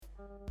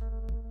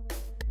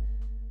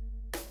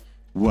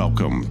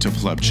Welcome to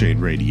Pleb Chain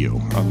Radio,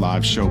 a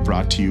live show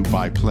brought to you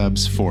by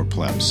Plebs for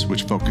Plebs,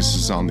 which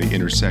focuses on the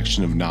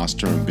intersection of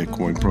Nostr and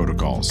Bitcoin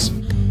protocols.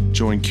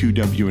 Join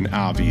QW and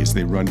Avi as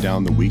they run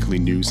down the weekly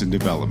news and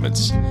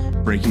developments,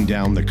 breaking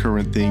down the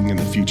current thing and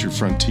the future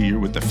frontier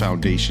with the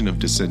foundation of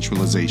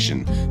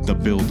decentralization, the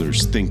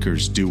builders,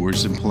 thinkers,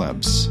 doers, and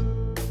plebs.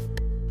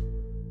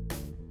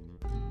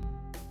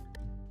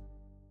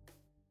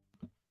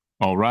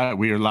 All right,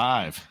 we are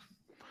live.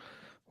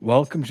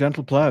 Welcome,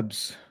 gentle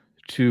plebs,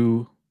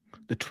 to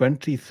the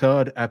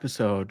 23rd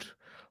episode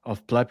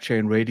of Pleb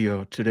Chain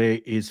Radio.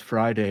 Today is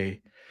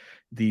Friday,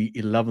 the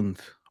 11th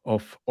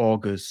of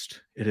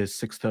August. It is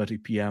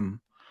 6:30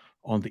 p.m.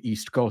 on the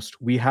East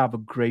Coast. We have a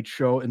great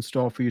show in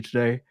store for you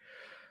today.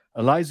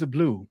 Eliza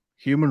Bleu,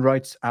 human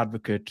rights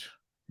advocate,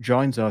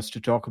 joins us to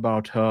talk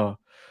about her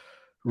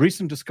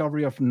recent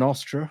discovery of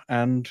Nostr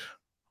and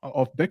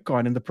of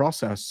Bitcoin in the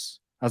process.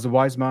 As a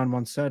wise man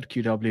once said,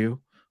 QW,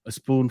 a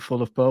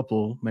spoonful of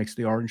purple makes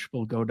the orange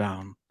pill go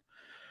down.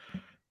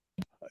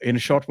 In a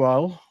short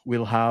while,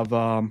 we'll have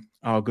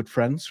our good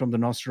friends from the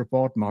Nostr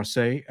Report,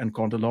 Marseille and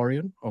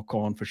Condalorian, or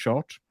Corn for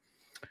short,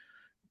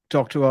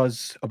 talk to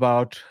us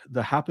about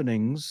the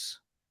happenings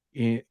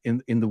in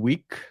the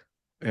week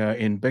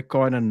in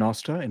Bitcoin and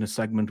Nostr in a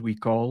segment we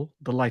call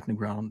the Lightning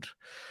Round.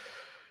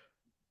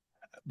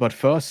 But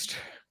first,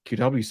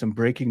 QW, some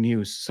breaking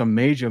news, some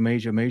major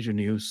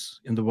news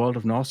in the world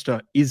of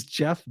Nostr. Is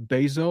Jeff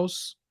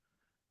Bezos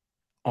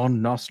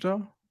on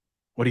Nostr?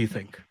 What do you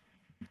think?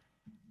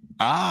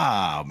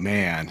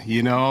 Man,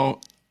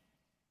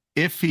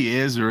 if he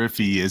is or if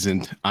he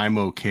isn't, I'm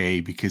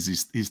okay because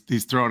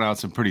he's throwing out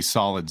some pretty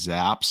solid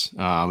zaps.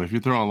 If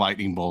you're throwing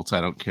lightning bolts,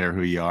 I don't care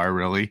who you are,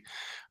 really.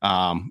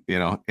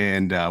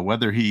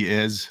 Whether he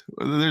is,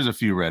 there's a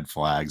few red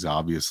flags,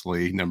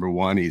 obviously. Number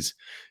one, his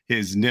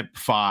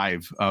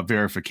NIP5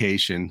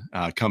 verification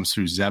comes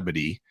through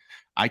Zebedee.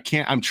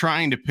 I'm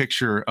trying to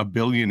picture a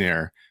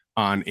billionaire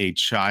on a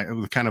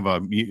child, kind of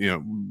a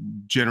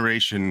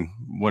generation,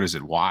 what is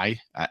it, Y?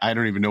 I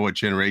don't even know what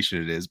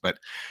generation it is, but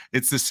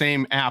it's the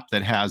same app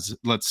that has,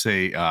 let's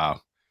say,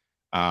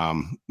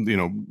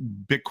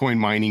 Bitcoin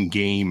mining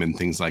game and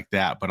things like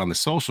that. But on the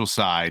social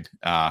side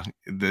of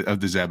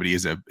the Zebedee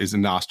is a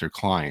Nostr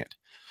client.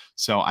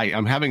 So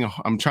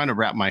I'm trying to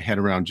wrap my head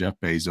around Jeff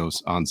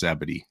Bezos on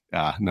Zebedee.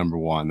 Number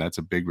one, that's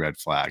a big red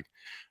flag.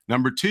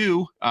 Number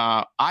two,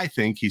 I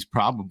think he's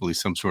probably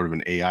some sort of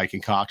an AI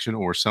concoction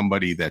or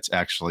somebody that's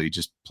actually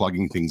just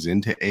plugging things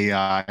into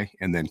AI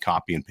and then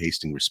copy and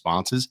pasting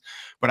responses.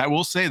 But I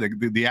will say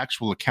that the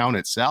actual account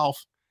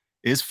itself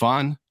is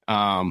fun.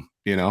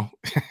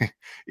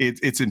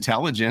 It's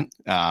intelligent,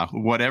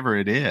 whatever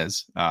it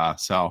is. I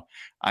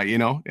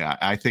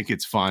think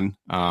it's fun.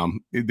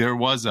 There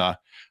was a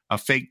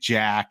fake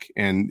Jack,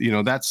 and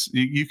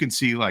you can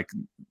see like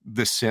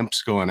the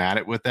simps going at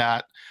it with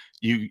that.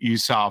 You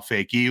saw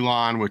fake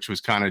Elon, which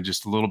was kind of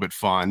just a little bit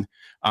fun.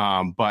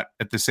 But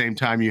at the same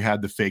time, you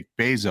had the fake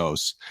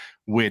Bezos,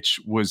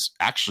 which was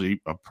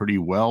actually a pretty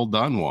well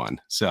done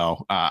one.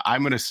 So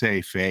I'm going to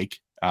say fake.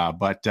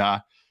 But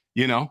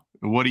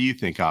what do you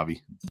think,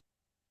 Avi?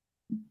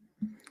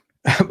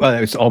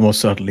 Well, it's almost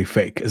certainly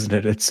fake, isn't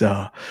it? It's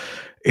I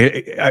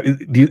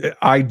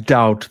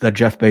doubt that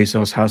Jeff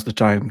Bezos has the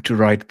time to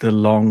write the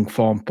long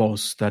form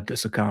posts that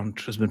this account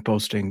has been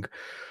posting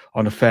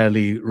on a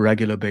fairly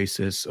regular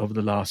basis over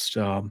the last,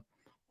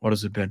 what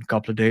has it been,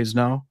 couple of days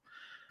now?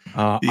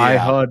 I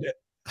heard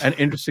an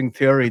interesting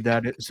theory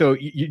that, do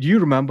you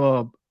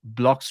remember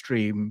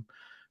Blockstream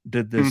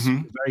did this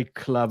very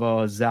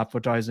clever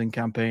Zapvertising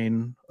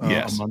campaign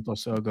a month or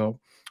so ago?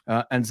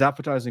 And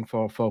Zapvertising,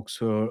 for folks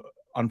who are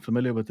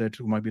unfamiliar with it,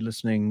 who might be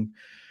listening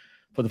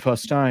for the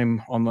first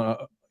time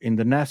in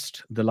the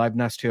live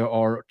nest here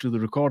or to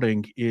the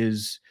recording,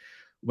 is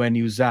when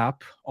you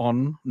zap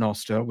on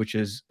Nostr, which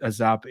is a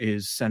zap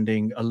is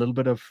sending a little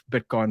bit of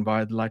Bitcoin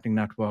via the Lightning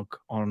Network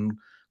on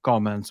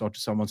comments or to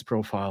someone's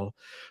profile.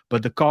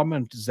 But the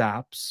comment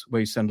zaps, where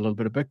you send a little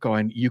bit of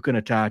Bitcoin, you can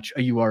attach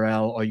a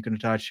URL or you can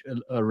attach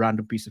a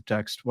random piece of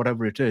text,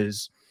 whatever it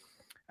is.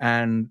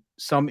 And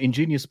some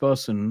ingenious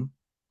person,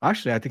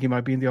 actually, I think he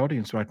might be in the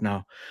audience right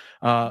now,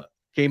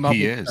 came up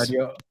with the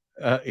idea.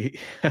 He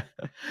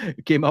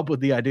came up with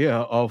the idea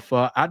of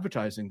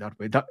advertising that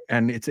way,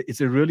 and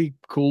it's a really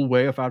cool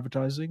way of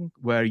advertising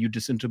where you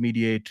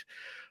disintermediate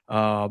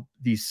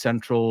these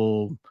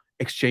central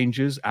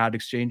ad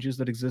exchanges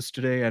that exist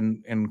today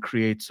and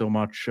create so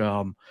much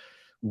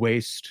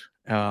waste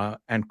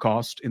and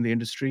cost in the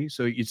industry.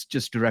 So it's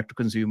just direct to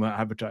consumer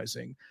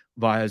advertising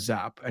via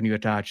Zap, and you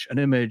attach an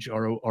image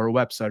or a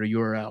website, a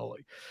URL,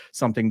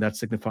 something that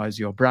signifies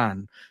your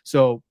brand.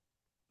 So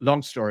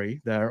long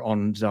story there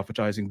on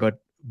Zapvertising, but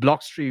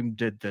Blockstream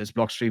did this.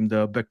 Blockstream,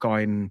 the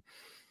Bitcoin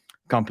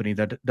company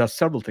that does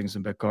several things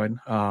in Bitcoin,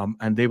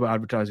 and they were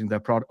advertising their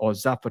product, or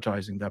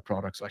Zapvertising their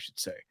products, I should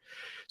say.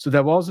 So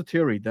there was a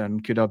theory then,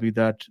 QW,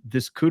 that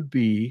this could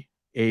be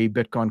a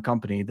Bitcoin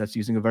company that's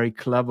using a very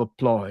clever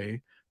ploy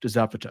to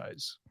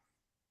Zapvertise.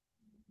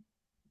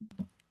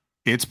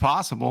 It's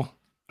possible.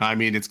 I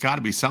mean, it's got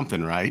to be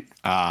something, right?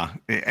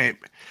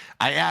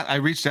 I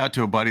reached out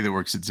to a buddy that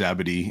works at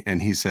Zebedee,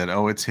 and he said,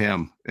 "Oh, it's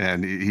him,"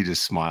 and he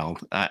just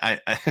smiled.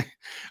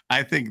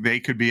 I think they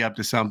could be up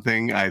to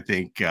something. I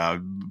think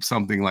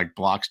something like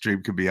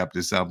Blockstream could be up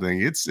to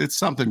something. It's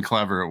something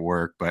clever at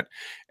work, but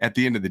at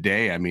the end of the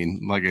day, I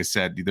mean, like I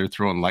said, they're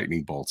throwing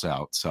lightning bolts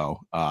out, so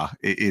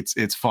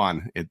it's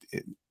fun.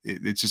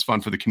 It's just fun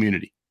for the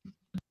community.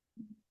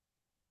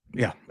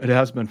 Yeah, it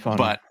has been fun.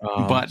 But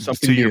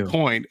to your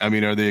point, I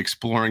mean, are they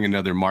exploring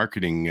another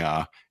marketing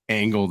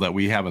angle that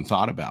we haven't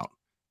thought about?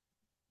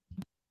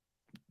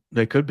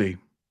 They could be.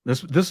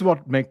 This is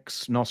what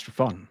makes Nostr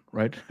fun,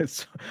 right?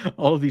 It's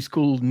all of these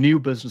cool new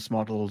business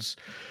models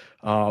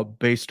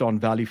based on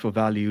value for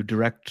value,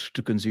 direct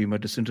to consumer,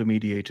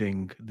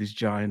 disintermediating these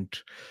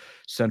giant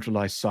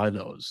centralized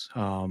silos.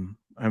 And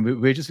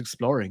we're just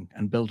exploring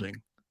and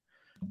building.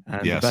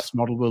 And the best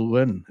model will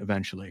win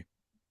eventually.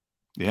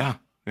 Yeah.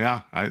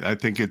 Yeah, I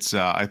think it's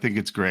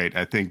great.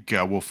 I think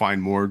we'll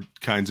find more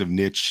kinds of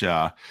niche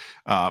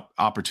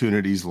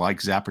opportunities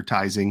like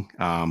Zappertising.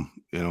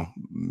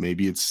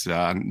 Maybe it's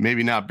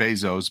maybe not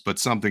Bezos, but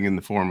something in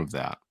the form of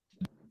that.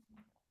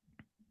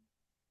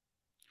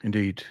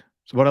 Indeed.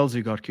 So what else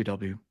you got,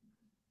 QW?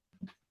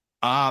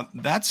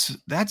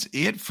 That's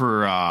it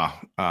for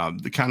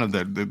the kind of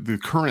the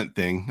current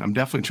thing. I'm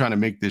definitely trying to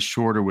make this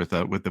shorter with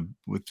the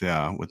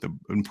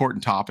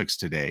important topics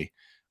today.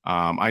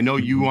 I know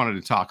you wanted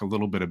to talk a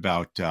little bit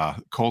about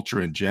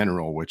culture in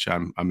general, which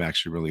I'm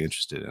actually really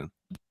interested in.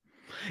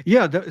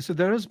 Yeah, so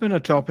there has been a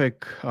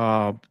topic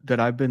that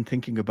I've been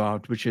thinking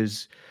about, which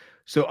is,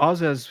 so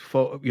us as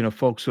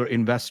folks who are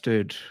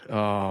invested,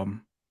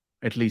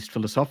 at least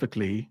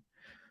philosophically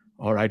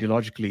or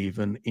ideologically,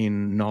 even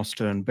in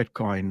Nostr and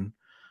Bitcoin,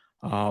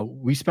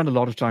 we spend a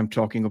lot of time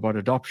talking about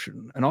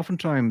adoption, and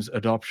oftentimes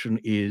adoption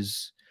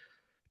is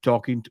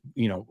talking to,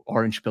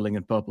 orange pilling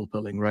and purple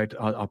pilling, right,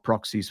 are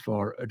proxies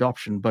for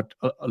adoption. But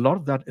a lot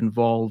of that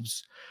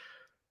involves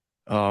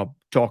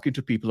talking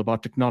to people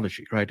about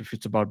technology, right? If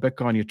it's about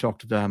Bitcoin, you talk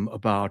to them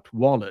about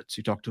wallets,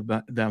 you talk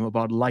to them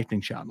about lightning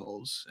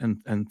channels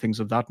and things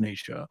of that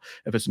nature.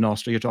 If it's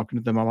Nostr, you're talking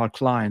to them about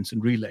clients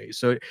and relays.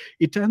 So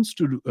it tends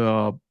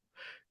to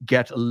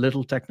get a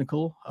little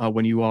technical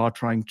when you are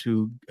trying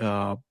to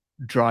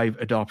drive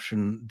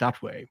adoption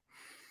that way.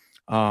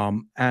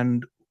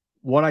 And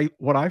what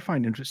I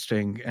find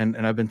interesting, and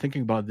I've been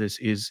thinking about this,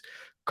 is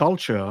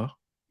culture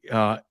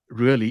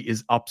really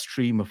is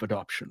upstream of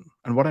adoption.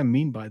 And what I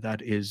mean by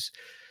that is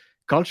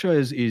culture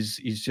is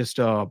just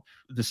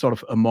this sort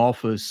of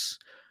amorphous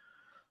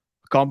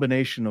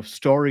combination of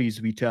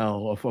stories we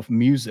tell, of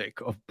music,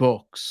 of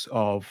books,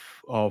 of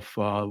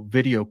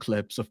video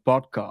clips, of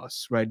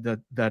podcasts, right?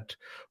 That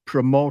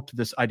promote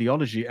this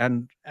ideology.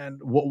 And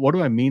what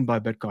do I mean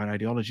by Bitcoin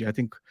ideology? I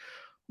think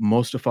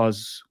most of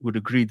us would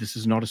agree this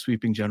is not a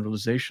sweeping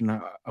generalization.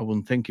 I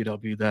wouldn't think it'll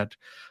be that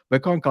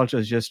Bitcoin culture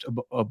is just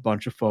a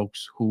bunch of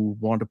folks who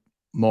want a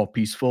more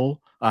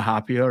peaceful, a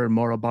happier, and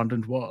more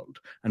abundant world.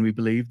 And we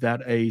believe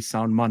that a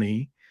sound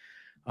money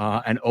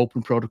and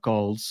open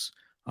protocols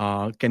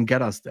can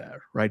get us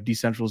there, right?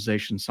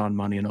 Decentralization, sound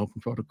money, and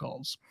open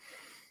protocols.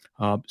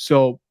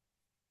 So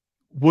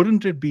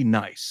wouldn't it be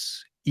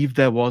nice if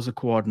there was a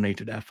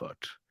coordinated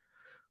effort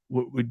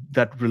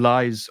that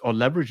relies or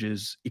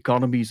leverages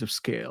economies of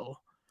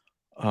scale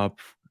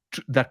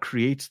that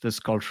creates this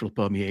cultural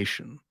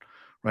permeation,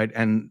 right?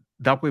 And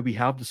that way we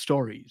have the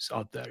stories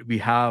out there, we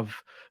have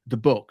the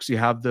books, you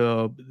have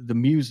the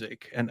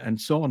music, and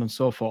so on and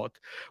so forth,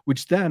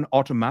 which then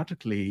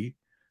automatically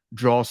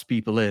draws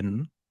people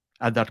in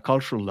at that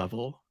cultural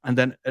level, and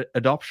then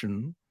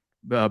adoption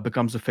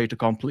becomes a fait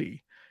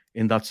accompli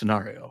in that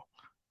scenario.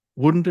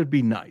 Wouldn't it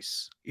be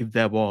nice if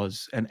there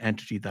was an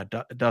entity that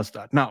does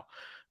that? Now,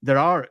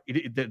 there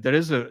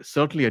is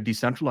certainly a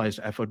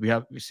decentralized effort.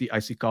 I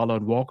see Carla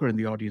and Walker in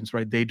the audience,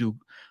 right? They do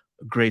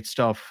great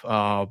stuff,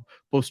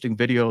 posting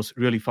videos,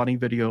 really funny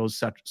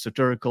videos,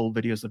 satirical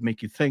videos that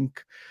make you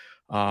think.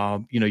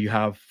 You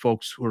have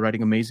folks who are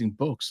writing amazing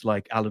books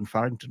like Alan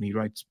Farrington. He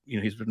writes,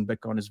 he's written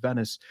Bitcoin is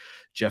Venice,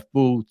 Jeff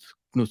Booth,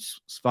 Knut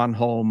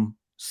Svanholm,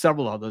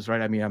 several others,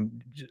 right? I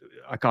mean,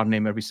 I can't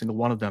name every single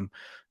one of them.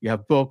 You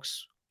have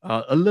books,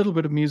 a little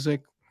bit of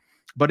music,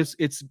 but it's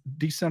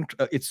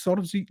sort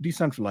of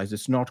decentralized.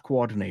 It's not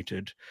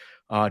coordinated,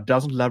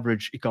 doesn't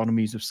leverage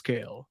economies of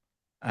scale.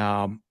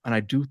 And I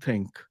do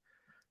think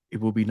it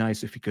would be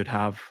nice if we could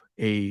have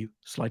a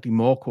slightly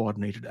more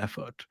coordinated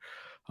effort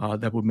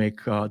that would make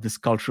this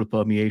cultural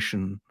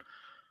permeation,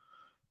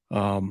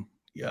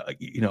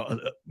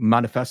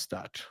 manifest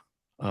that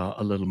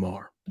a little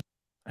more,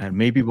 and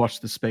maybe watch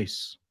the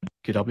space.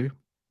 KW,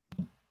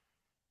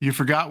 you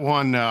forgot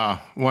one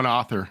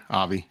author,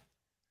 Avi.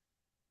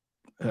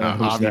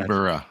 Avi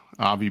Burra.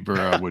 Avi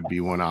Burra would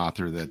be one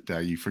author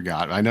that you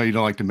forgot. I know you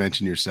don't like to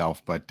mention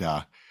yourself, but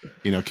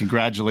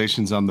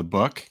congratulations on the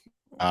book.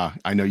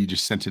 I know you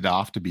just sent it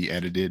off to be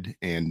edited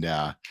and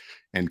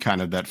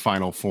kind of that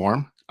final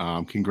form.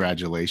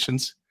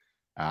 Congratulations.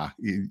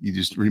 You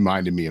just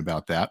reminded me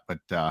about that. But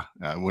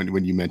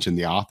when you mentioned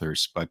the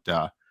authors, but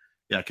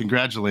yeah,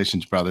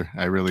 congratulations, brother.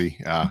 I'm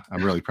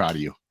really proud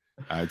of you.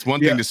 It's one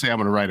thing to say I'm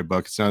going to write a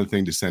book. It's another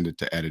thing to send it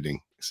to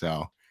editing.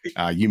 So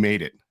you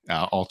made it,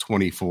 all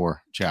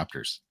 24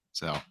 chapters.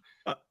 So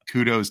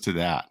kudos to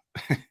that.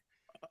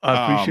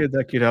 I appreciate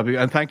that,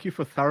 KW, and thank you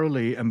for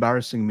thoroughly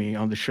embarrassing me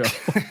on the show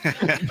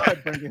by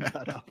bringing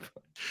that up.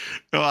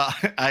 Well,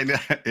 I know,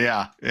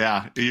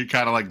 yeah. You're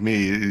kind of like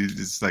me.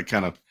 It's like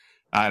kind of,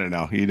 I don't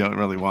know. You don't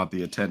really want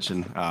the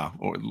attention,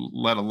 or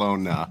let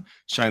alone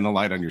shine the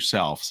light on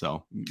yourself.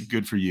 So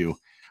good for you.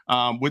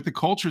 With the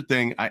culture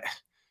thing,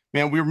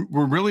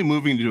 we're really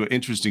moving into an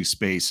interesting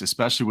space,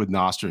 especially with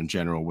Nostr in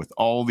general, with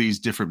all these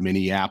different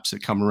mini apps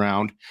that come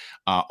around,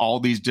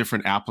 all these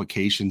different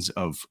applications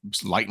of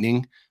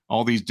Lightning,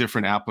 all these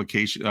different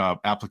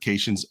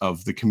applications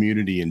of the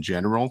community in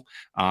general,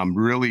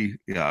 really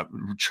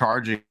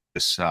charging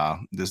this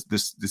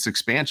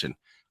expansion.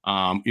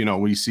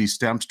 We see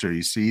Stemster,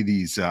 you see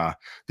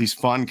these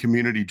fun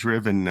community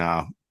driven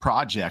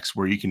projects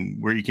where you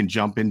can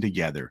jump in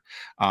together.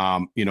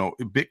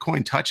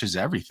 Bitcoin touches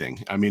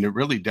everything. I mean, it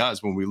really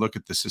does. When we look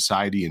at the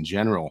society in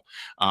general,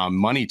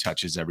 money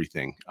touches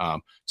everything.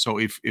 So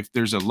if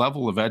there's a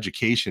level of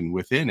education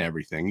within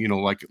everything,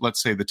 like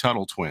let's say the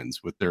Tuttle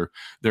twins with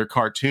their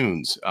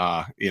cartoons,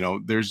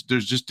 there's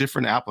just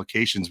different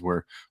applications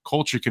where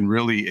culture can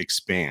really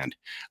expand,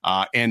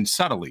 and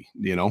subtly,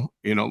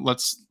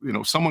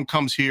 someone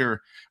comes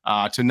here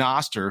to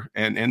Nostr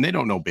and they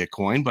don't know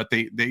Bitcoin, but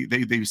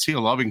they see a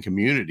loving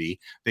community.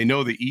 They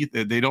know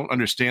they don't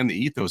understand the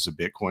ethos of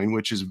Bitcoin,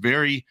 which is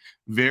very,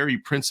 very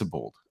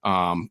principled.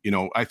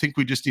 I think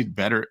we just need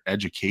better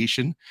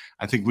education.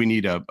 I think we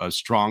need a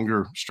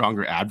stronger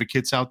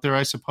advocates out there,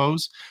 I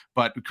suppose.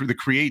 But the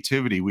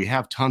creativity, we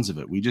have tons of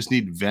it. We just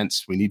need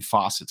vents. We need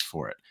faucets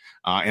for it.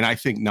 And I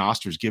think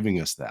Nostr is giving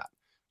us that.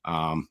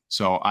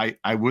 So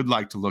I would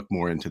like to look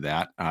more into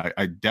that.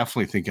 I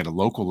definitely think at a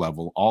local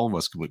level, all of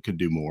us could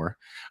do more.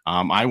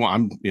 I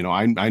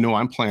know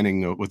I'm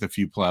planning with a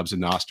few plebs a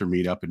Nostr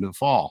meetup in the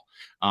fall.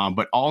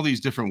 But all these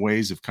different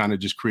ways of kind of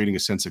just creating a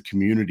sense of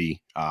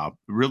community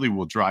really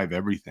will drive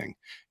everything.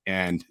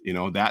 And,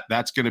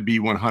 that's going to be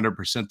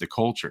 100% the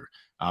culture.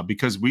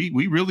 Because we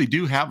really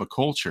do have a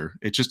culture.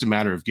 It's just a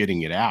matter of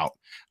getting it out.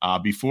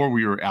 Before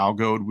we were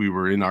algoed, we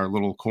were in our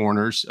little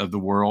corners of the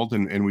world,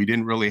 and we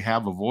didn't really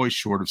have a voice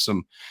short of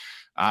some,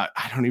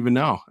 I don't even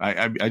know.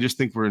 I just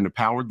think we're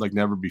empowered like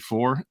never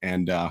before,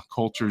 and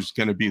culture is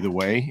going to be the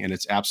way, and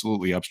it's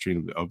absolutely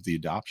upstream of the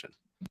adoption.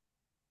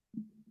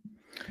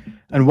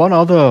 And one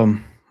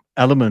other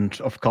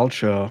element of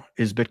culture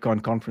is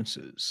Bitcoin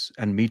conferences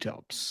and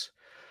meetups.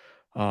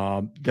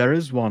 There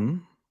is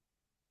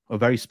a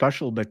very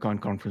special Bitcoin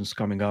conference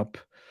coming up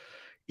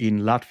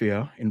in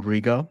Latvia, in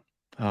Riga,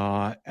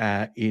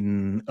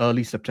 in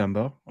early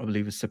September. I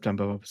believe it's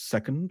September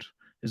 2nd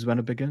is when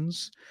it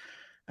begins.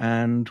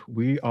 And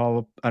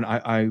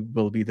I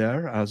will be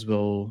there, as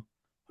will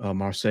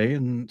Marseille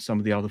and some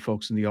of the other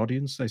folks in the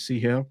audience I see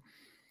here.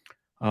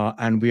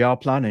 And we are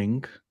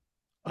planning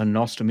a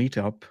Nostr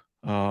meetup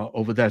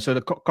over there. So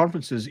the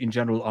conferences in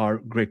general are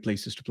great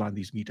places to plan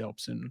these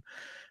meetups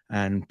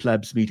and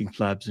plebs meeting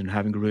plebs and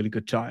having a really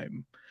good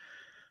time.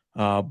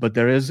 But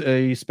there is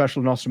a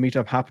special Nostr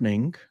meetup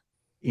happening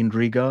in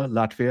Riga,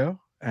 Latvia,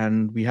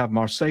 and we have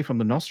Marseille from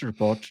the Nostr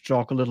Report to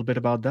talk a little bit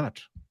about that.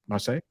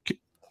 Marseille,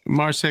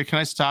 can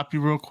I stop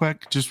you real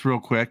quick? Just real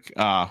quick.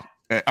 Are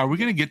we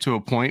going to get to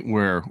a point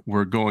where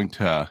we're going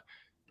to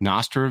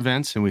Nostr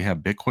events and we have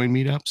Bitcoin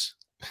meetups?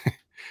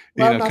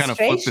 Well, kind of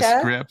flip the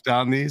script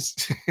on these.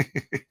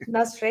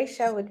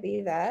 Nostratia would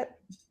be that.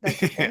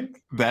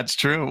 That's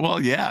true.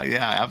 Well, yeah,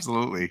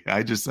 absolutely.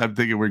 I'm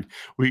thinking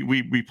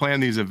we plan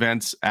these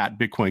events at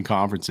Bitcoin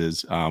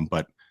conferences,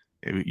 but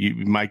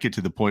you might get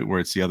to the point where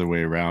it's the other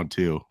way around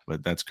too.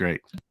 But that's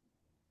great.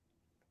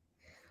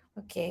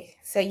 Okay,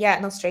 so yeah,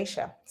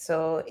 Nostratia.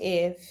 So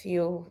if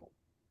you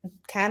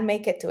can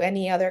make it to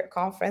any other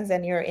conference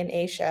and you're in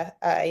Asia,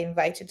 I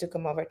invite you to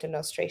come over to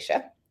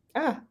Nostratia.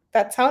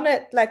 That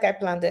sounded like I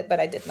planned it, but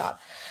I did not.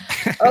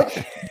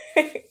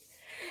 Okay.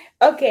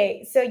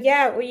 Okay, so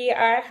yeah, we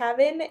are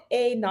having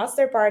a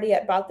Nostr party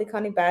at Baltic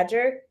Honey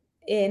Badger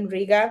in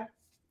Riga.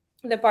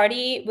 The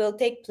party will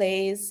take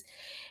place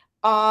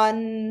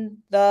on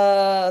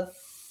the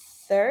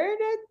third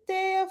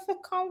day of the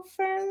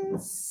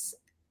conference.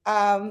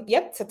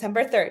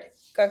 September 3rd.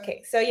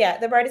 Okay, so yeah,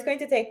 the party is going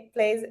to take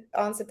place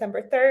on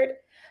September 3rd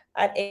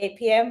at 8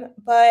 p.m.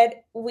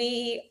 But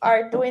we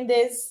are doing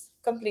this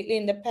completely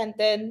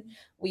independent.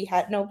 We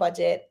had no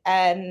budget,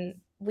 and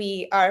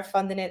we are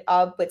funding it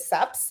up with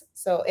SAPs.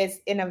 So it's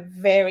in a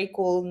very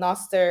cool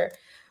Nostr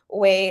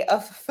way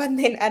of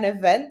funding an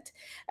event.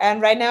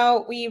 And right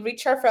now we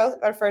reached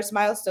our first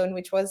milestone,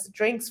 which was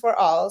drinks for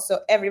all.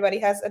 So everybody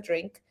has a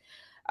drink.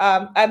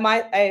 I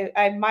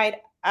might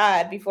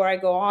add before I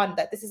go on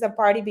that this is a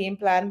party being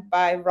planned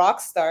by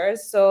Rockstar.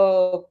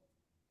 So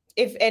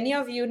if any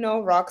of you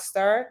know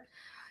Rockstar,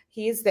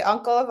 he's the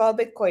uncle of all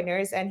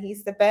Bitcoiners, and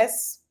he's the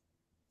best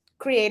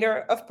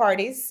creator of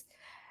parties.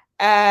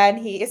 and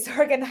he is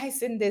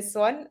organizing this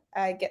one.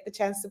 I get the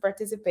chance to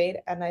participate,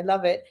 and I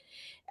love it.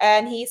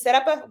 And he set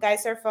up a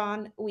geyser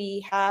fund.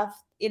 We have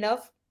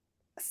enough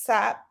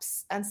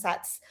saps and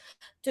sats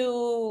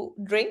to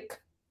drink,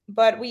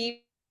 but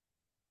we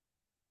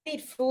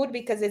need food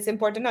because it's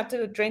important not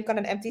to drink on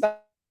an empty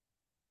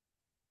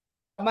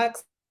stomach.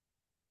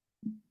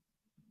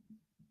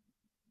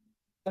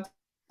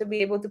 To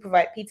be able to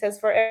provide pizzas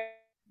for everyone.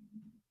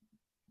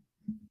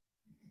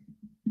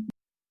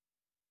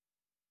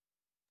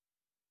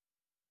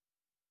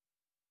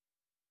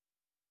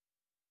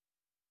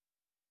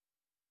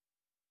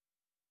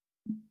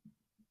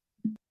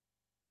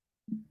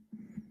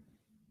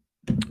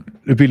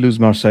 Did we lose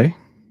Marseille?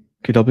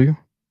 KW?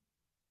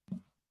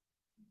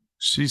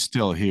 She's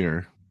still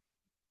here.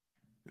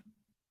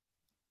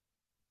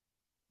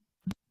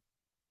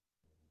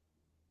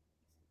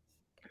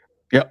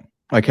 Yep,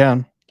 I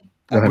can.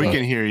 Okay. We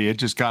can hear you. It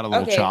just got a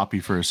little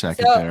choppy for a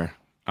second there.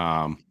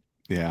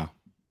 Yeah.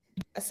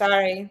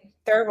 Sorry,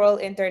 third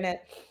world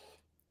internet.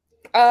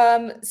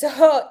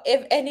 So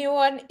if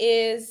anyone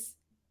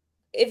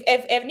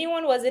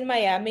was in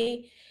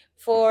Miami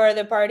for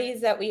the parties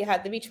that we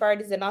had, the beach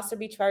parties, the Nostr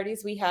beach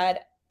parties we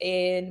had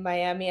in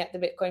Miami at the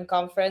Bitcoin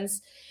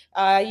conference,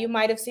 you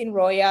might have seen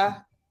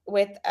Roya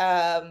with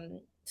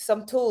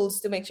some tools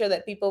to make sure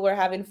that people were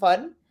having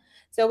fun.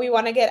 So we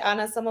want to get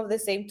Anna some of the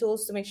same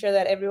tools to make sure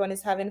that everyone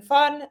is having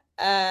fun.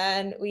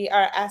 And we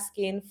are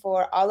asking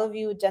for all of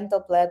you gentle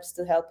plebs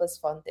to help us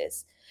fund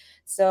this.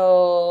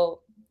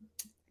 So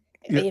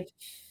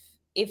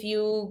if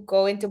you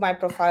go into my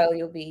profile,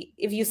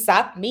 if you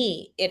sap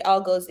me, it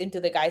all goes into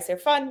the Geyser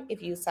Fund.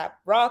 If you sap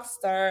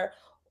Rockstar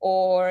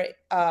or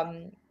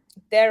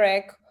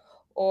Derek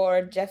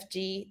or Jeff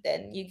G,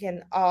 then you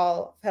can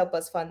all help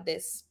us fund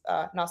this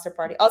Nostr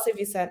party. Also, if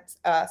you send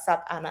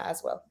sap Anna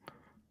as well.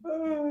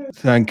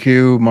 Thank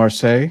you,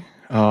 Marseille.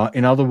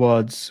 In other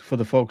words, for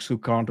the folks who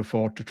can't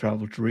afford to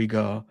travel to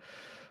Riga,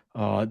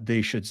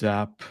 they should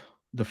zap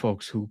the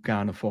folks who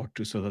can afford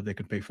to so that they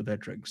can pay for their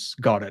drinks.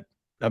 Got it.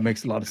 That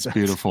makes a lot of sense.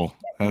 Beautiful.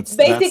 That's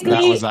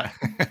basically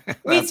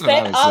we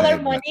spent all our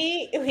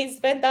money. We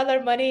spent all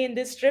our money in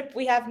this trip.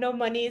 We have no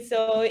money,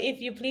 so if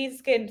you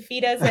please can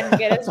feed us and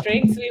get us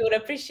drinks, we would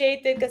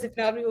appreciate it. Because if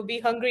not, we will be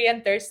hungry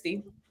and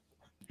thirsty.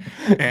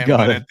 But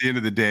at the end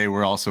of the day,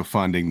 we're also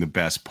funding the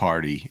best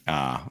party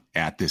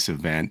at this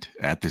event,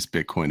 at this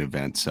Bitcoin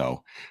event.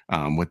 So,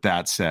 with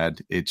that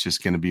said, it's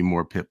just going to be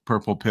more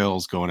purple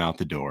pills going out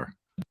the door.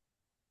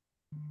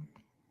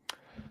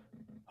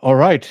 All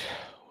right.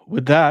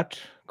 With that,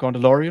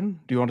 Condalorian,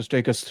 do you want to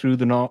take us through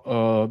the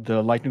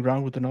lightning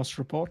round with the Nostr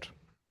report?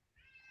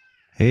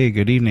 Hey,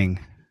 good evening.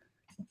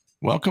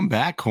 Welcome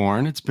back,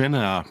 Corn. It's been.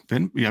 I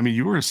mean,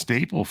 you were a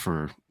staple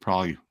for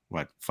probably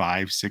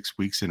 5-6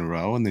 weeks in a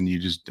row, and then you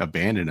just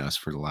abandoned us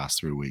for the last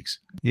 3 weeks.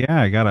 Yeah,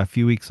 I got a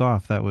few weeks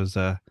off. That was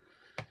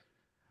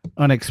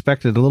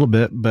unexpected a little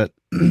bit, but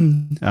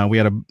we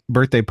had a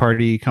birthday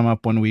party come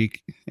up one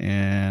week,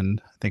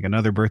 and I think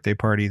another birthday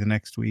party the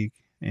next week,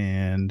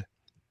 and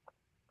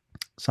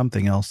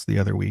something else the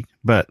other week.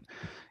 But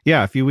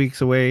yeah, a few weeks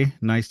away.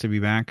 Nice to be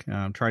back.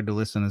 Tried to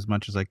listen as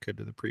much as I could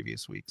to the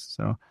previous weeks.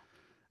 So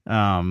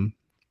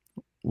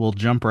we'll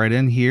jump right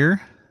in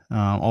here.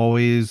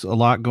 Always a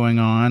lot going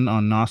on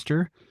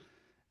Nostr,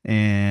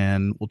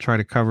 and we'll try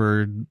to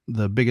cover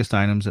the biggest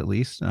items at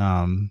least.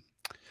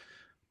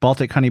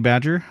 Baltic Honey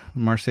Badger,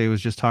 Marseille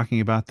was just talking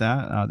about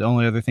that. The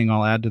only other thing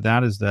I'll add to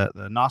that is that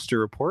the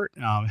Nostr report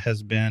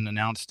has been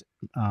announced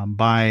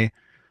by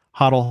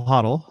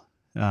Hodl,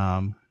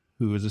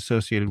 who is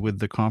associated with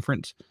the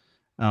conference,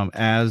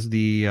 as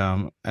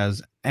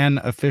an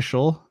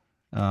official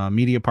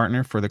media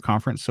partner for the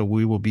conference. So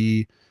we will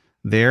be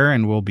there,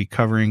 and we'll be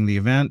covering the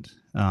event,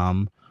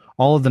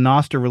 all of the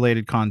Nostr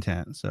related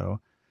content. So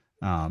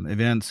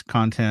events,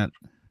 content,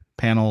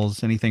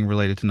 panels, anything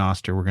related to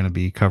Nostr, we're going to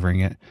be covering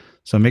it.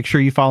 So make sure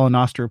you follow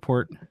Nostr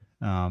report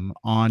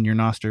on your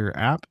Nostr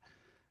app,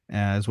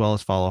 as well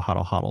as follow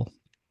Hodl,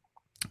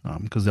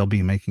 because they'll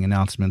be making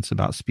announcements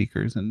about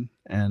speakers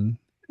and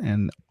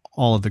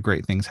all of the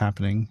great things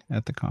happening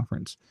at the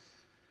conference.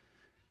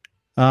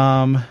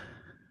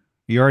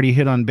 You already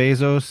hit on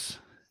Bezos,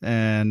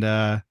 and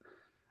I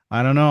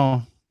don't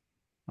know.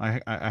 I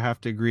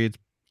have to agree.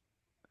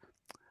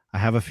 I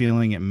have a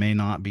feeling it may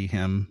not be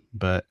him,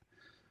 but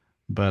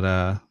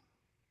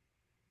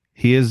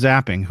he is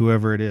zapping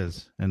whoever it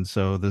is, and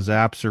so the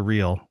zaps are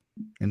real.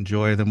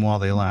 Enjoy them while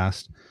they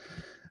last.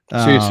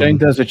 So you're saying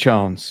there's a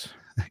chance?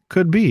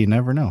 Could be.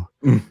 Never know.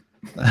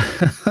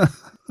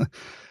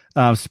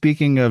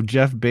 Speaking of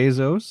Jeff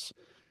Bezos,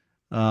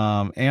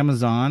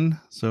 Amazon.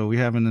 So we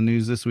have in the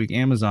news this week,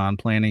 Amazon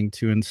planning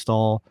to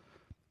install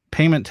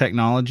payment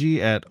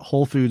technology at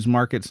Whole Foods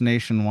markets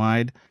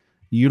nationwide,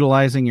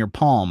 utilizing your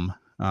palm.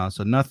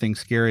 So nothing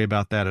scary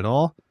about that at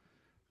all.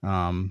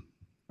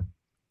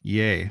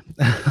 Yay.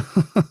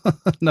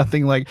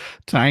 Nothing like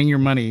tying your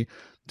money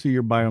to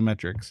your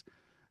biometrics.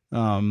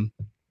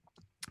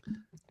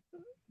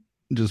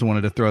 Just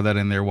wanted to throw that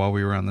in there while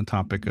we were on the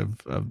topic of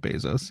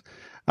Bezos.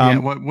 Yeah,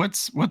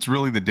 what's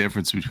really the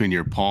difference between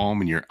your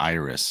palm and your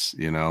iris?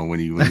 When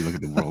you look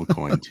at the world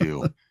coin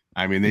too.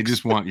 I mean, they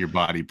just want your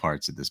body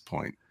parts at this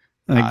point.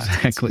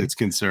 Exactly. It's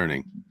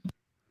concerning.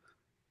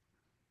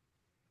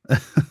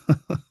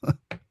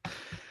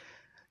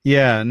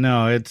 Yeah,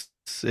 no,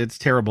 it's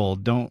terrible.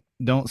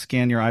 Don't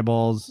scan your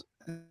eyeballs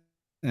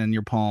and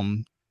your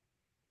palm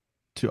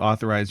to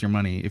authorize your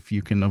money if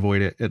you can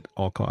avoid it at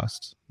all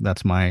costs.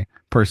 That's my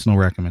personal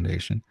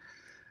recommendation.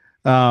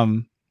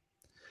 I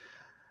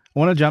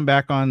want to jump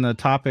back on the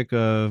topic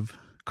of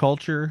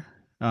culture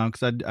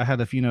because I had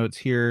a few notes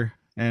here,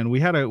 and we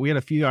had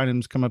a few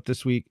items come up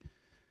this week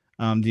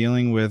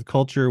dealing with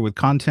culture, with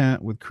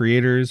content, with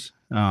creators.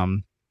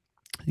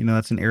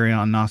 That's an area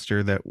on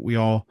Nostr that we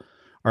all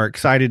are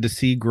excited to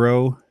see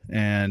grow,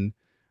 and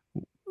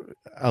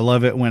I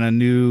love it when a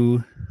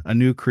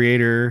new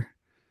creator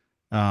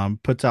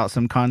puts out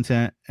some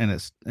content and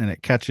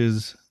it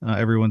catches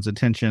everyone's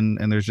attention,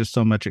 and there's just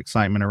so much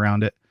excitement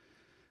around it.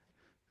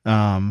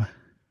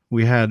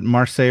 We had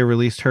Marseille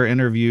released her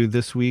interview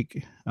this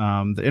week.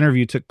 The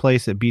interview took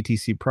place at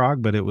BTC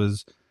Prague, but it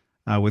was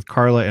with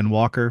Carla and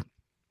Walker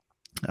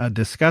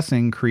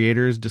discussing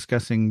creators,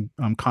 discussing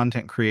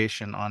content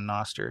creation on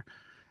Nostr.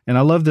 And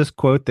I love this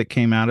quote that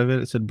came out of it.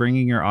 It said,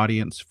 "Bringing your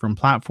audience from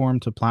platform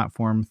to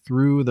platform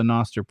through the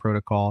Nostr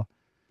protocol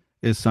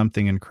is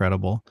something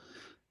incredible."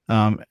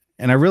 And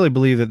I really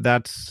believe that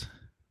that's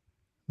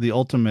the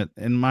ultimate,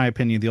 in my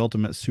opinion, the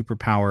ultimate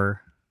superpower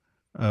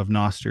of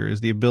Nostr is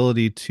the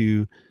ability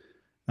to,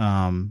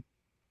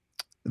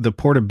 the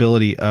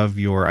portability of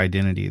your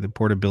identity, the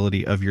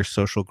portability of your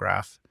social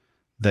graph,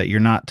 that you're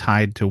not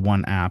tied to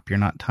one app. You're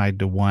not tied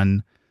to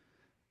one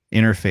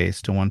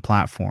interface, to one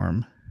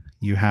platform.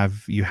 You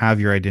have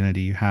your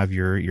identity, you have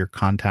your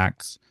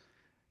contacts,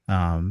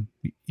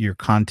 your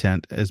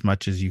content, as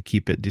much as you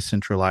keep it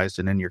decentralized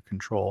and in your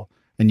control.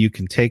 And you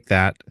can take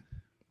that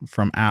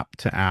from app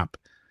to app.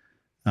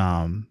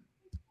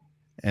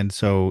 And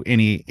so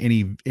any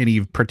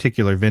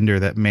particular vendor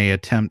that may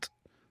attempt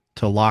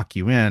to lock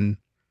you in,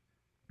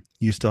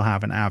 you still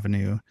have an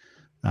avenue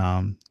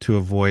to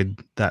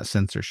avoid that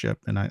censorship.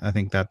 And I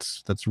think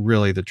that's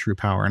really the true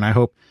power. And I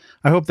hope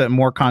that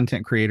more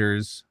content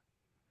creators,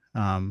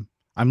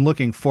 I'm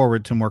looking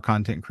forward to more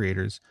content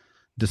creators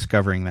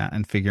discovering that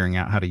and figuring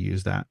out how to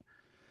use that.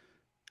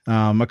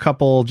 A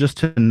couple just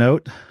to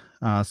note.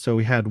 So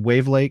we had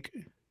Wavelake,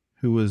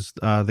 who was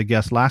the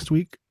guest last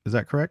week. Is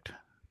that correct?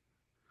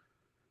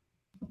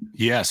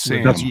 Yes,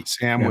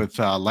 Sam with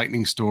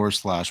Lightning Store /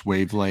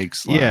 Wavelake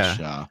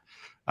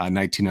 /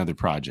 19 other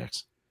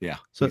projects. Yeah.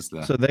 So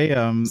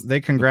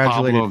they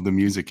congratulated the Pablo of the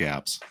music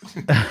apps.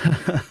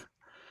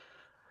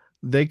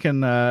 They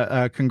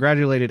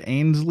congratulated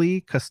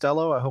Ainsley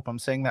Costello. I hope I'm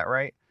saying that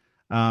right.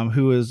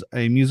 Who is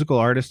a musical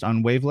artist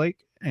on Wavelake,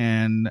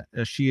 and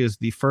she is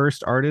the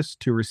first artist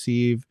to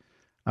receive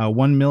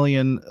 1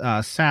 million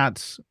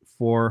sats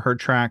for her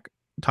track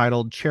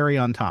titled "Cherry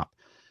on Top."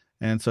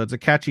 And so it's a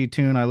catchy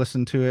tune. I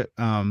listened to it.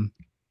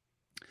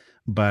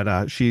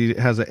 But she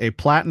has a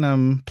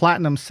platinum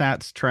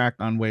sats track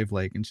on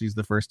Wavelake, and she's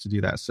the first to do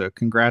that. So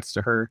congrats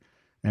to her.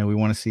 And we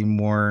want to see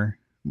more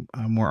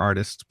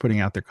artists putting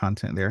out their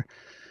content there.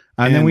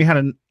 And then we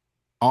had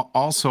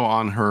also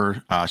on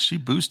her, she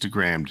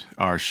boostagrammed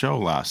our show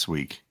last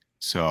week.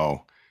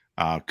 So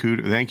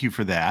thank you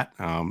for that.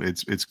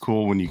 It's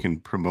cool when you can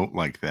promote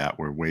like that,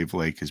 where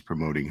Wavelake is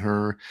promoting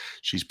her,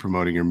 she's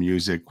promoting her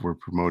music, we're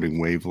promoting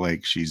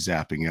Wavelake, she's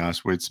zapping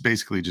us. Where it's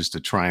basically just a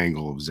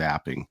triangle of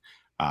zapping,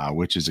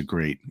 which is a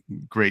great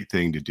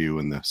thing to do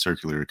in the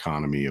circular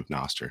economy of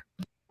Nostr.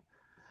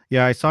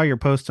 Yeah, I saw your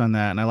post on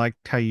that, and I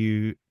liked how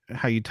you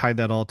tied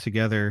that all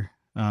together.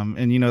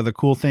 And the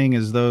cool thing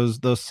is those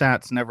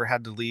sats never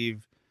had to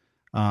leave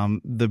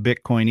the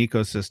Bitcoin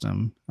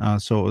ecosystem.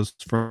 So it was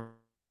for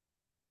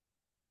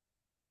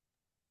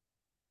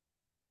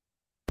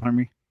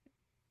me.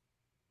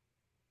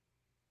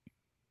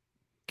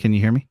 Can you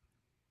hear me?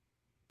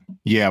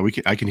 Yeah,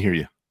 I can hear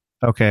you.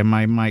 Okay,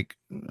 my mic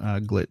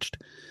glitched.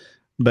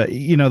 But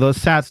those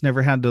sats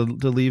never had to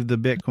leave the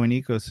Bitcoin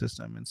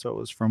ecosystem, and so it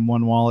was from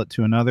one wallet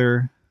to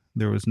another.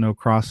 There was no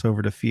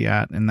crossover to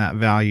fiat, and that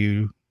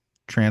value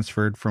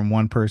transferred from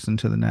one person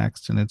to the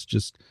next. And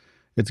it's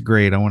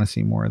great. I want to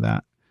see more of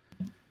that.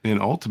 And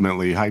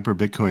ultimately, hyper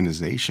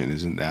Bitcoinization,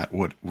 isn't that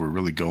what we're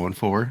really going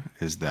for?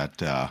 Is that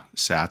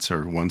sats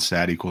are one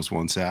sat equals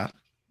one sat?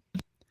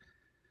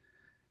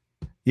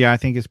 Yeah, I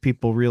think as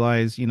people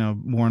realize,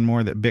 more and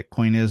more that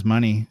Bitcoin is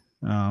money,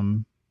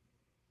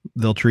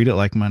 they'll treat it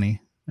like money.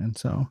 And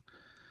so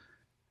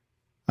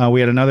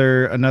we had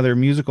another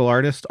musical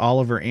artist,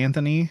 Oliver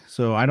Anthony.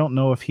 So I don't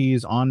know if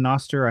he's on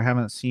Nostr. I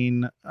haven't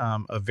seen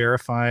a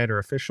verified or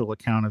official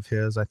account of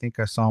his. I think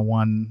I saw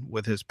one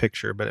with his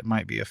picture, but it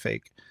might be a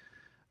fake.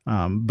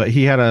 But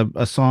he had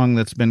a song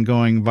that's been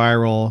going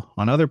viral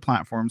on other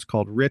platforms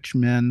called "Rich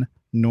Men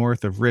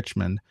North of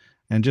Richmond,"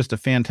 and just a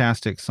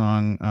fantastic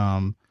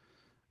song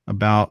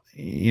about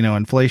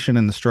inflation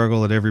and the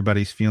struggle that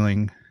everybody's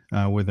feeling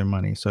with their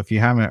money. So if you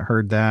haven't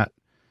heard that,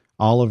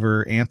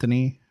 Oliver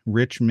Anthony,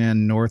 rich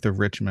men north of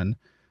Richmond.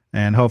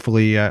 And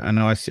hopefully, I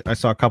know I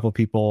saw a couple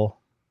people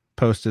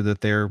posted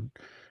that they're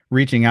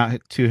reaching out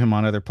to him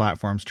on other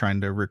platforms, trying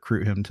to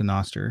recruit him to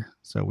Nostr.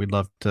 So we'd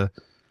love to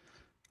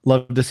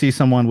see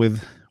someone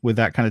with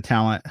that kind of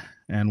talent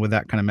and with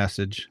that kind of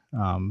message,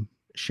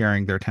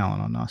 sharing their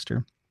talent on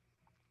Nostr.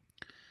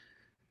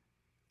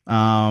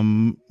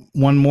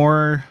 One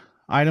more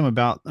item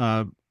about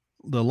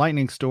the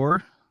Lightning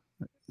Store.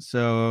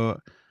 So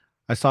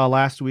I saw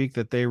last week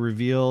that they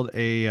revealed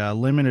a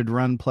limited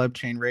run Pleb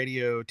Chain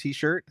Radio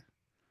t-shirt.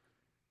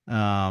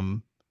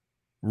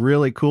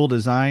 Really cool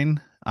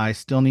design. I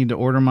still need to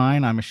order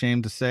mine, I'm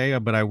ashamed to say,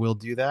 but I will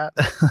do that.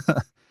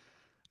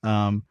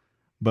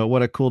 But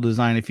what a cool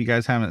design. If you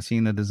guys haven't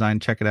seen the design,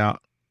 check it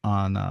out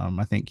on,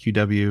 I think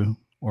QW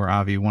or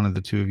Avi, one of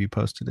the two of you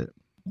posted it.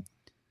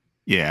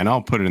 Yeah, and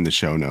I'll put it in the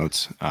show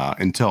notes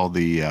until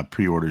the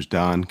pre-order's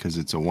done, because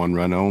it's a one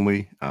run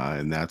only,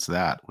 and that's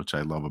that, which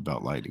I love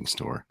about Lightning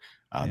Store.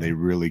 They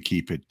really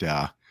keep it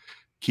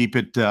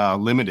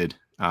limited.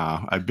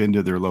 I've been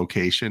to their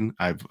location.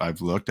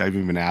 I've looked. I've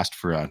even asked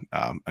for a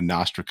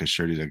Nostrica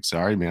shirt. He's like,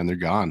 "Sorry, man, they're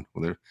gone."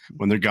 Well,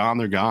 when they're gone,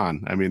 they're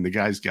gone. I mean, the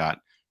guy's got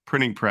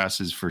printing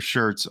presses for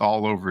shirts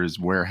all over his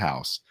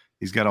warehouse.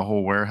 He's got a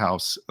whole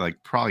warehouse,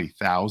 like probably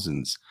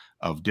thousands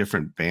of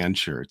different band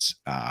shirts,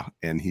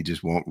 and he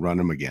just won't run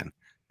them again.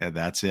 And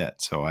that's it.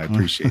 So I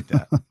appreciate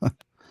that.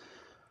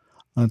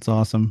 That's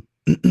awesome.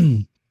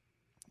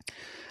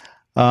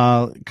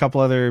 A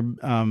couple other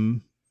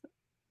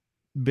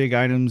big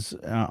items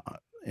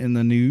in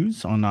the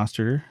news on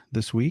Nostr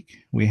this week.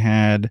 We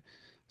had,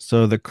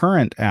 so the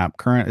Current app.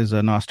 Current is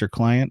a Nostr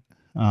client.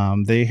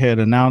 They had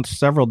announced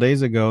several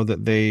days ago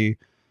that they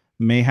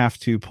may have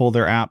to pull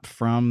their app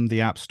from the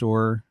App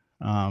Store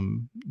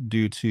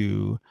due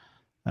to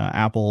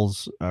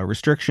Apple's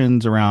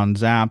restrictions around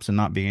Zaps and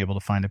not being able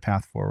to find a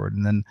path forward.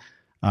 And then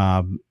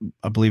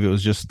I believe it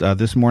was just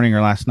this morning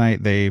or last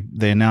night, they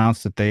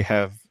announced that they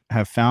have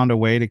found a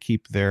way to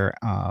keep their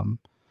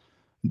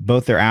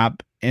both their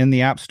app in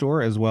the App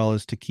Store, as well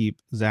as to keep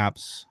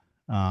Zaps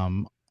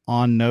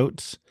on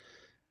Notes.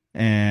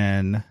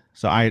 And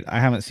so I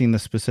haven't seen the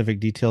specific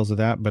details of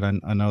that, but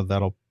I know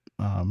that'll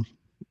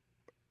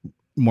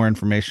more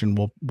information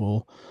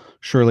will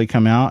surely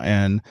come out,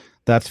 and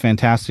that's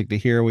fantastic to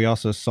hear. We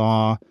also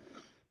saw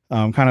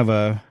kind of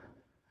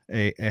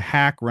a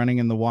hack running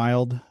in the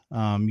wild,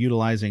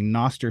 utilizing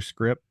Nostr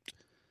script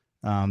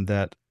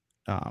that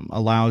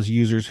allows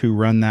users who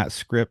run that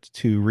script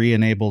to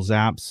re-enable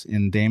Zaps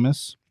in Daemon.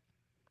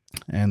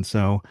 And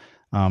so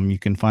you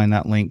can find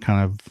that link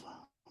kind of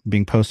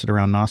being posted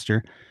around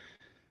Nostr.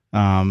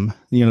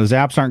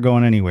 Zaps aren't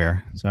going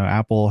anywhere. So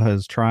Apple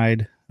has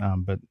tried,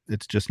 but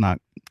it's not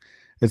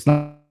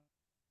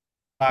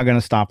going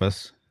to stop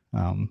us.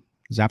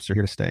 Zaps are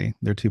here to stay.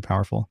 They're too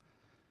powerful.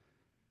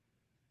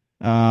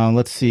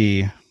 Let's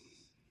see.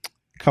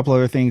 A couple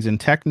other things in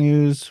tech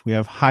news. We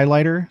have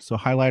Highlighter. So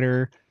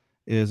Highlighter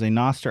is a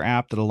Nostr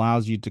app that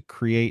allows you to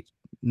create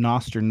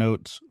Nostr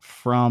notes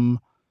from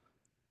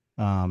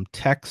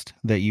text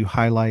that you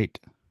highlight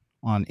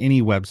on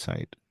any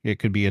website. It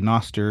could be a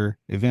Nostr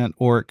event,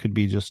 or it could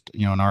be just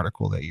an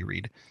article that you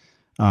read.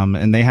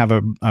 And they have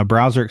a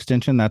browser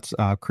extension that's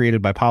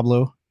created by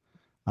Pablo.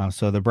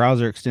 So the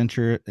browser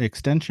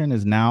extension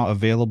is now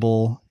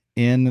available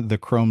in the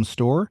Chrome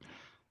store.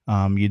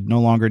 You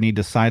no longer need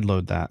to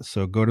sideload that.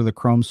 So go to the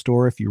Chrome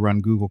store if you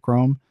run Google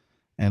Chrome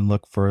and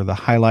look for the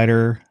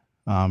Highlighter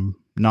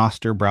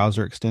Nostr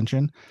browser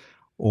extension,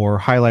 or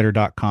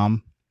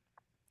highlighter.com.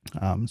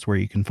 It's where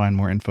you can find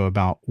more info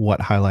about what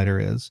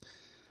Highlighter is.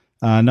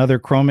 Another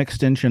Chrome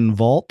extension,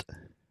 Vault,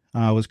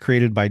 was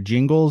created by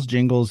Jingles.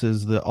 Jingles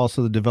is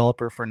also the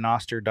developer for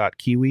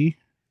Nostr.kiwi.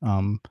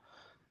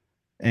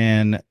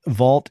 And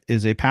Vault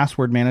is a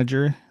password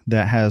manager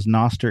that has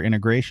Nostr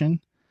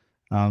integration.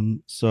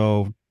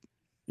 So,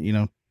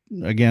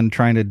 again,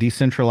 trying to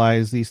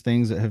decentralize these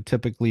things that have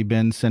typically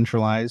been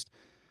centralized.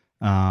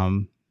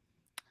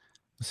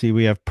 See,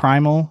 we have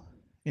Primal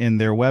in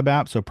their web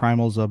app. So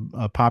Primal's a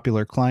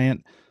popular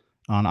client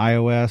on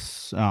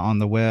iOS, on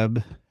the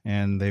web,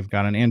 and they've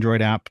got an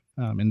Android app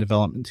in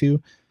development too.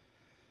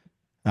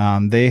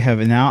 They have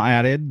now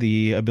added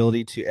the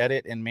ability to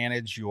edit and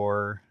manage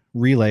your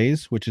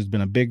relays, which has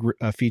been a big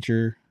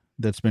feature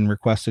that's been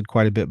requested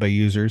quite a bit by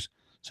users.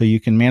 So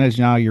you can manage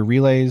now your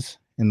relays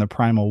in the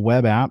Primal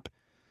web app,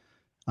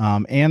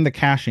 and the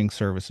caching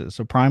services.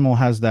 So Primal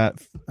has that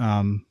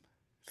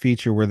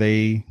feature where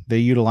they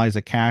utilize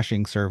a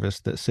caching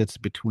service that sits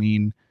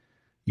between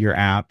your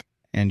app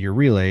and your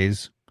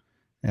relays,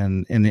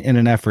 and in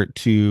an effort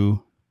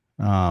to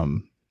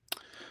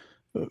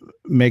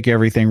make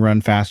everything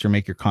run faster,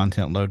 make your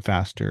content load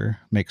faster,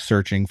 make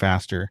searching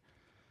faster.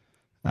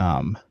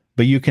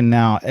 But you can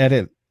now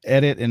edit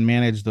and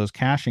manage those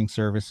caching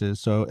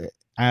services. So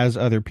as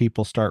other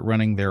people start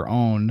running their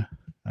own,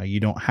 you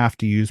don't have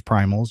to use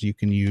Primals. You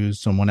can use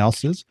someone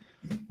else's,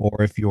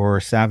 or if you're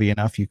savvy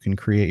enough, you can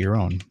create your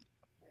own.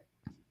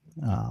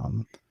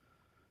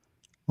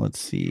 Let's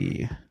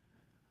see.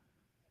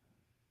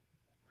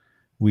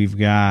 We've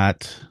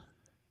got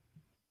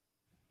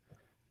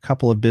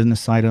couple of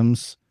business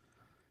items.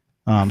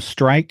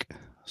 Strike.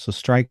 So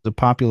Strike is a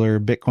popular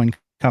Bitcoin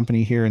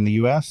company here in the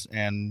U.S.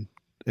 and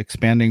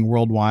expanding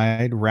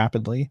worldwide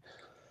rapidly.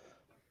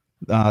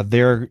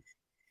 Their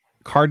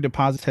card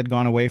deposits had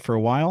gone away for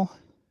a while,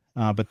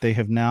 but they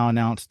have now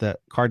announced that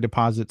card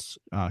deposits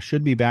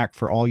should be back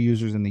for all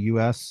users in the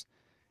U.S.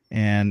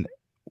 and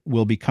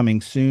will be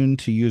coming soon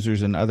to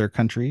users in other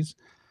countries.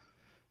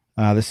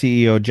 The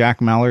CEO, Jack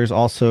Mallers,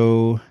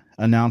 also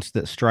announced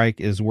that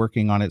Strike is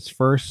working on its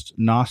first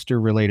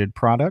Nostr-related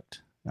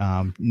product.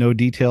 No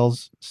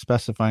details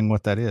specifying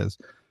what that is,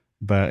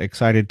 but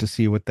excited to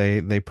see what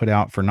they put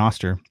out for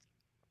Nostr.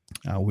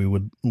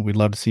 We'd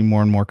love to see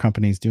more and more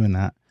companies doing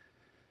that.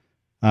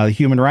 The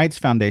Human Rights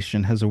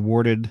Foundation has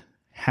awarded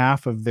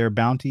half of their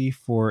bounty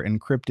for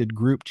encrypted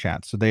group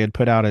chats. So they had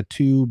put out a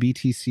 2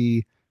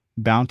 BTC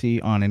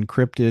bounty on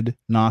encrypted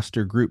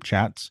Nostr group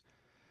chats,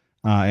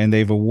 and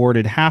they've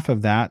awarded half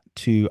of that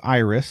to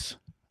Iris.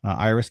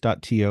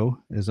 Iris.to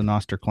is a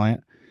Nostr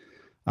client,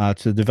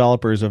 to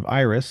developers of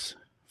Iris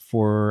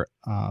for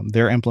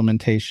their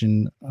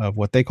implementation of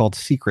what they called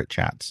secret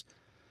chats.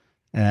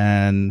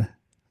 And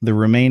the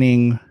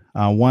remaining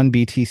 1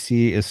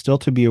 BTC is still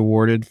to be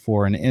awarded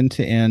for an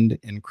end-to-end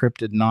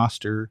encrypted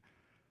Nostr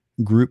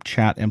group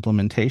chat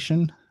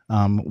implementation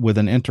with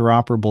an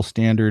interoperable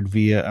standard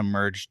via a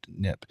merged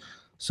NIP.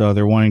 So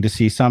they're wanting to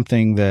see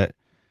something that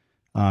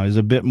is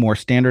a bit more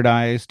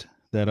standardized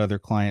that other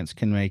clients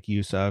can make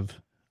use of.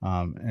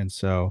 And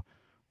so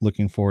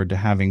looking forward to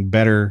having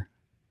better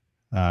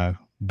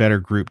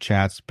group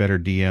chats, better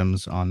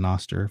DMs on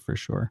Nostr for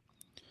sure.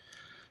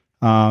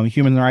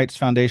 Human Rights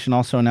Foundation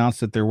also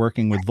announced that they're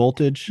working with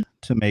Voltage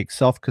to make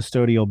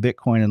self-custodial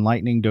Bitcoin and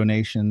Lightning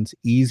donations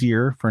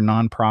easier for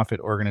nonprofit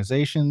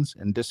organizations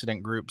and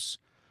dissident groups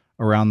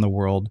around the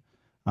world.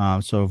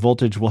 So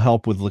Voltage will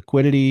help with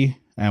liquidity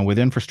and with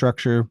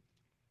infrastructure,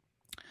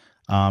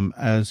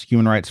 as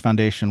Human Rights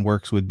Foundation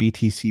works with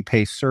BTC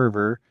Pay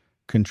server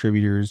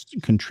contributors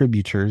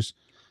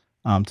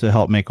to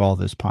help make all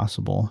this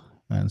possible.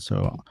 And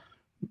so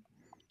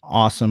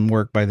awesome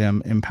work by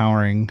them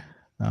empowering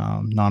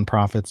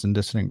nonprofits and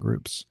dissident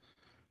groups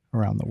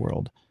around the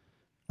world.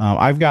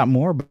 I've got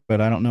more,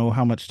 but I don't know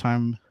how much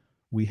time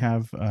we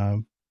have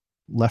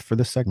left for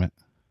this segment.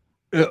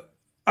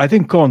 I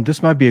think, Con,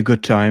 this might be a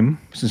good time,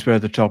 since we're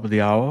at the top of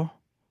the hour,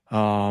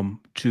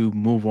 to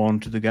move on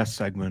to the guest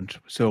segment.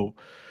 So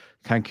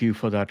thank you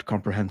for that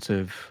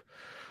comprehensive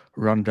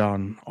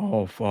rundown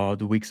of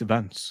the week's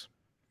events.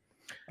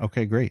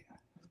 Okay, great.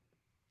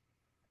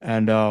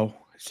 And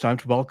it's time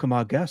to welcome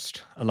our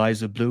guest,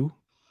 Eliza Bleu,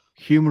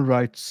 human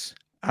rights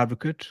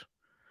advocate,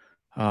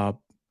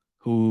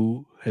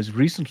 who has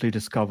recently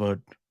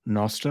discovered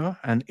Nostr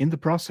and in the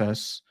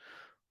process,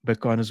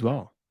 Bitcoin as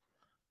well.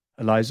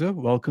 Eliza,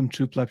 welcome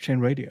to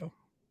Plebchain Radio.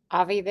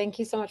 Avi, thank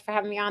you so much for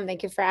having me on.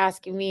 Thank you for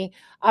asking me.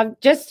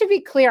 Just to be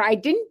clear, I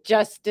didn't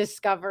just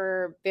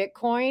discover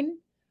Bitcoin.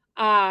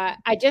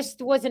 I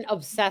just wasn't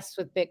obsessed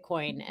with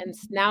Bitcoin. And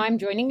now I'm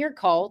joining your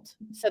cult.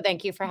 So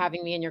thank you for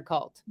having me in your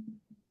cult.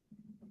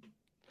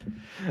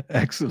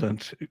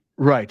 Excellent.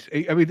 Right.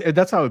 I mean,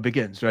 that's how it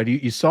begins, right?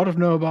 You sort of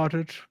know about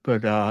it,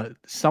 but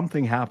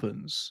something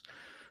happens.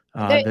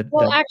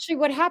 Actually,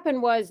 what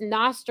happened was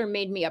Nostr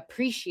made me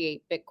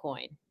appreciate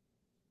Bitcoin.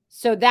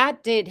 So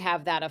that did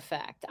have that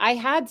effect. I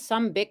had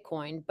some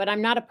Bitcoin, but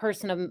I'm not a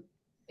person of,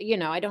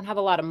 I don't have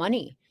a lot of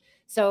money.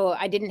 So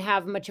I didn't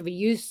have much of a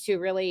use to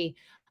really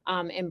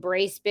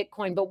embrace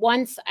Bitcoin. But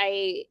once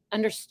I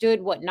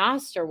understood what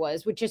Nostr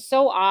was, which is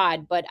so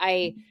odd, but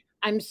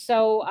I'm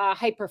so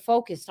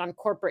hyper-focused on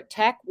corporate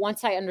tech.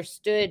 Once I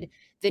understood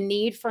the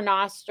need for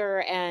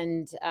Nostr,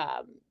 and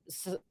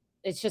so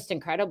it's just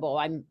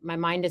incredible. My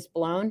mind is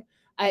blown.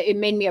 It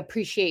made me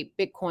appreciate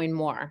Bitcoin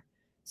more.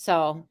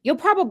 So you'll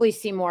probably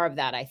see more of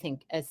that, I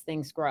think, as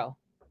things grow.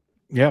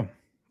 Yeah.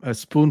 A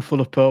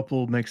spoonful of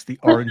purple makes the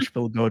orange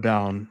pill go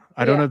down.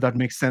 I don't know if that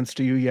makes sense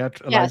to you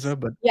yet, Eliza, yes.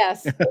 but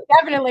yes, it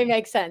definitely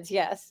makes sense.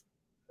 Yes.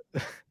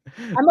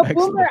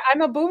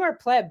 I'm a boomer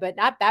pleb, but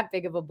not that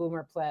big of a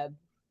boomer pleb.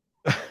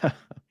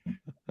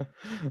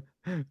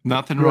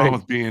 Nothing wrong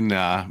with being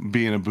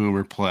a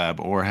boomer pleb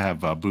or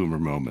have boomer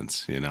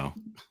moments,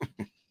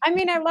 I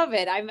mean, I love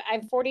it.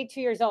 I'm 42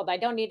 years old. I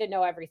don't need to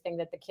know everything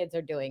that the kids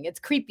are doing. It's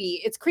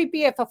creepy. It's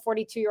creepy if a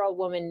 42-year-old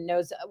woman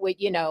knows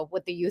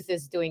what the youth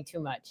is doing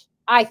too much,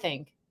 I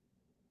think.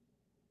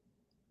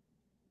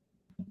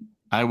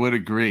 I would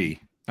agree.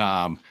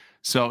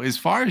 So as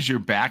far as your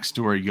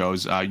backstory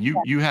goes,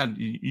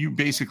 you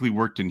basically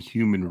worked in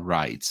human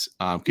rights.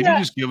 Could you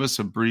just give us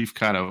a brief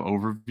kind of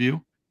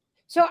overview?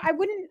 So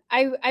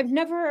I've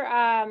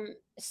never,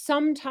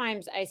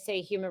 sometimes I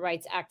say human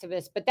rights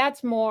activist, but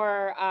that's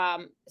more,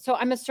 so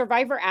I'm a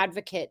survivor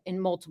advocate in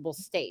multiple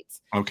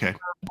states. Okay.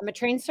 I'm a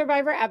trained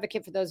survivor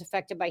advocate for those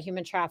affected by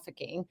human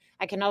trafficking.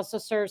 I can also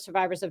serve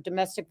survivors of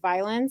domestic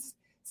violence,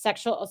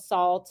 sexual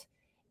assault,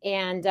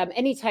 and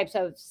any types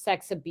of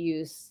sex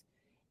abuse.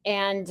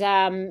 And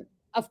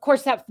of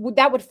course, that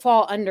would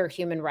fall under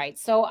human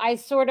rights. So I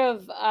sort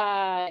of,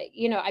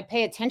 I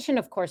pay attention,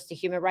 of course, to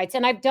human rights.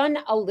 And I've done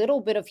a little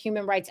bit of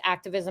human rights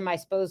activism, I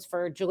suppose,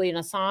 for Julian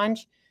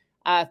Assange,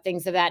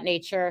 things of that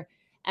nature.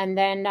 And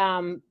then,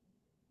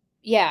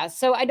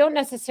 so I don't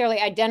necessarily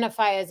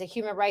identify as a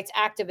human rights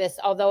activist,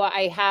 although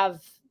I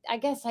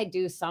guess I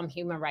do some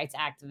human rights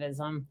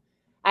activism.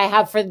 I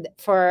have for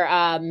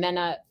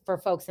MENA, for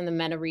folks in the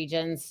MENA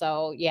region.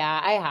 So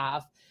yeah, I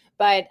have.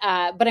 But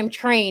I'm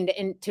trained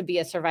to be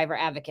a survivor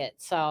advocate.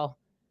 So,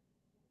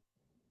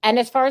 and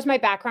as far as my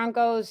background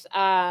goes,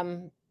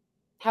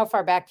 how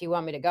far back do you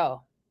want me to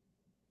go?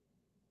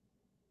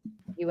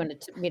 You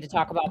wanted me to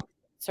talk about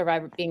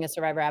being a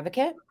survivor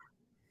advocate?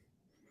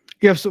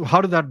 Yeah. So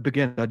how did that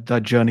begin?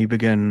 That journey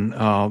begin?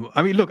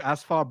 I mean, look,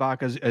 as far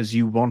back as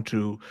you want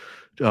to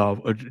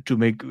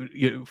make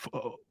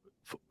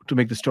to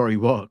make the story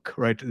work,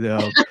 right?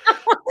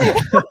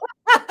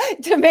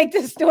 To make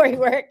the story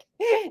work.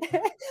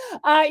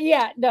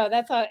 No,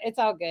 that's all. It's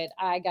all good.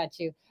 I got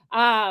you.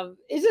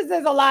 It's just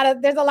there's a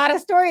lot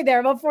of story there.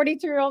 I'm a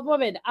 42-year-old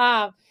woman.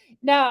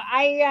 No,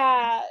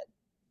 I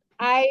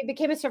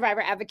became a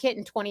survivor advocate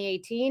in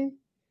 2018.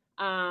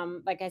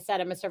 Like I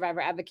said, I'm a survivor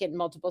advocate in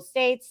multiple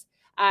states.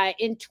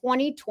 In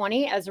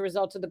 2020, as a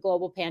result of the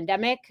global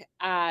pandemic.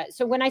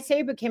 So when I say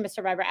I became a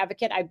survivor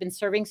advocate, I've been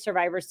serving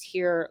survivors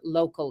here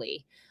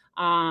locally.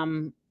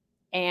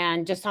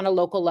 And just on a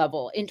local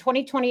level. In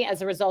 2020,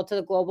 as a result of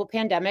the global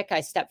pandemic,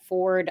 I stepped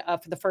forward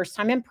for the first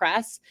time in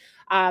press.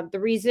 The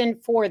reason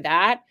for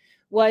that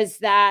was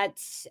that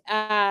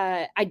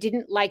I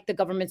didn't like the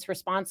government's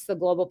response to the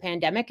global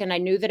pandemic, and I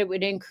knew that it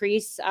would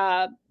increase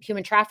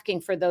human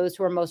trafficking for those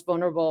who are most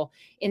vulnerable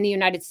in the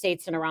United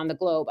States and around the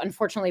globe.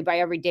 Unfortunately, by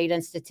every data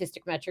and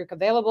statistic metric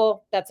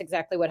available, that's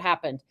exactly what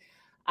happened.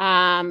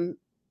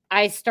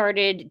 I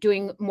started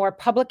doing more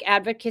public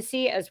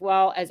advocacy as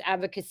well as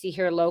advocacy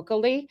here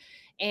locally.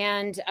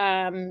 And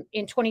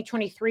in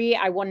 2023,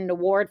 I won an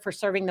award for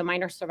serving the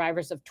minor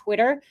survivors of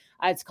Twitter.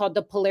 It's called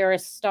the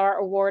Polaris Star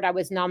Award. I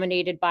was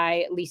nominated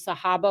by Lisa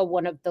Haba,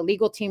 one of the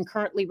legal team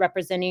currently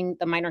representing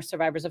the minor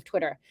survivors of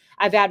Twitter.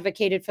 I've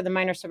advocated for the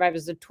minor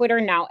survivors of Twitter,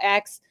 now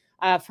X,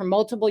 for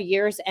multiple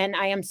years, and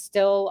I am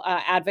still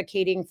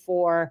advocating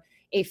for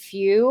a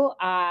few,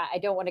 I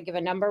don't want to give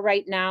a number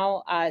right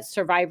now,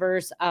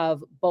 survivors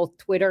of both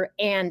Twitter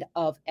and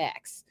of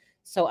X.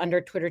 So under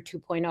Twitter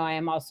 2.0, I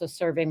am also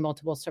serving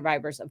multiple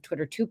survivors of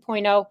Twitter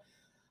 2.0.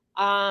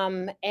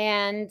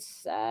 And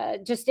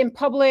just in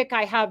public,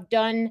 I have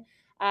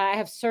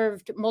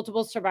served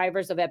multiple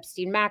survivors of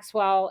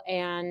Epstein-Maxwell.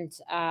 And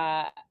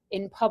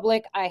in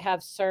public, I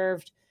have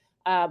served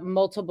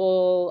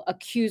multiple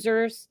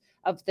accusers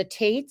of the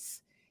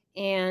Tates.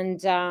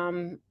 And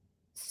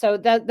so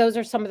those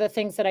are some of the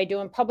things that I do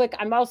in public.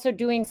 I'm also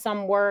doing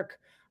some work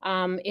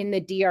in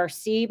the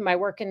DRC. My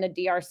work in the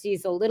DRC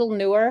is a little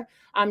newer.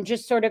 I'm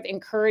just sort of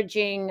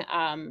encouraging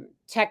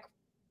tech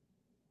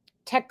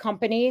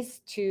companies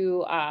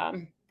to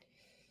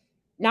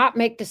not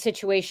make the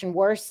situation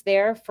worse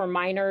there for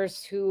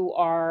minors who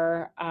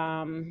are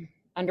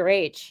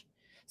underage.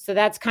 So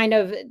that's kind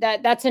of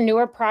that's a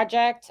newer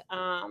project.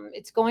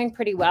 It's going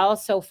pretty well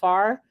so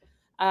far.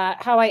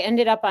 How I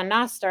ended up on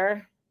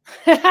Nostr.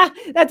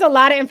 That's a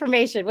lot of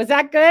information. Was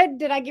that good?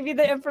 Did I give you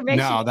the information?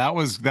 No, that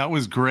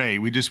was great.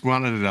 We just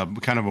wanted a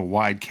kind of a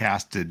wide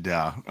casted,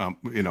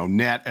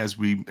 net as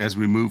we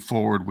move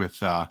forward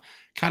with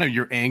kind of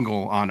your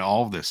angle on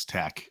all this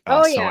tech.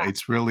 So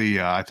it's really,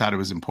 I thought it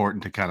was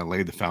important to kind of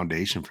lay the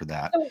foundation for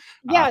that.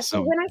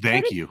 So when I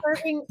thank you.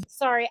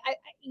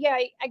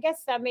 I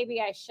guess that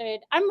maybe I should.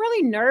 I'm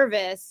really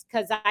nervous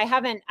because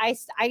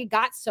I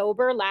got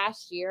sober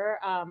last year,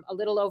 a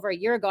little over a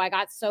year ago. I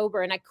got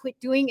sober and I quit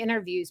doing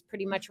interviews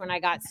pretty much when I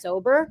got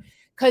sober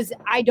because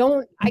I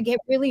get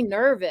really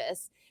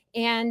nervous.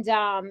 And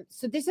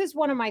so this is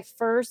one of my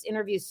first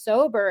interviews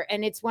sober.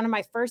 And it's one of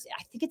my first,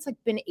 I think it's like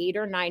been 8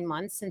 or 9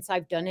 months since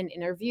I've done an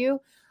interview.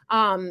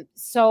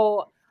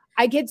 So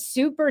I get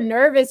super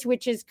nervous,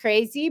 which is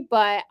crazy,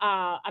 but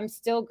I'm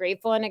still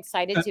grateful and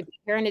excited to be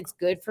here, and it's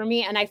good for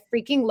me. And I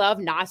freaking love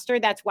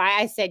Nostr. That's why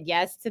I said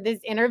yes to this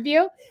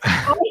interview.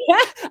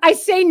 I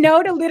say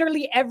no to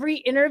literally every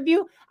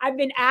interview. I've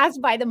been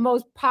asked by the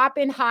most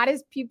poppin',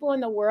 hottest people in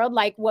the world,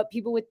 like what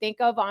people would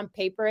think of on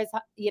paper as,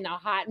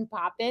 hot and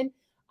poppin'.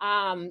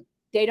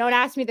 They don't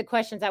ask me the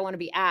questions I want to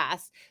be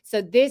asked.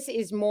 So this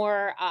is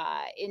more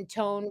in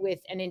tune with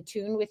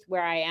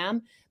where I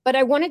am. But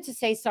I wanted to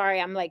say,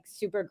 sorry, I'm like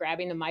super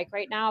grabbing the mic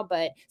right now.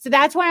 But so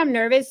that's why I'm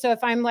nervous. So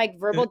if I'm like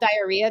verbal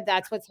diarrhea,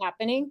 that's what's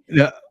happening.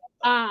 Yeah.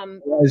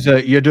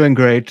 You're doing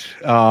great.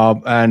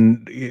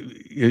 And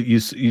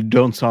you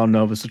don't sound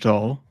nervous at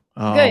all.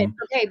 Good.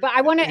 Okay. But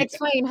I want to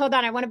explain. Hold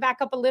on. I want to back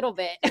up a little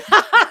bit.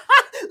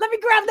 Let me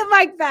grab the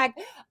mic back.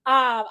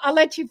 I'll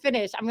let you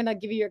finish. I'm going to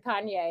give you your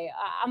Kanye.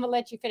 I'm going to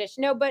let you finish.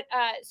 No, but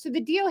so the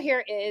deal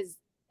here is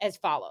as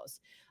follows.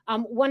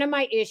 One of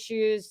my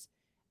issues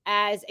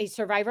as a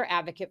survivor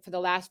advocate for the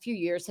last few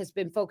years has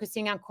been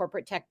focusing on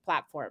corporate tech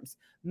platforms,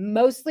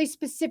 mostly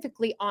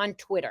specifically on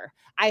Twitter.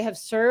 I have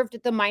served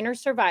the minor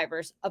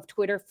survivors of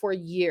Twitter for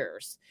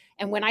years.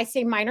 And when I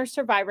say minor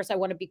survivors, I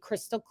want to be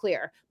crystal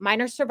clear.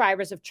 Minor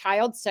survivors of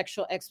child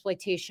sexual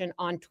exploitation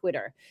on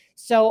Twitter.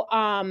 So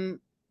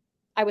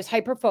I was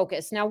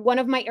hyper-focused. Now, one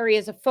of my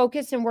areas of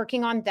focus in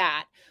working on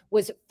that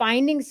was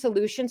finding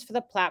solutions for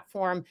the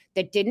platform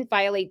that didn't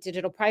violate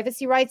digital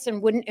privacy rights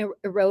and wouldn't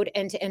erode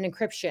end-to-end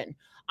encryption.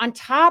 On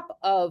top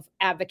of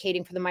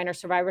advocating for the minor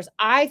survivors,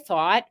 I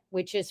thought,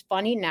 which is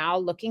funny now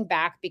looking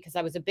back because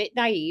I was a bit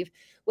naive,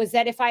 was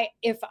that if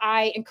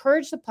I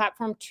encouraged the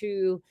platform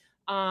to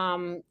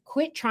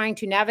quit trying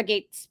to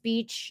navigate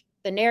speech,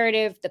 the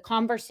narrative, the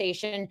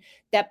conversation,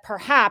 that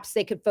perhaps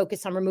they could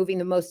focus on removing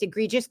the most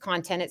egregious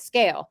content at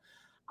scale.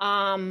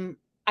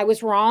 I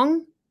was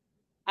wrong.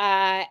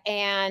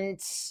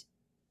 And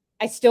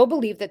I still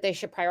believe that they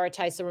should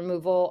prioritize the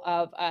removal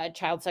of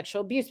child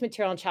sexual abuse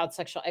material and child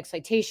sexual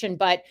exploitation,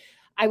 but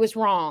I was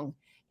wrong.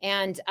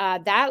 And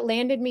that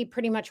landed me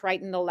pretty much right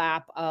in the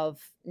lap of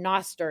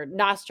Nostr.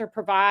 Nostr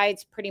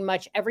provides pretty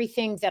much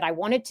everything that I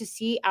wanted to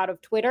see out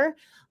of Twitter.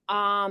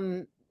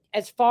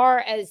 As far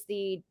as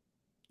we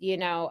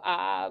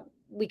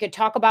could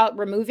talk about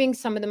removing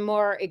some of the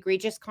more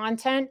egregious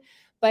content,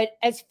 but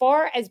as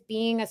far as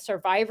being a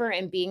survivor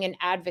and being an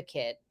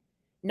advocate,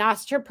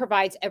 Nostr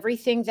provides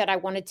everything that I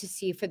wanted to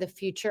see for the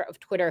future of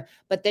Twitter,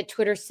 but that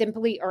Twitter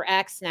simply, or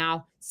X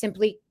now,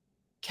 simply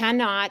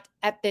cannot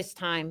at this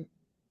time,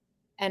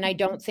 and I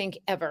don't think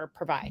ever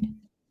provide.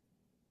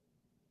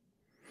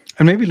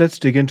 And maybe let's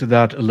dig into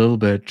that a little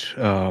bit,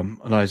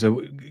 Eliza.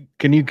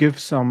 Can you give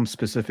some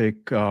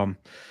specific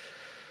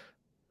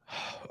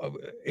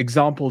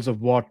examples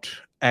of what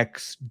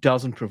X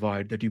doesn't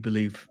provide that you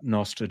believe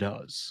Nostr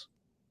does?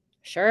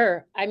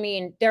 Sure. I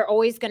mean, they're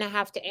always going to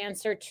have to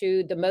answer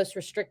to the most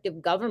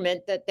restrictive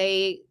government that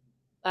they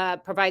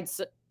provides,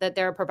 that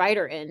they're a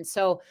provider in.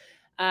 So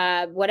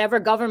whatever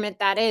government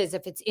that is,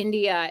 if it's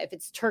India, if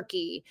it's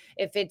Turkey,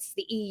 if it's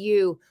the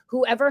EU,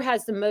 whoever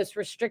has the most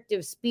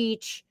restrictive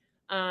speech,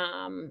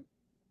 that's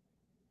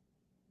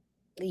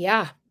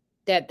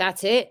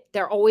it.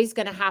 They're always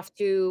going to have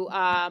to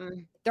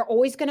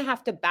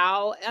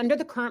bow under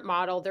the current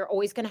model. They're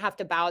always going to have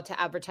to bow to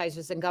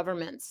advertisers and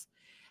governments.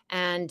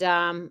 And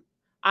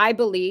I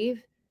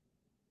believe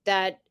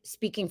that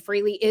speaking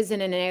freely is an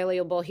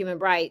inalienable human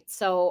right.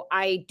 So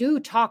I do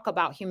talk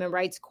about human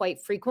rights quite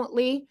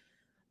frequently,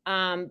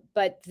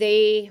 but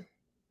they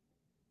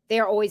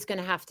are always going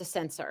to have to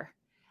censor.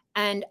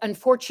 And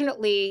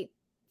unfortunately,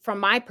 from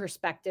my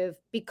perspective,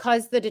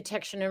 because the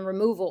detection and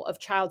removal of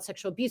child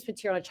sexual abuse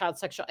material and child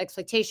sexual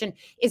exploitation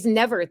is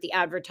never the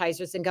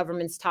advertisers and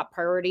government's top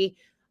priority,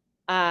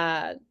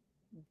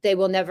 they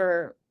will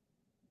never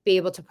be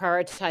able to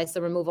prioritize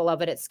the removal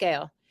of it at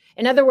scale.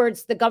 In other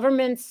words, the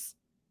governments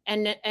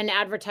and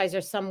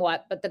advertisers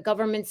somewhat, but the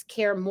governments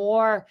care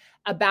more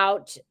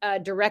about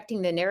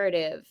directing the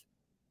narrative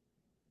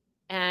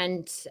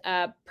and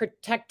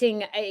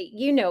protecting.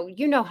 You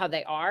know how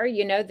they are.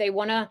 They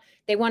want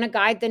to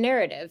guide the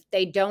narrative.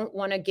 They don't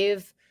want to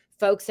give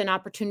folks an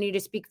opportunity to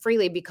speak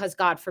freely because,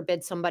 God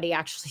forbid, somebody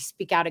actually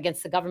speak out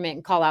against the government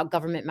and call out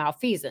government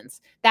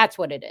malfeasance. That's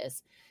what it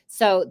is.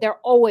 So they're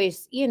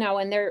always,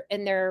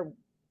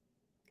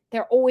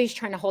 they're always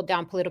trying to hold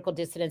down political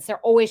dissidents. They're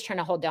always trying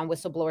to hold down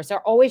whistleblowers.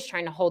 They're always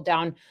trying to hold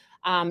down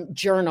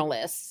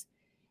journalists.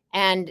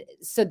 And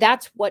so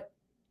that's what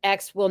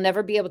X will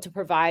never be able to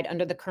provide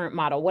under the current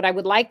model. What I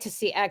would like to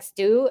see X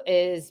do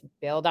is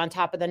build on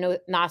top of the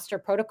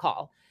Nostr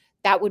protocol.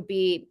 That would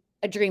be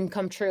a dream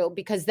come true,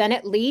 because then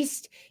at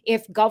least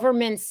if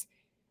governments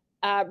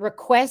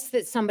request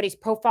that somebody's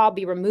profile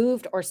be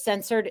removed or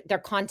censored, their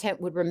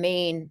content would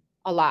remain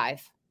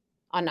alive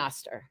on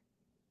Nostr.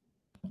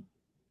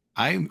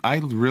 I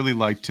really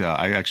liked,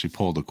 I actually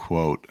pulled a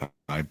quote.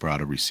 I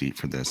brought a receipt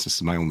for this. This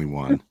is my only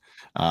one.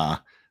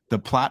 The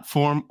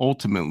platform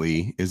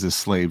ultimately is a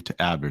slave to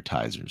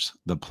advertisers.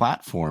 The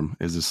platform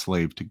is a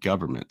slave to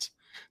governments.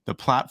 The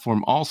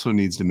platform also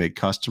needs to make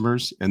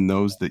customers and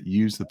those that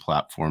use the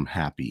platform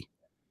happy.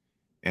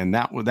 And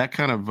that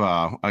kind of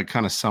I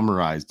kind of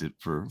summarized it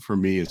for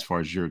me as far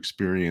as your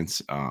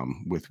experience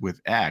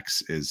with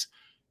X is,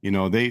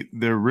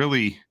 they're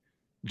really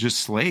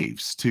just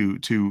slaves to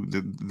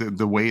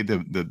the way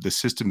the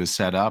system is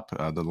set up,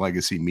 the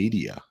legacy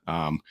media.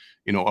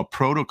 A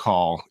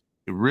protocol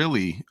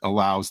really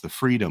allows the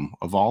freedom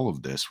of all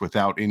of this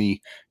without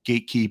any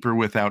gatekeeper,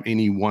 without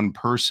any one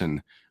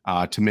person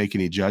to make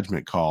any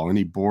judgment call,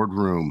 any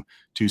boardroom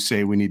to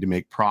say we need to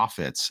make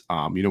profits.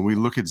 We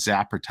look at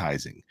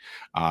Zappertising.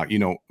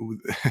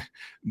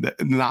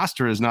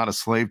 Nostr is not a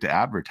slave to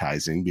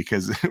advertising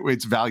because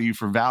it's value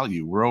for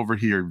value. We're over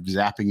here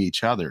zapping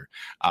each other.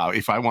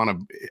 If I want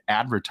to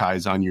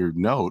advertise on your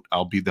note,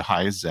 I'll be the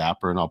highest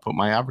zapper and I'll put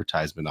my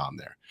advertisement on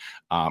there.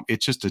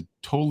 It's just a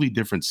totally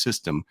different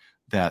system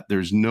that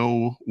there's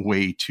no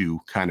way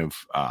to kind of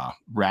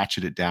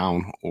ratchet it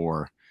down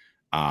or,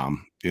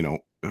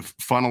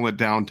 funnel it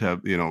down to,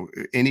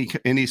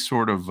 any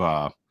sort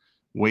of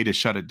way to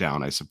shut it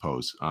down, I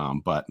suppose.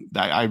 But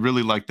I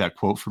really like that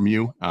quote from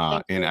you.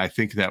 And I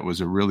think that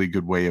was a really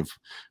good way of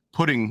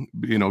putting,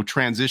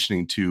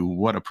 transitioning to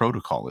what a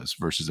protocol is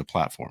versus a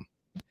platform.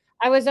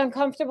 I was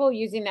uncomfortable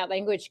using that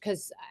language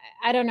because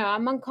I don't know,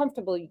 I'm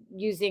uncomfortable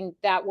using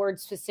that word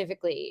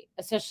specifically,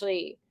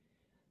 especially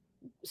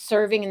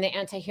serving in the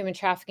anti-human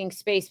trafficking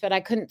space, but I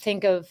couldn't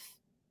think of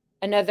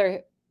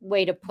another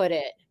way to put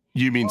it.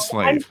 You mean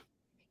slave?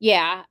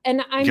 Yeah.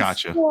 And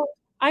Gotcha.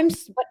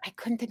 but I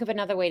couldn't think of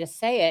another way to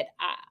say it.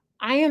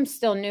 I am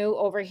still new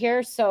over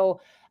here.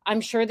 So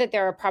I'm sure that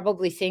there are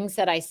probably things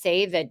that I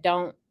say that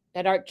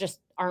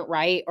aren't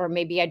right, or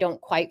maybe I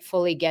don't quite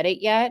fully get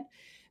it yet.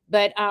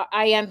 But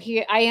I am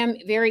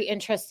very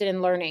interested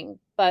in learning.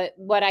 But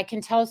what I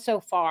can tell so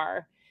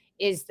far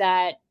is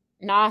that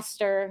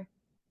Nostr,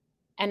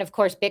 and of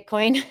course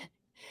Bitcoin,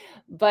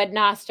 but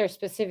Nostr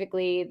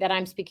specifically that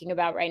I'm speaking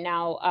about right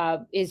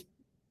now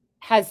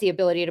has the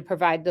ability to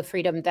provide the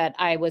freedom that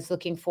I was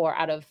looking for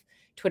out of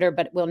Twitter,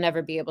 but will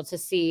never be able to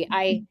see.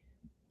 I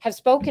have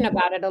spoken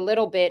about it a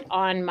little bit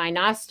on my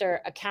Nostr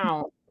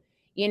account.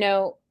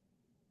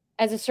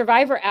 As a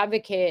survivor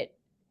advocate,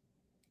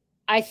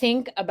 I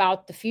think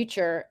about the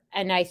future,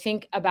 and I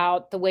think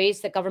about the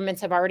ways that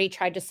governments have already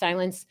tried to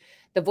silence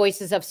the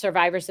voices of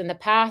survivors in the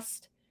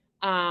past.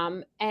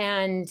 I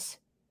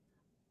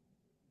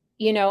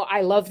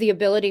love the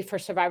ability for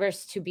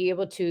survivors to be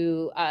able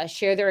to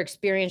share their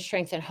experience,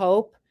 strength, and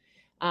hope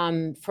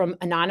from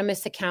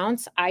anonymous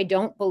accounts. I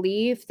don't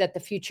believe that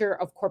the future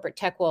of corporate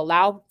tech will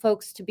allow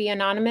folks to be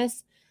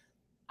anonymous.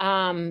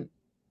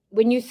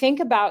 When you think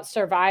about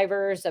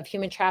survivors of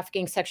human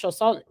trafficking, sexual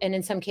assault, and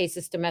in some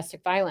cases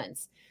domestic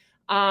violence,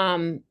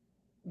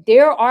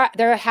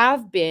 there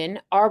have been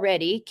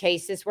already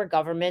cases where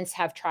governments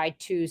have tried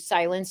to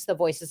silence the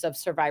voices of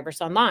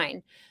survivors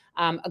online.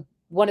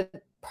 One of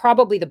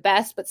probably the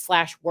best, but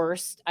 /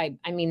 worst. I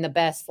mean the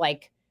best,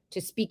 like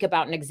to speak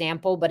about an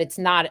example, but it's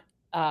not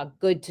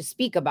good to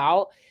speak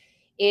about,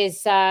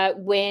 is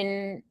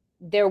when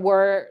there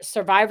were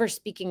survivors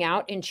speaking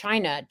out in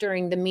China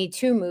during the Me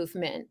Too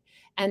movement.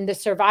 And the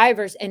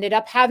survivors ended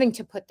up having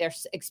to put their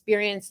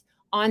experience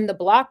on the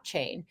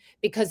blockchain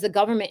because the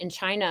government in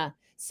China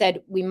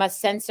said we must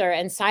censor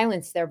and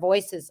silence their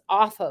voices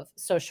off of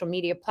social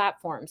media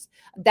platforms.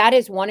 That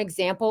is one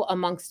example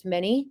amongst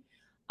many.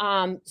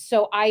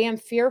 So I am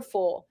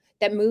fearful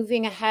that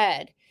moving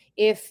ahead,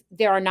 if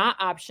there are not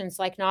options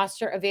like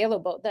Nostr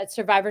available, that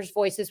survivors'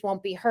 voices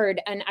won't be heard.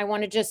 And I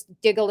want to just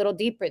dig a little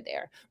deeper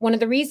there. One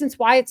of the reasons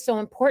why it's so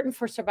important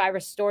for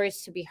survivor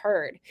stories to be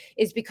heard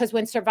is because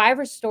when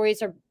survivor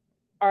stories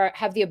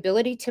have the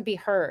ability to be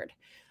heard,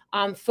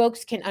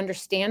 folks can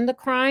understand the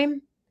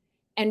crime,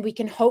 and we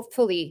can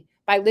hopefully,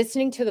 by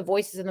listening to the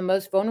voices of the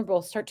most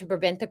vulnerable, start to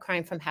prevent the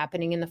crime from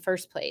happening in the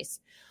first place.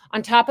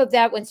 On top of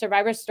that, when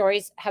survivor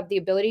stories have the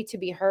ability to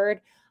be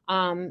heard,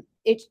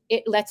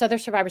 it lets other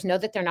survivors know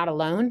that they're not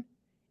alone,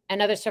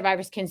 and other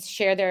survivors can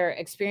share their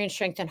experience,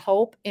 strength, and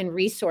hope and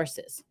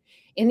resources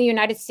in the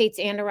United States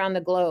and around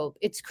the globe.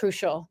 It's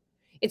crucial.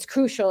 It's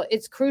crucial.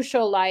 It's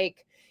crucial.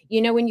 Like,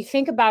 when you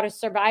think about a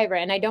survivor,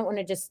 and I don't want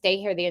to just stay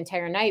here the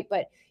entire night,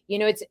 but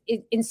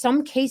in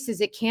some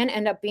cases it can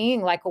end up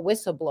being like a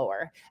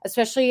whistleblower,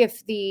 especially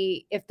if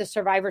the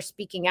survivor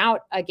speaking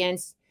out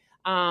against,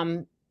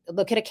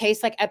 look at a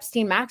case like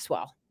Epstein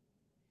Maxwell.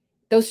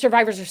 Those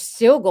survivors are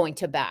still going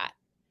to bat.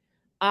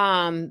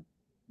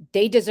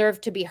 They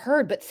deserve to be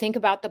heard, but think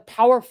about the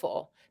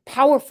powerful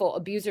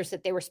abusers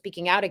that they were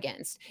speaking out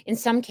against. In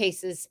some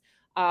cases,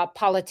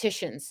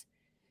 politicians.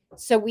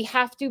 So we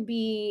have to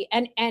be,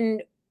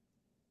 and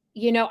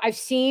I've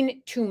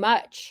seen too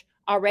much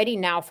already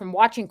now from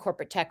watching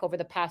corporate tech over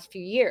the past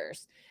few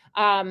years.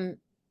 The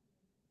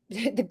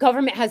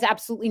government has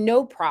absolutely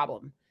no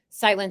problem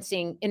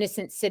silencing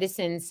innocent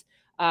citizens'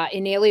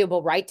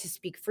 inalienable right to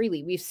speak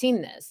freely. We've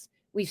seen this.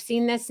 We've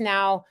seen this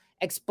now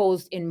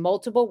exposed in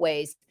multiple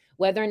ways.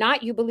 Whether or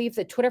not you believe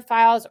the Twitter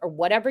files or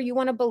whatever you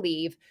want to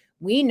believe,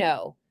 we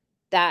know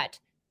that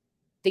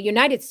the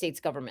United States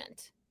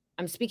government,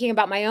 I'm speaking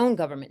about my own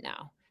government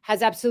now,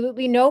 has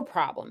absolutely no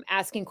problem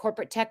asking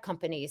corporate tech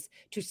companies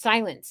to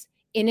silence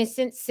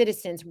innocent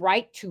citizens'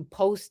 right to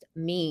post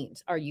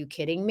memes. Are you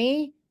kidding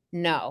me?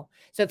 No.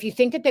 So if you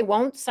think that they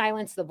won't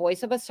silence the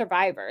voice of a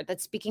survivor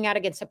that's speaking out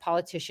against a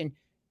politician,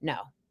 no.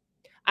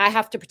 I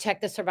have to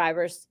protect the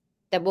survivors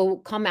that will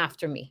come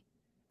after me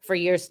for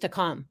years to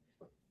come.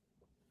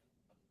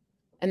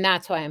 And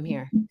that's why I'm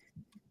here.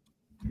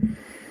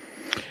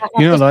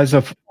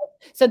 Eliza.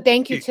 So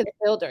thank you to the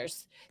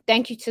builders.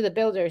 Thank you to the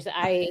builders.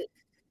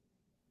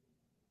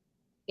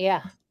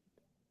 Yeah.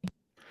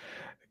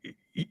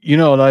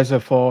 Eliza,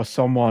 for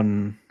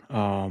someone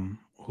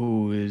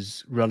who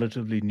is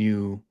relatively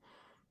new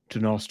to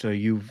Nostr,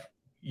 you've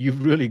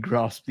really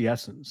grasped the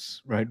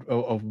essence, right,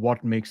 of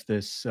what makes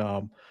this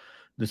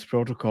this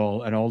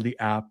protocol and all the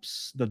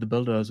apps that the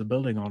builders are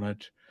building on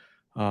it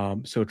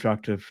so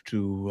attractive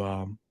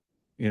to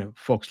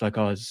folks like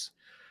us.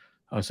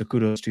 So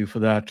kudos to you for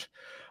that.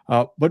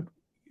 But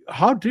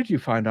how did you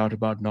find out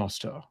about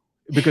Nostr?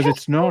 because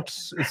it's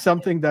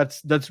something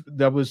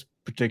that was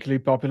particularly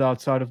popular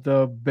outside of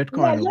the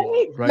Bitcoin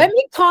world, right? Let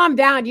me calm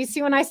down. You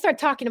see, when I start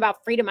talking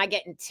about freedom, I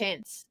get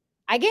intense.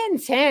 I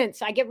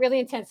get really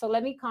intense. So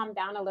let me calm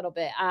down a little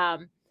bit.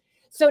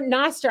 So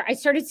Nostr, I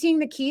started seeing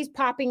the keys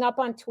popping up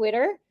on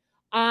Twitter.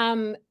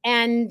 And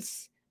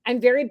I'm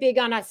very big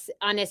on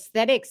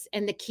aesthetics,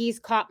 and the keys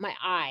caught my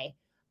eye.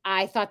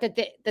 I thought that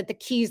the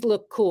keys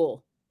look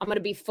cool. I'm going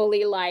to be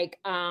fully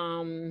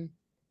I'm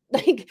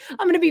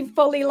going to be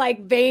fully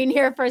vain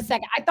here for a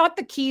second. I thought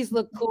the keys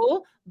looked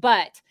cool,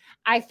 but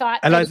I thought,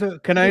 Eliza,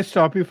 can I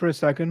stop you for a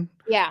second?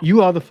 Yeah.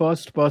 You are the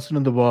first person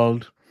in the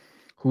world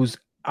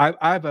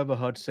I've ever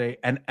heard say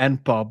an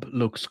NPub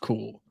looks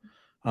cool.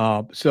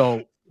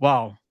 So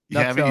wow.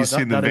 Haven't you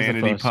seen the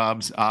vanity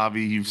pubs,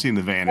 Avi? You've seen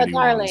the vanity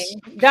ones.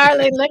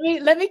 Darling,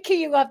 let me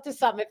key you up to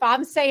something. If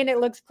I'm saying it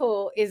looks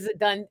cool, is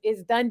done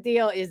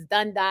deal, is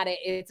done dotted.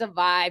 It's a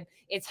vibe.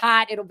 It's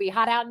hot. It'll be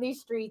hot out in these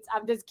streets.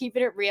 I'm just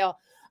keeping it real.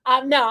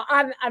 No,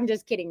 I'm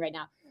just kidding right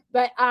now.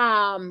 But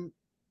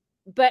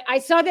I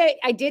saw that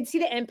I did see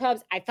the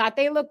NPubs. I thought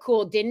they looked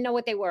cool. Didn't know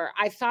what they were.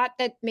 I thought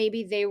that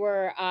maybe they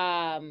were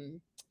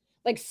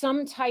like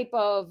some type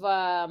of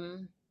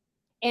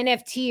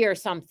NFT or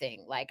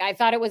something. Like I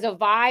thought it was a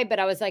vibe, but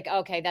I was like,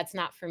 okay, that's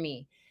not for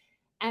me.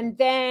 And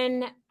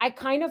then I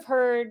kind of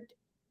heard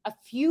a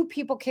few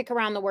people kick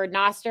around the word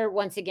Nostr.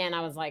 Once again,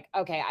 I was like,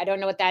 okay, I don't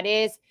know what that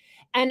is.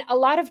 And a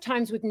lot of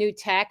times with new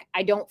tech,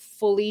 I don't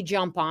fully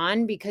jump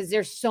on because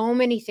there's so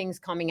many things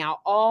coming out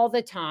all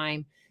the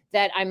time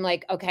that I'm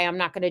like, okay, I'm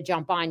not going to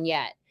jump on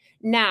yet.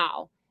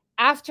 Now,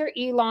 after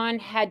Elon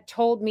had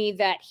told me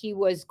that he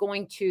was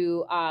going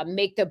to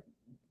make the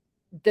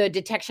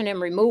detection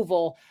and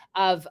removal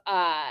of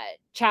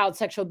child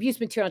sexual abuse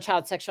material and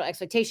child sexual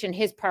exploitation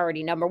his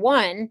priority number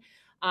one,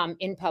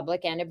 in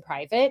public and in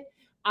private,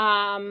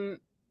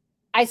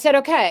 I said,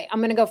 okay, I'm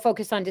going to go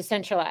focus on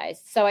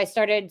decentralized. So I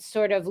started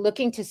sort of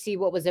looking to see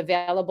what was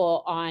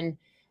available on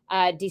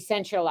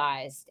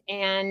decentralized.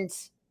 And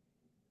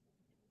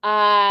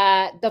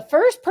the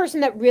first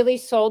person that really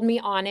sold me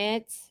on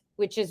it,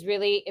 which is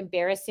really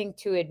embarrassing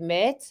to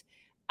admit,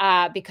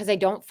 because I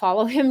don't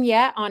follow him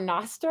yet on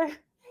Nostr,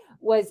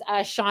 was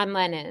Sean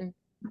Lennon.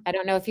 I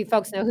don't know if you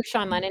folks know who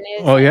Sean Lennon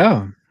is. Oh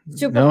yeah.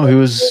 He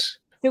was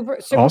super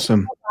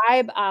awesome.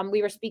 Vibe.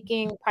 We were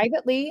speaking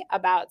privately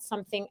about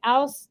something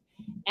else,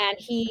 and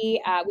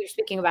we were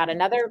speaking about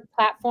another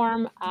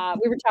platform.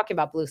 We were talking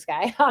about Blue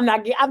Sky. I'm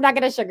not going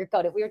to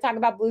sugarcoat it. We were talking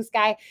about Blue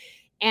Sky,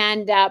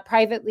 and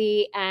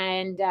privately,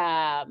 and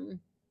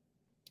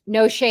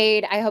no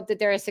shade. I hope that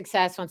they're a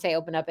success once they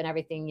open up and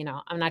everything. You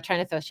know, I'm not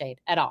trying to throw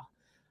shade at all.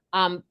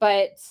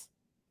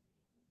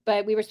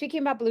 But we were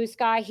speaking about Blue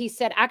Sky. He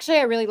said, actually,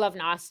 I really love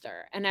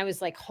Nostr. And I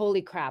was like,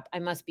 holy crap, I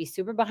must be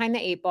super behind the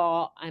 8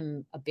 ball.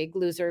 I'm a big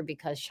loser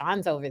because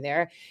Sean's over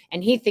there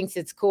and he thinks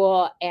it's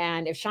cool.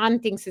 And if Sean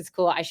thinks it's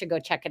cool, I should go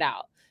check it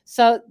out.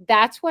 So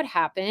that's what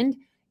happened.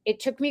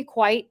 It took me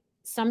quite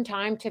some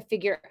time to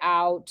figure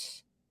out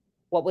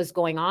what was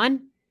going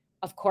on.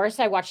 Of course,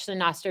 I watched the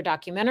Nostr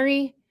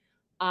documentary.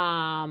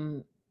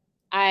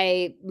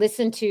 I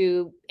listened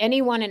to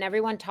anyone and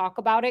everyone talk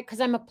about it because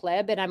I'm a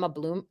pleb and I'm a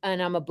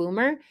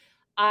boomer.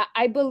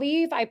 I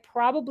believe I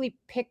probably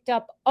picked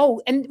up.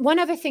 Oh, and one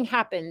other thing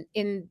happened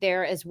in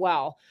there as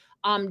well.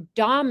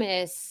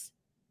 Damus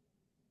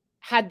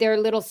had their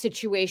little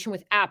situation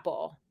with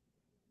Apple.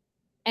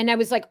 And I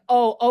was like,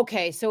 oh,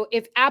 okay. So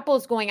if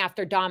Apple's going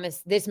after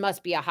Damus, this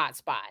must be a hot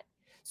spot.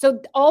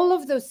 So all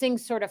of those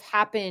things sort of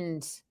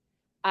happened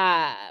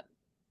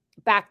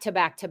back to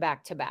back to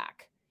back to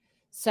back.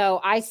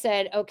 So I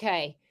said,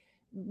 okay,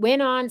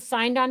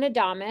 signed on to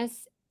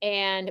Damus,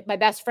 and my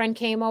best friend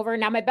came over.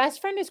 Now, my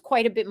best friend is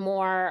quite a bit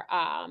more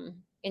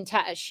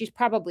she's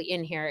probably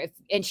in here.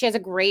 And she has a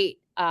great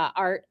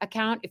art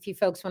account. If you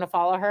folks want to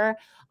follow her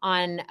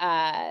on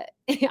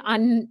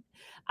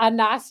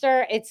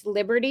Nostr, it's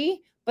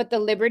Liberty, but the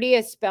Liberty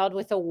is spelled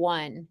with a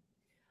 1.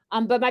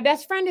 But my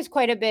best friend is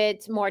quite a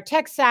bit more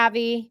tech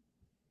savvy,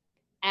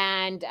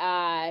 and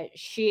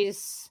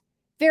she's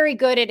very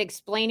good at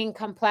explaining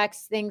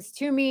complex things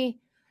to me.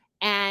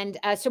 And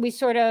so we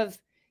sort of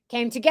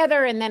came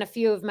together, and then a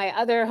few of my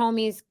other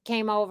homies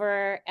came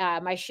over,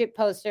 my shit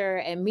poster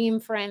and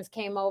meme friends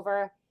came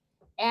over.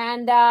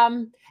 And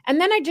then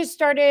I just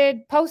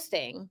started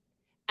posting,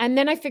 and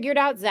then I figured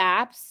out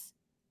Zaps,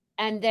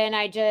 and then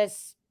I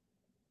just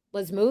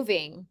was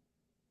moving.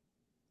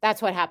 That's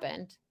what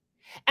happened.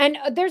 And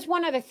there's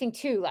one other thing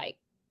too. Like,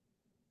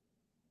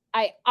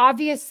 I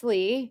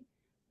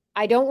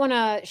don't want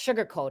to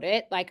sugarcoat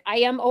it. Like, I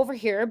am over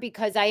here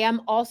because I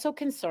am also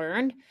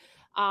concerned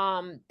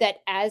that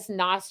as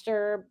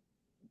Nostr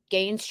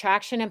gains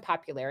traction and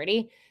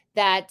popularity,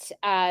 that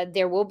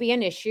there will be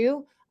an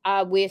issue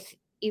with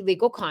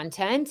illegal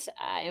content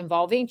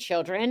involving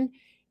children.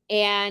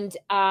 And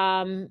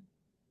I'm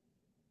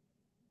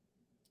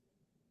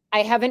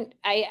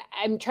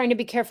trying to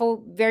be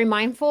careful, very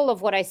mindful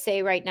of what I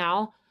say right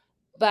now,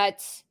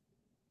 but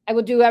I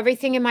will do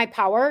everything in my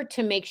power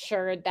to make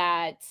sure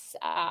that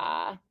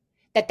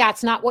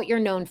that's not what you're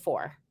known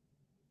for.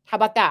 How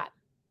about that?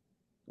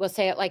 We'll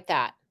say it like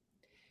that.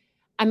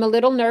 I'm a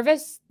little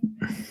nervous.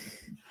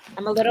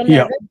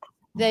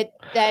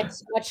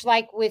 That's much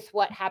like with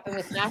what happened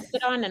with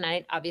Mastodon, and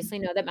I obviously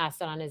know that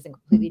Mastodon isn't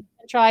completely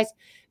decentralized,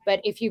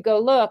 but if you go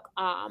look,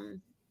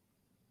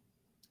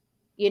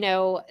 you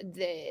know,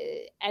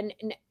 and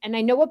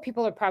I know what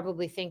people are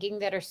probably thinking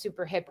that are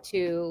super hip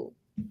to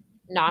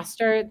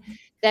Nostr,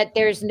 that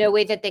there's no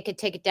way that they could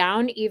take it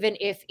down, even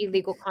if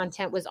illegal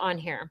content was on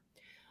here.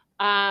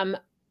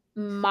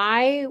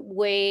 My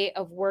way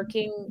of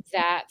working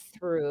that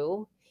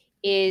through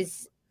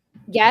is,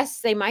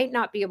 yes, they might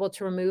not be able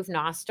to remove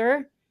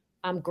Nostr.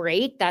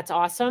 Great, that's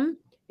awesome,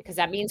 because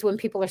that means when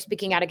people are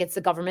speaking out against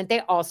the government, they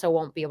also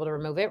won't be able to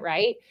remove it,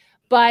 right?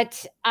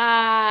 But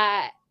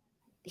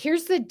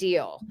here's the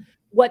deal.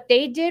 What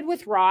they did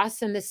with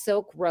Ross and the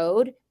Silk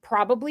Road,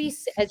 probably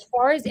as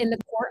far as in the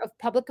court of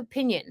public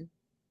opinion,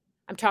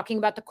 I'm talking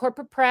about the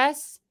corporate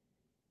press,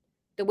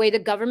 the way the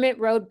government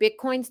rode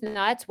Bitcoin's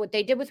nuts, what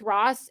they did with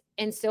Ross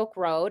and Silk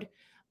Road,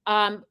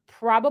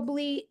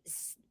 probably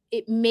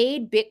it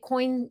made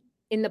Bitcoin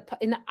in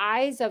the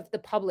eyes of the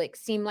public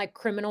seem like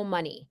criminal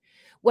money.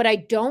 What I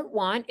don't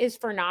want is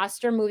for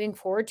Nostr moving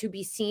forward to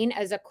be seen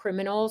as a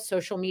criminal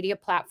social media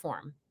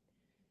platform.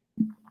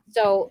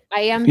 So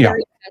I am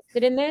very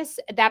invested in this.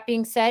 That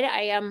being said,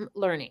 I am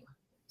learning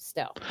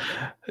still.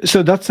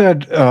 So that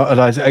said,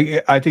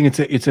 Eliza, I think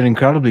it's an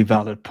incredibly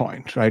valid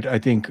point, right? I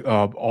think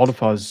all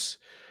of us,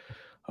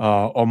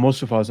 or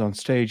most of us on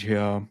stage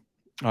here,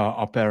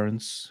 are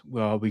parents.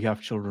 We have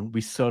children.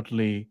 We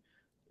certainly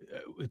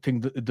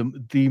think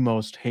the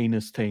most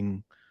heinous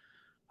thing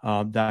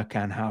that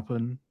can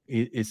happen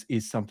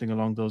is something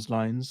along those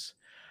lines.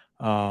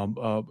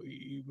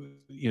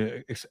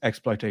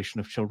 Exploitation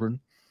of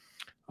children.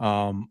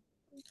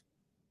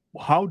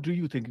 How do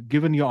you think,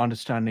 given your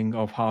understanding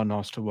of how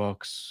Nostr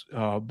works,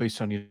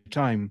 based on your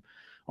time,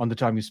 on the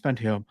time you spent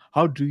here,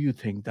 how do you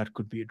think that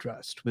could be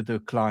addressed with the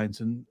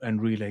clients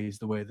and relays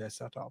the way they're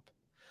set up?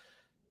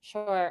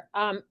 Sure.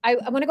 I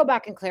want to go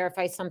back and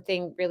clarify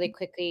something really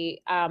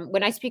quickly.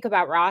 When I speak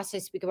about Ross, I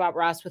speak about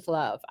Ross with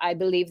love. I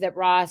believe that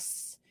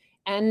Ross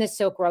and the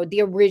Silk Road,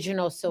 the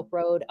original Silk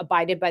Road,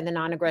 abided by the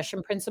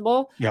non-aggression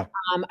principle. Yeah.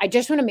 I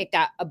just want to make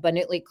that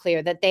abundantly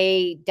clear that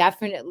they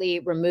definitely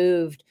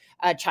removed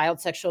child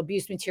sexual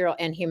abuse material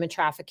and human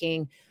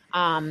trafficking.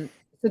 So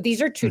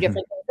these are two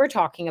different things we're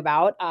talking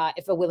about.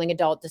 If a willing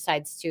adult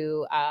decides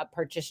to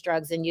purchase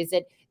drugs and use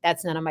it,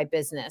 that's none of my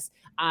business.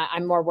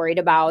 I'm more worried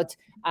about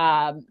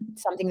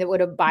something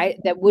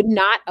that would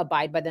not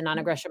abide by the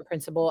non-aggression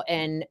principle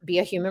and be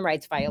a human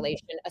rights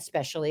violation,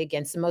 especially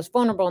against the most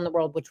vulnerable in the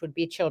world, which would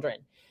be children.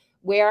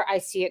 Where I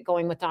see it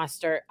going with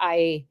Nostr,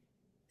 I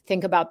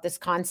think about this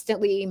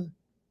constantly.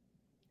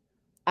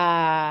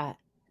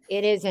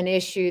 It is an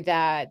issue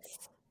that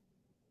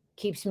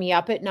keeps me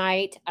up at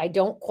night. I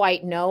don't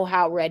quite know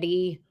how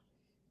ready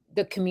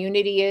the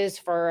community is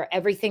for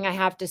everything I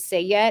have to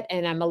say yet.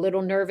 And I'm a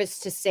little nervous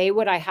to say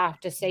what I have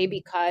to say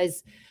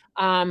because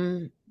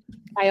I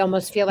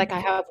almost feel like I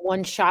have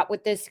one shot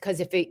with this,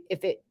 because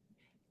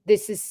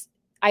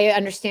I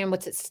understand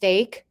what's at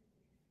stake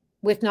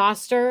with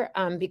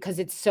Nostr, because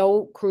it's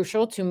so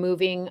crucial to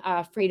moving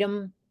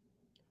freedom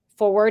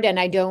forward. And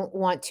I don't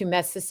want to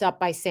mess this up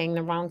by saying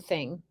the wrong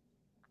thing.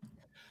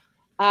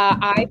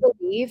 I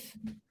believe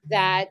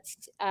that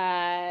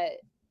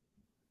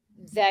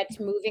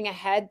moving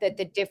ahead, that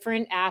the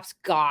different apps,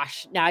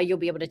 gosh, now you'll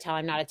be able to tell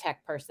I'm not a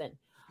tech person.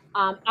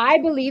 I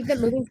believe that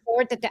moving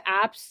forward, that the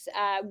apps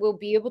will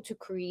be able to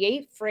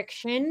create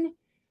friction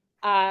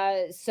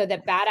so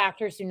that bad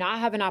actors do not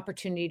have an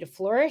opportunity to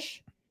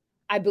flourish.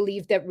 I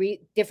believe that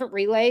different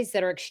relays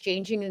that are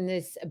exchanging in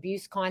this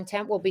abuse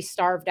content will be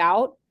starved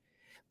out.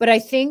 But I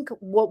think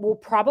what will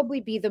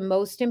probably be the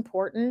most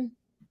important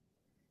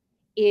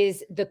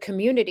is the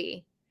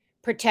community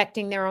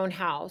protecting their own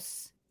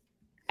house.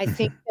 I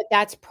think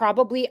that's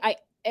probably,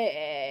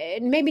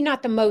 maybe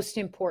not the most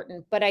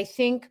important, but I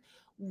think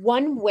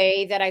one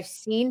way that I've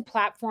seen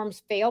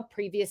platforms fail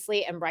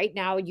previously, and right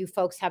now you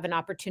folks have an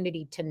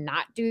opportunity to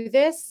not do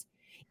this,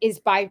 is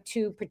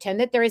to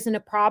pretend that there isn't a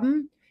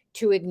problem,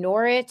 to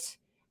ignore it.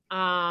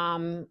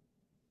 Mastodon's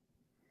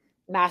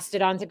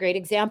a great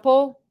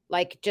example,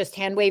 like just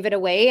hand wave it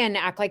away and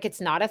act like it's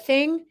not a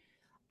thing.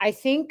 I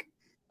think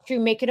to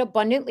make it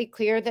abundantly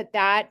clear that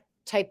that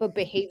type of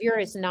behavior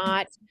is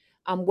not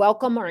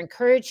welcome or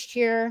encouraged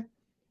here.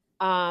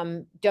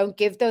 Don't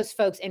give those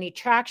folks any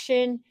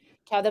traction.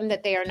 Tell them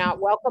that they are not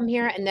welcome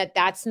here and that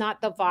that's not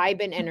the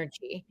vibe and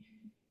energy.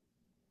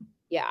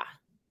 Yeah.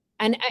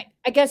 And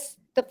I guess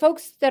the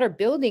folks that are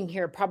building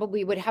here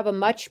probably would have a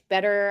much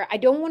better, I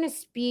don't want to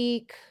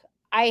speak,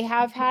 I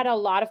have had a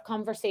lot of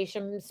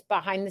conversations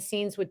behind the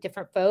scenes with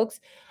different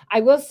folks.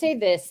 I will say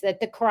this, that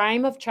the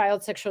crime of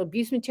child sexual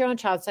abuse material and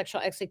child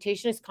sexual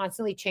exploitation is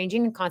constantly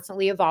changing and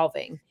constantly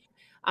evolving.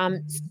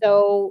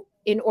 So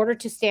in order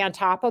to stay on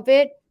top of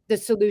it, the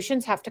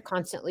solutions have to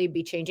constantly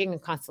be changing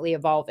and constantly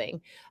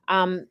evolving.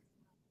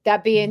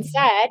 That being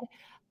said,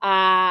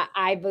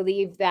 I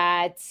believe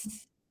that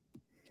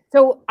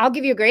So I'll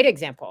give you a great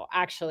example,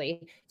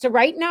 actually. So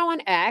right now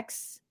on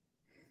X,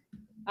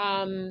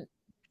 the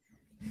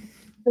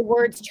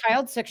words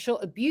child sexual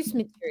abuse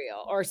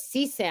material, or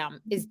CSAM,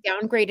 is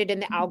downgraded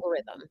in the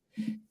algorithm.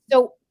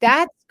 So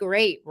that's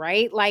great,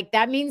 right? Like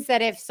that means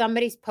that if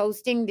somebody's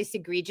posting this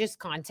egregious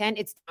content,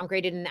 it's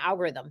downgraded in the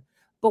algorithm.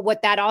 But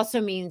what that also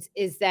means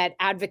is that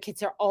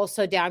advocates are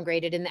also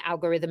downgraded in the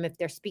algorithm if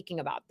they're speaking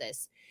about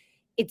this.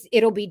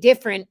 It'll be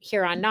different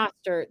here on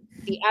Nostr.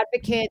 The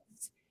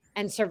advocates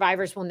and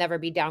survivors will never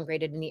be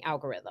downgraded in the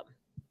algorithm.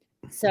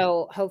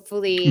 So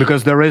hopefully,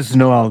 because there is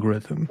no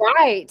algorithm.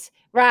 Right.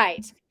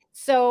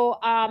 So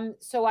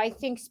I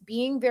think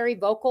being very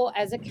vocal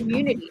as a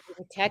community,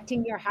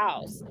 protecting your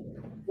house,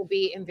 will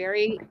be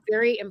very,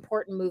 very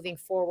important moving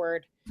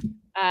forward,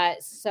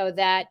 so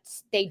that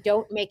they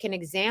don't make an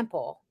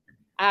example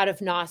out of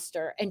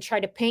Nostr and try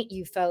to paint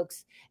you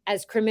folks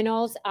as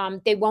criminals.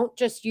 They won't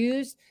just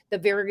use the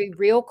very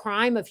real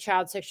crime of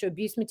child sexual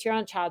abuse material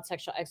and child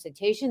sexual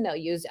exploitation. They'll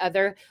use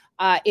other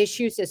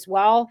issues as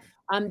well.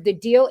 The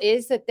deal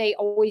is that they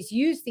always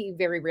use the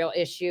very real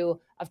issue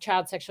of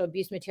child sexual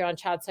abuse material and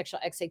child sexual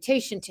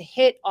exploitation to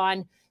hit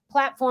on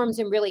platforms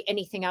and really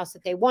anything else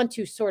that they want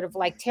to, sort of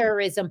like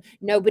terrorism.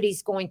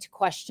 Nobody's going to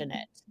question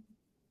it.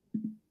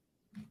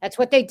 That's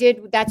what they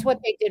did. That's what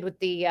they did with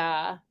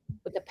the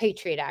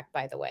Patriot Act,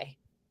 by the way.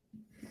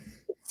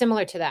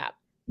 Similar to that.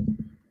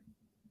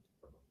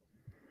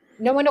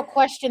 No one will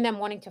question them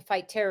wanting to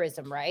fight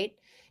terrorism, right?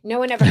 No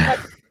one ever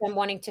questions them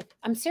wanting to.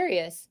 I'm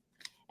serious.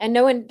 And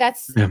no one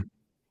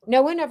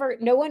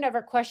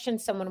ever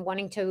questions someone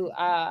wanting to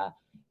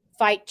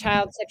fight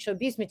child sexual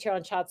abuse material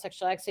and child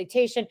sexual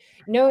exploitation.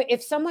 No,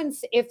 if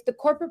the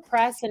corporate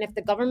press and if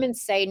the government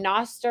say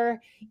Nostr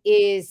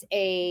is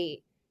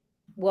a,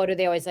 what do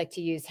they always like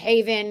to use,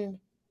 haven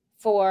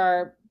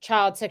for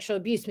child sexual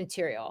abuse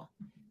material,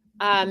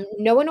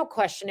 no one will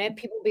question it.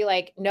 People will be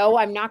like, no,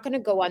 I'm not going to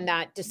go on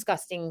that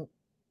disgusting,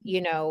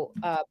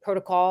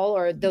 protocol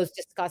or those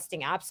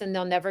disgusting apps, and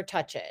they'll never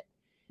touch it.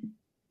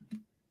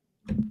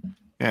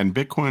 And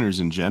Bitcoiners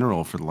in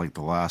general, for like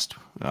the last,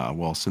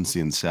 since the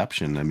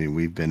inception, I mean,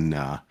 we've been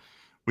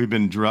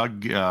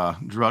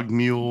drug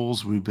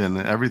mules. We've been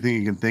everything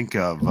you can think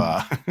of.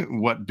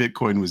 What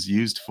Bitcoin was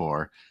used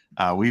for.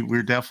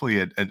 We're definitely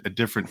a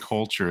different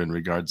culture in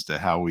regards to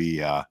how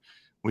we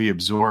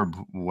absorb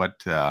what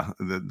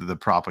the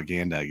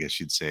propaganda, I guess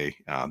you'd say,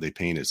 they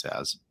paint us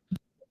as.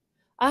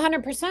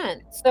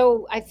 100%.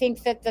 So I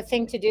think that the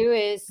thing to do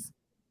is,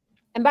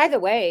 and by the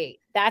way,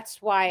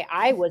 that's why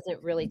I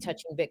wasn't really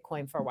touching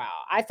Bitcoin for a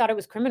while. I thought it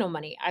was criminal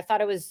money. I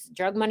thought it was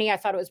drug money. I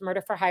thought it was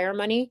murder for hire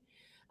money.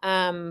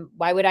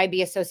 Why would I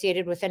be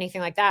associated with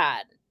anything like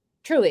that?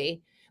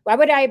 Truly, why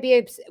would I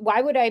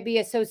be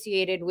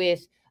associated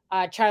with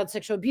child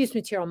sexual abuse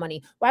material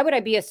money? Why would I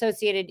be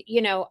associated?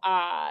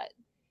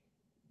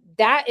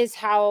 That is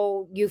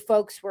how you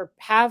folks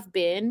have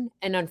been,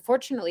 and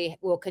unfortunately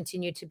will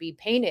continue to be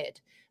painted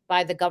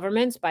by the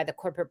governments, by the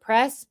corporate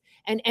press,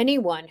 and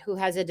anyone who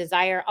has a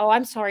desire. Oh,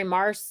 I'm sorry,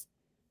 Mars.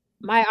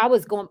 I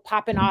was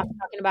popping off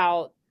talking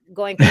about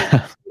going crazy.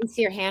 You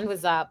see your hand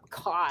was up.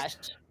 Gosh.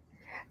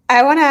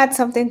 I want to add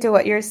something to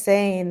what you're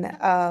saying.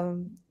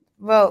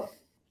 Well,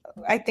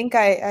 I think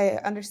I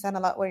understand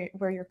a lot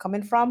where you're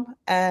coming from,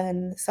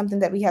 and something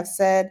that we have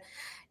said.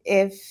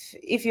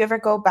 If you ever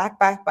go back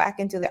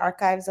into the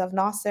archives of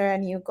Nostr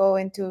and you go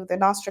into the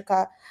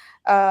Nostrica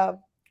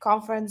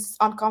conference,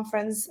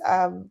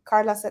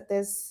 Carla said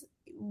this.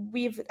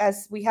 We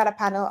had a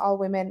panel, all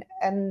women,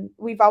 and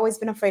we've always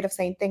been afraid of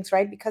saying things,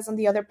 right? Because on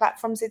the other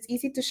platforms, it's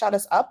easy to shut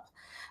us up.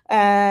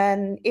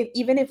 And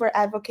even if we're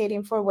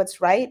advocating for what's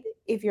right,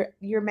 if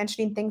you're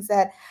mentioning things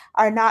that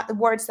are not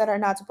words that are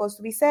not supposed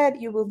to be said,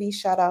 you will be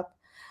shut up.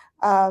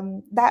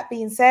 That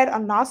being said,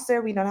 on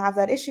Nostr, we don't have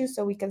that issue,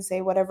 so we can say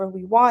whatever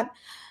we want.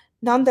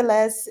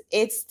 Nonetheless,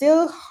 it's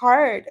still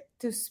hard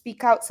to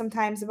speak out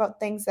sometimes about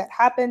things that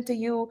happen to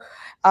you.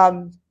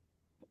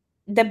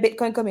 The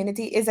Bitcoin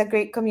community is a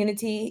great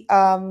community.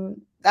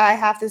 I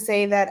have to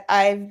say that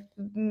I'm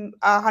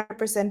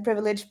 100%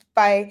 privileged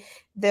by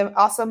the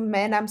awesome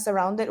men I'm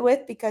surrounded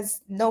with,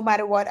 because no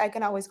matter what, I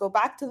can always go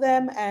back to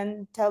them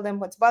and tell them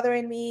what's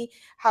bothering me,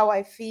 how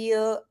I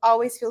feel,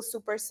 always feel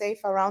super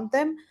safe around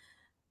them.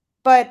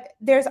 But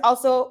there's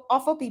also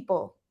awful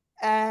people.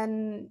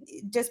 And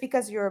just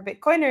because you're a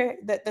Bitcoiner,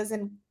 that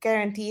doesn't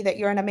guarantee that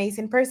you're an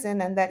amazing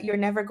person and that you're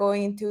never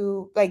going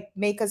to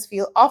make us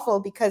feel awful,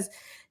 because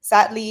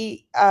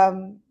sadly,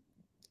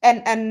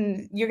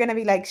 and you're going to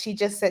be like, she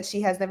just said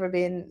she has never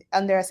been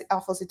under an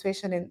awful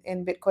situation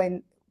in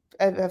Bitcoin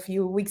a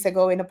few weeks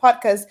ago in a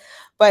podcast,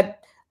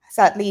 but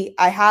sadly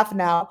I have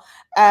now.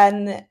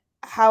 And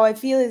how I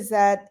feel is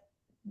that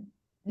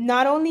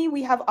not only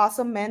we have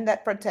awesome men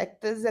that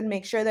protect us and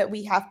make sure that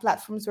we have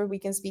platforms where we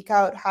can speak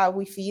out how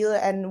we feel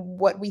and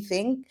what we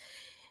think,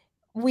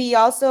 we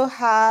also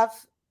have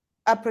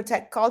a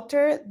protect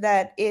culture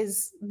that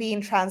is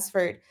being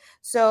transferred.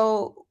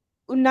 So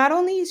not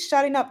only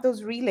shutting up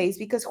those relays,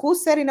 because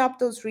who's setting up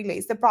those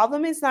relays? The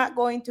problem is not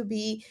going to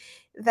be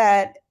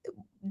that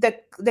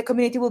the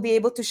community will be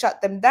able to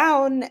shut them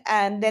down,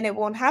 and then it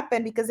won't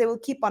happen because they will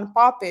keep on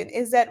popping,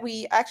 is that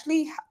we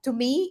actually, to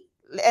me,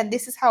 and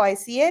this is how I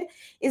see it,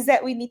 is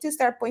that we need to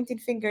start pointing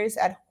fingers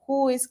at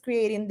who is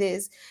creating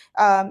this,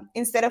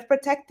 instead of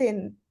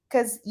protecting.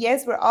 Because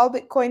yes, we're all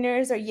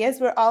Bitcoiners, or yes,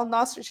 we're all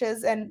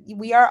Nostriches, and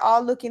we are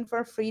all looking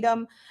for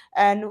freedom,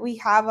 and we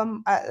have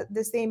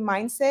the same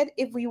mindset.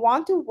 If we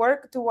want to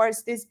work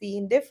towards this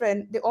being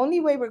different, the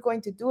only way we're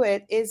going to do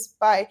it is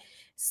by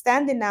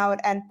standing out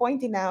and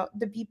pointing out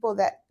the people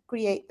that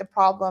create the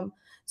problem.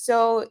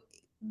 So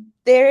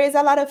there is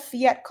a lot of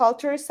fiat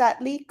culture,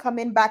 sadly,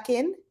 coming back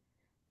in,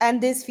 and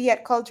this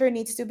fiat culture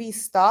needs to be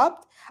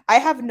stopped. I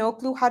have no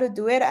clue how to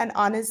do it, and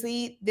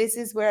honestly, this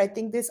is where I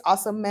think these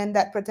awesome men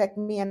that protect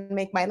me and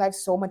make my life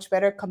so much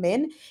better come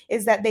in,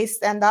 is that they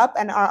stand up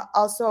and are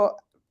also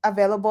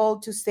available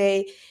to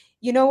say,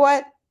 you know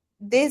what,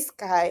 this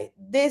guy,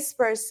 this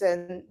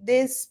person,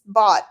 this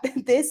bot,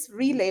 this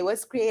relay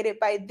was created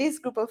by this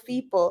group of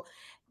people.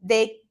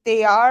 They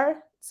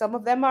are, some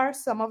of them are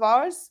some of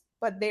ours,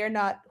 but they're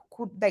not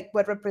like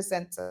what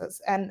represents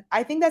us. And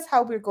I think that's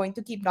how we're going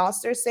to keep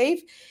Nostr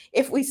safe,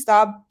 if we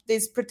stop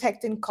this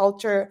protecting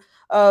culture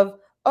of,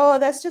 oh,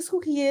 that's just who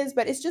he is,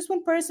 but it's just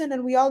one person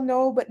and we all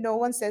know, but no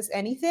one says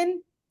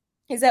anything.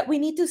 Is that we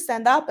need to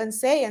stand up and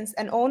say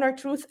and own our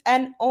truth,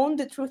 and own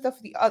the truth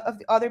of the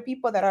other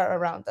people that are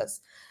around us.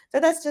 So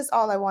that's just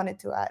all I wanted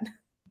to add.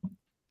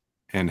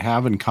 And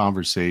having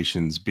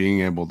conversations,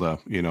 being able to,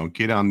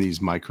 get on these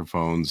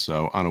microphones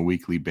on a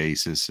weekly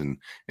basis and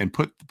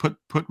put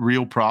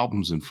real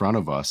problems in front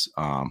of us.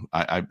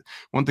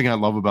 One thing I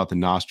love about the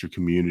Nostr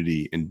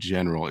community in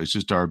general is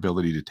just our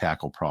ability to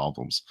tackle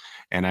problems.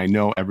 And I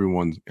know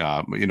everyone,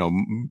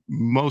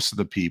 most of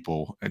the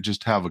people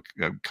just have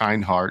a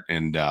kind heart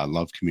and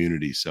love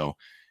community. So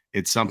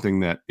it's something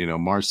that,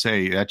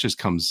 Marseille, that just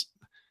comes.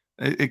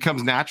 It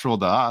comes natural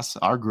to us,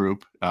 our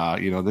group.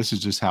 This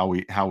is just how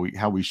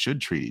we should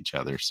treat each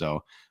other.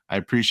 So I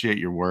appreciate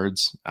your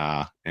words,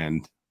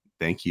 and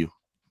thank you.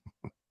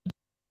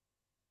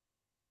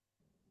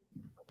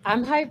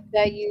 I'm hyped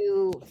that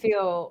you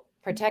feel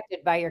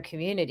protected by your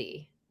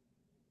community.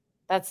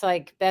 That's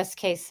like best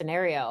case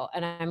scenario,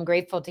 and I'm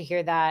grateful to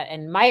hear that.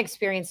 And my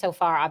experience so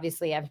far,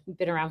 obviously, I've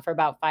been around for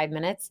about 5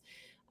 minutes.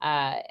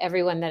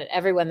 Everyone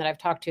that I've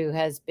talked to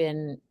has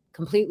been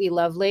completely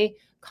lovely,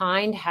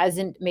 kind,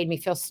 hasn't made me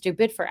feel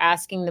stupid for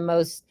asking the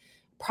most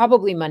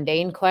probably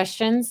mundane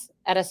questions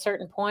at a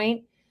certain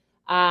point.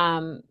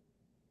 And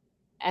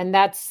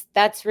that's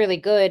really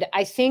good.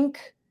 I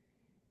think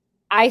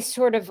I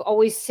sort of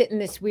always sit in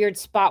this weird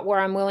spot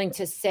where I'm willing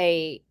to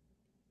say,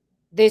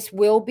 this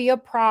will be a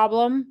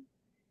problem.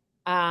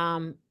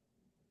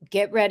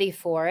 Get ready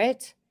for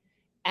it.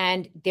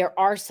 And there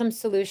are some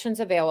solutions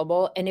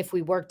available. And if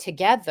we work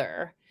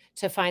together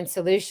to find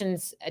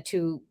solutions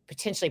to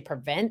potentially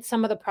prevent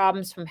some of the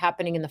problems from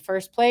happening in the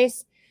first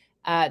place,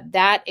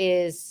 that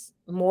is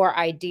more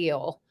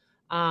ideal.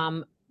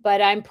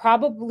 But I'm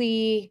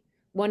probably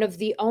one of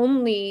the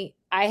only,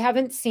 I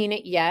haven't seen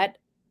it yet.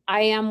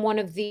 I am one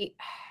of the,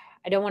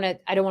 I don't want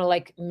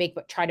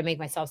to try to make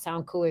myself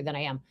sound cooler than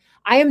I am.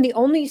 I am the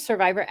only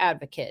survivor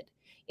advocate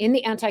in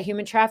the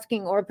anti-human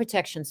trafficking or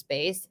protection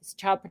space,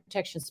 child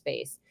protection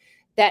space,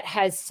 that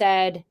has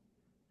said,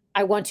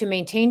 I want to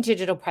maintain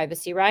digital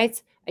privacy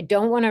rights. I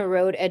don't want to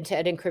erode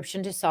end-to-end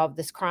encryption to solve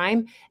this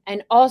crime.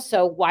 And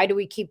also, why do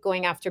we keep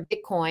going after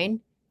Bitcoin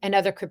and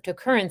other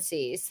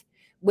cryptocurrencies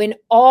when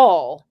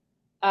all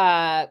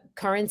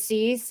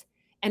currencies,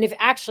 and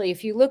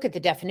if you look at the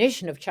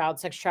definition of child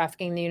sex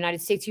trafficking in the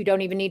United States, you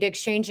don't even need to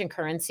exchange in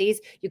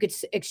currencies. You could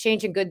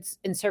exchange in goods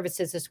and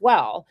services as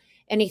well.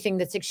 Anything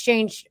that's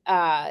exchanged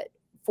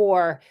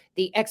for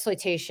the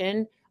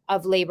exploitation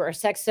of labor or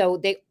sex. So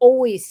they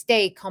always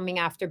stay coming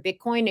after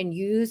Bitcoin and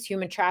use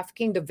human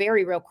trafficking, the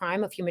very real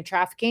crime of human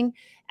trafficking,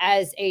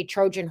 as a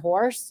Trojan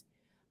horse.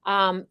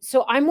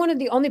 So I'm one of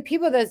the only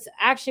people that's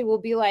actually will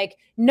be like,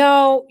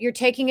 no, you're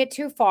taking it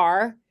too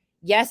far.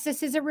 Yes,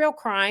 this is a real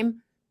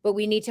crime, but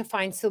we need to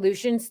find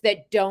solutions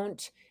that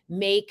don't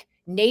make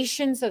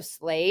nations of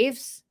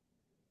slaves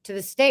to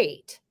the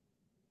state.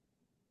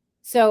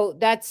 So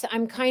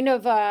I'm kind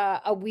of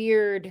a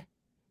weird,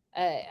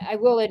 I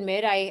will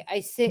admit, I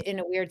sit in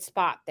a weird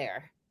spot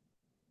there.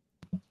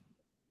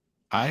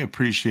 I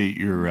appreciate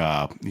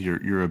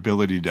your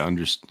ability to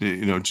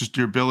understand, just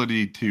your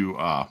ability to,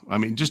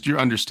 just your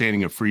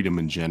understanding of freedom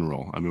in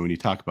general. I mean, when you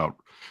talk about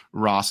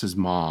Ross's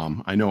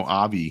mom, I know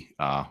Avi,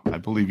 I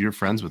believe you're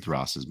friends with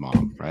Ross's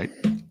mom, right?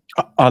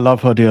 I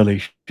love her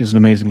dearly. She's an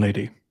amazing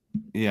lady.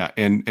 Yeah.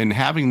 And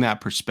having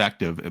that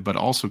perspective, but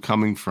also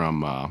coming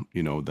from,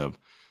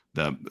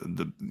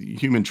 the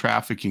human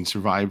trafficking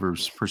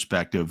survivors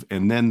perspective,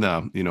 and then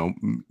the,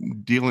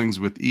 dealings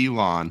with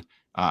Elon,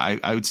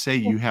 I would say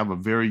you have a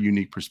very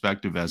unique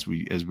perspective as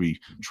we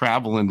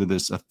travel into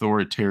this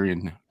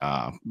authoritarian,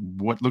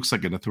 what looks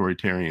like an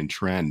authoritarian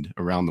trend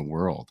around the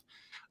world.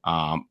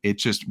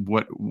 It's just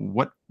what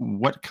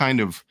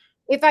kind of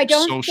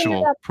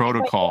social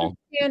protocol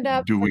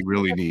do we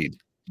really need?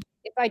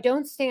 If I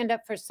don't stand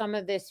up for some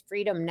of this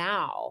freedom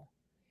now,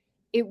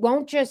 it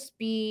won't just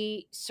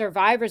be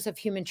survivors of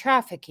human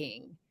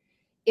trafficking.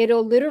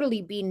 It'll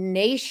literally be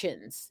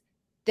nations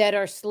that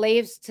are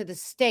slaves to the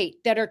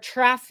state, that are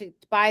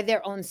trafficked by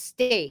their own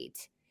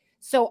state.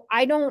 So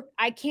I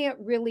can't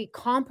really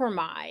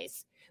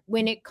compromise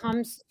when it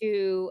comes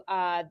to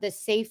the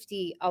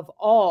safety of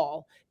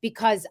all,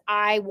 because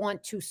I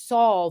want to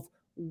solve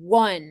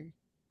one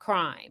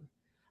crime.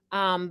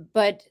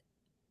 But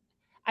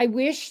I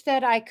wish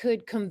that I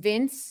could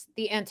convince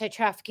the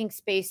anti-trafficking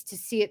space to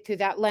see it through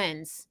that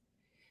lens.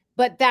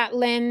 But that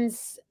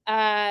lens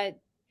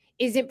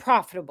isn't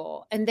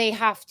profitable, and they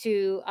have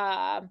to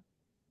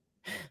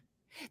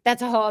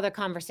that's a whole other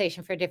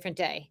conversation for a different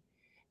day.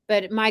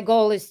 But my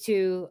goal is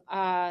to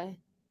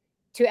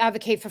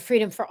advocate for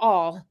freedom for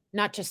all,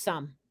 not just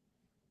some.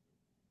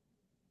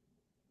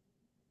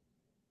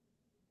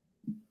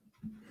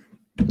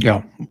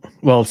 Yeah,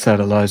 well said,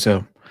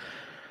 Eliza.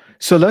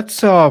 So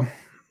let's move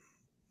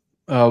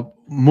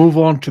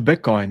on to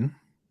Bitcoin.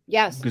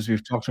 Yes, because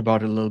we've talked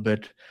about it a little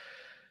bit.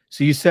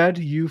 So you said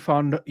you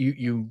found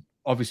you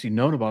obviously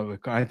known about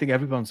Bitcoin. I think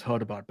everyone's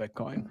heard about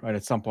Bitcoin, right,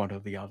 at some point or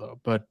the other.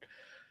 But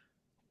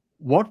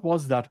what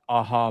was that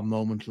aha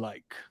moment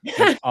like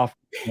after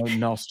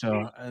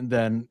Nostr, and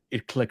then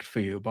it clicked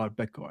for you about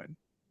Bitcoin?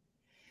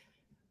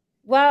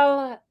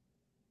 well,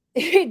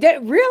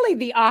 really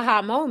the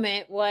aha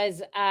moment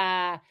was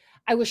I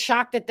was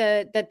shocked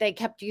that they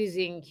kept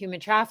using human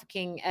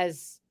trafficking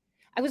as.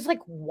 I was like,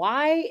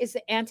 why is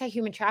the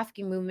anti-human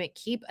trafficking movement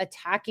keep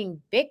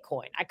attacking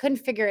Bitcoin? I couldn't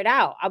figure it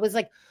out. I was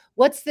like,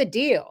 what's the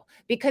deal?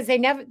 Because they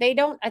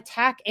don't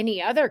attack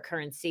any other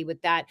currency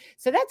with that.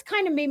 So that's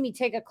kind of made me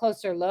take a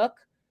closer look.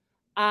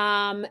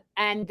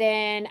 And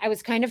then I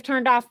was kind of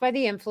turned off by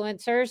the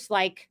influencers.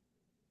 Like,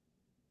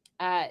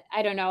 I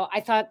don't know.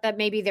 I thought that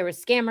maybe there were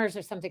scammers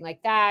or something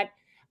like that.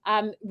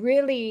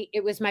 Really,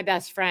 it was my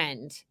best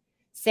friend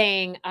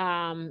saying,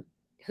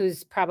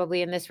 who's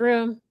probably in this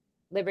room,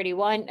 Liberty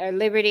One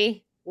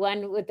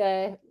with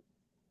the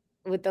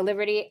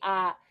Liberty.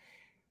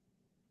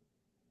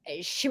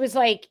 She was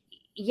like,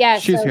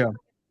 yes, She's here.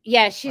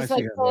 Yeah, she's I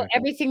like, see her so there.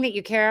 everything that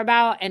you care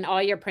about and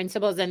all your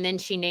principles, and then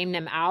she named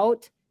them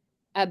out.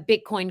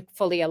 Bitcoin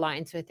fully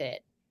aligns with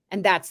it,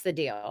 and that's the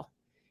deal.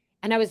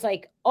 And I was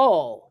like,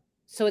 oh,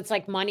 so it's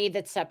like money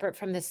that's separate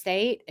from the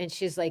state? And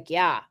she's like,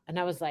 yeah. And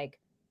I was like,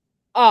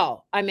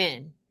 oh, I'm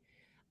in.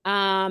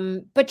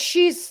 But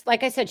she's,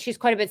 like I said, she's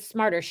quite a bit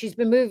smarter. She's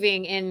been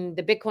moving in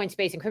the Bitcoin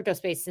space and crypto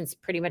space since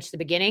pretty much the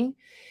beginning.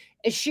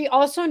 She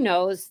also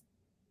knows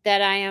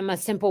that I am a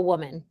simple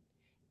woman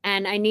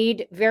and I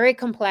need very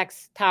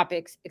complex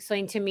topics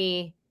explained to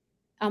me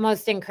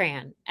almost in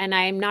crayon. And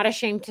I'm not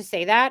ashamed to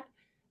say that.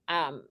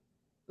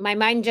 My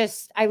mind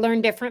I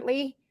learn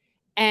differently.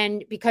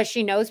 And because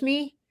she knows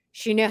me,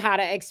 she knew how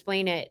to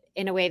explain it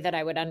in a way that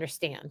I would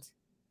understand.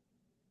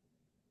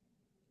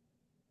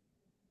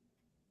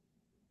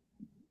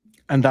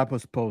 And that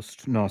was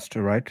post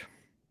Nostr, right?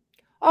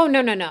 Oh,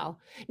 no.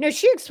 No,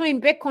 she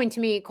explained Bitcoin to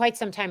me quite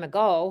some time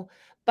ago.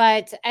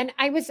 But, and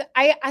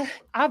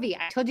Avi,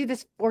 I told you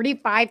this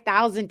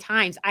 45,000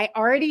 times. I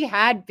already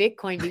had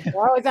Bitcoin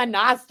before I was on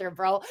Nostr,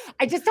 bro.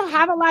 I just don't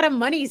have a lot of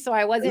money, so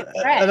I wasn't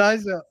fresh.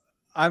 Eliza,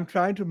 I'm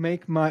trying to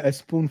make a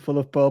spoonful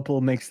of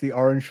purple makes the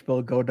orange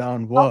pill go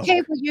down work.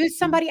 Okay, we'll use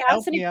somebody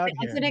else Help me out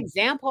as here. an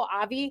example,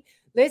 Avi.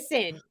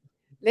 Listen,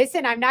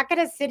 I'm not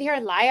going to sit here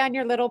and lie on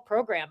your little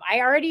program.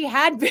 I already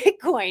had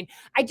Bitcoin.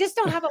 I just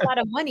don't have a lot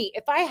of money.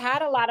 If I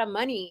had a lot of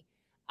money,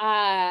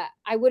 I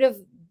would have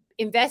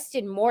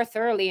invested more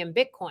thoroughly in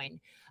Bitcoin.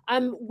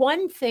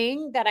 One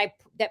thing that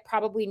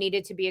probably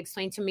needed to be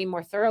explained to me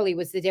more thoroughly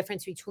was the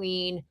difference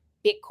between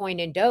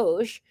Bitcoin and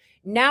Doge.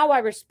 Now I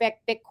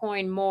respect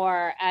Bitcoin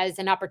more as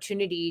an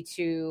opportunity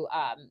to,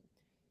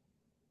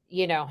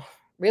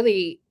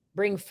 really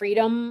bring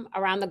freedom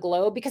around the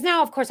globe. Because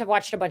now, of course, I've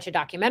watched a bunch of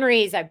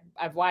documentaries.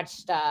 I've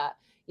watched,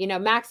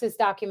 Max's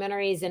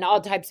documentaries and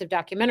all types of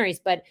documentaries.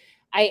 But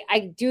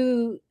I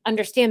do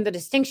understand the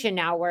distinction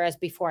now, whereas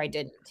before I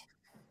didn't.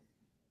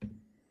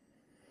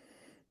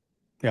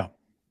 Yeah.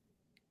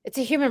 It's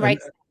a human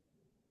rights.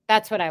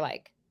 That's what I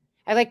like.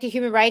 I like the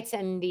human rights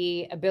and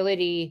the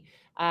ability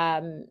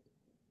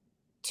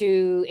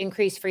to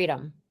increase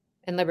freedom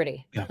and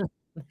liberty. Yeah.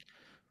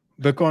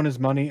 Bitcoin is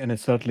money, and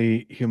it's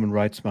certainly human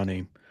rights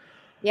money.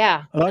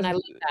 Yeah, and I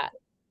love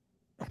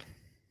that.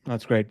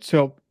 That's great.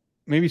 So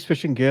maybe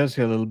switching gears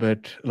here a little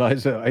bit,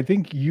 Eliza, I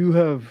think you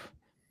have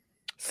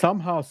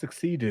somehow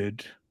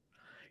succeeded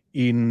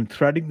in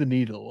threading the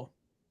needle,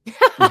 which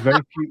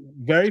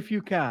very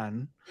few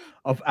can,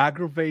 of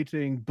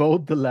aggravating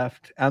both the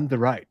left and the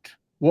right.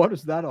 What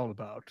is that all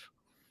about?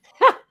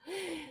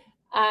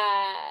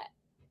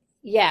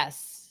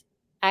 Yes,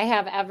 I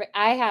have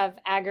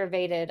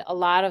aggravated a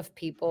lot of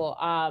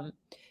people.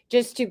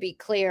 Just to be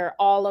clear,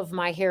 all of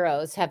my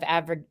heroes have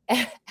have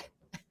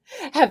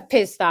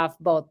pissed off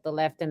both the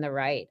left and the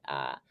right.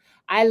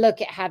 I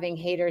look at having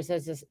haters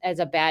as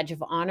a badge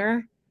of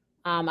honor.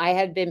 I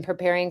had been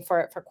preparing for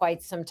it for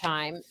quite some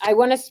time. I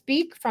want to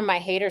speak from my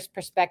haters'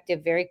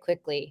 perspective very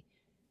quickly.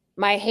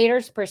 My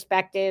haters'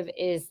 perspective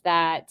is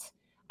that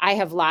I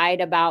have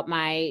lied about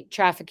my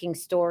trafficking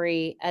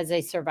story as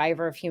a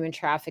survivor of human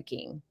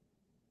trafficking.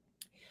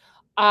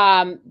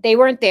 They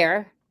weren't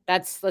there.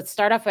 Let's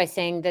start off by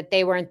saying that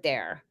they weren't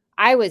there.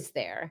 I was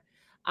there.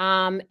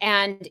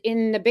 And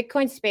in the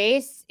Bitcoin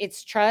space,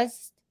 it's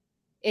trust.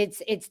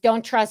 It's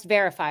don't trust,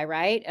 verify,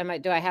 right?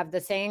 Do I have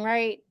the saying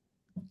right?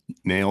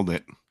 Nailed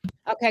it.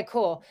 Okay,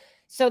 cool.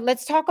 So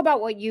let's talk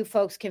about what you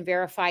folks can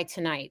verify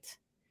tonight.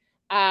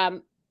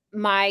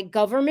 My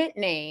government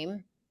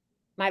name,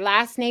 my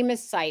last name is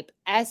Sipe,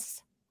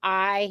 S-I-E-P.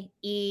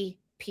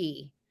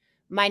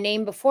 My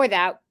name before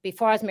that,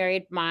 before I was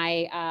married,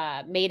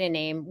 my maiden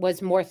name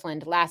was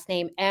Morthland, last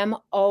name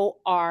M-O-R-T-H-L-A-N-D.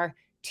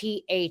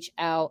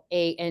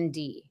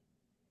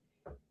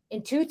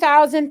 In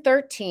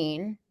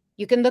 2013,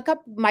 you can look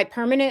up my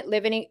permanent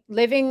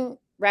living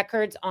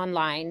records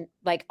online,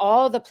 like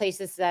all the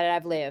places that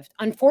I've lived.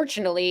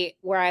 Unfortunately,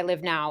 where I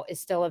live now is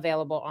still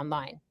available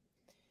online.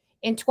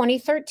 In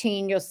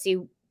 2013, you'll see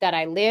that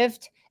I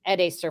lived at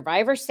a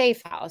survivor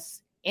safe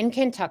house in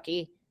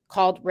Kentucky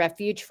called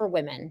Refuge for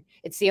Women.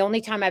 It's the only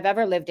time I've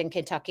ever lived in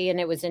Kentucky, and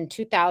it was in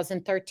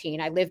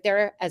 2013. I lived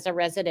there as a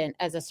resident,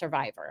 as a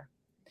survivor.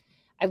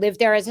 I lived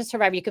there as a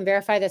survivor. You can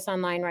verify this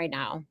online right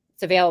now.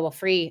 It's available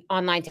free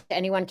online to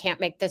anyone.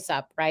 Can't make this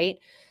up, right?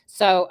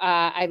 So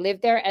I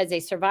lived there as a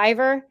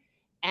survivor,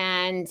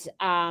 and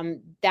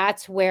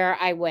that's where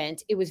I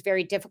went. It was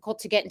very difficult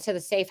to get into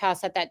the safe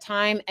house at that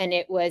time, and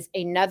it was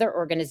another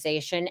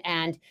organization,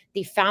 and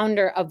the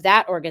founder of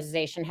that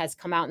organization has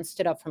come out and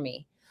stood up for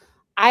me.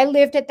 I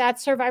lived at that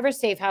survivor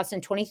safe house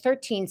in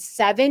 2013,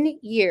 7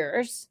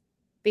 years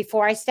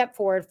before I stepped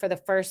forward for the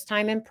first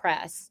time in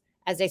press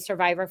as a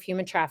survivor of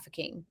human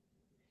trafficking.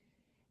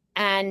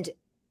 And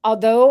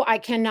although I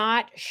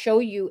cannot show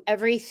you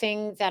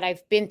everything that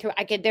I've been through,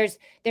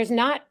 there's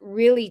not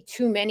really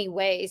too many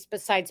ways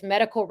besides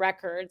medical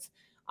records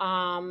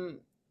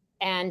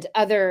and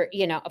other,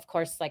 of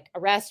course, like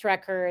arrest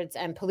records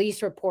and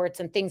police reports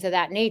and things of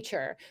that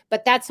nature.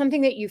 But that's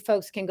something that you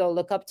folks can go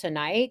look up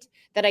tonight,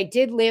 that I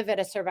did live at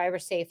a survivor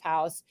safe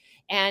house.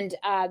 And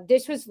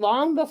this was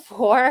long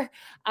before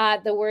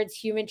the words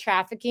human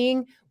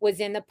trafficking was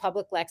in the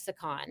public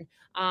lexicon.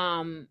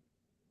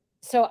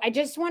 So I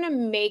just want to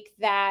make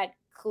that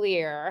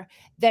clear,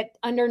 that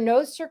under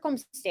no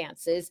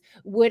circumstances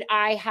would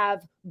I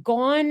have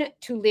gone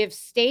to live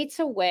states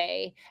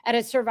away at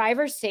a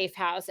survivor safe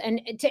house.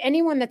 And to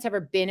anyone that's ever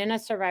been in a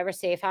survivor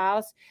safe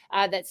house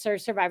that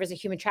serves survivors of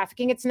human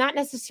trafficking, it's not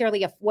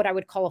necessarily what I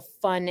would call a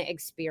fun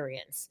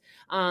experience.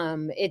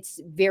 It's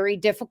very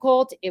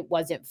difficult. It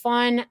wasn't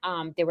fun.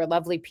 They were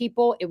lovely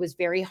people. It was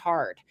very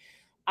hard.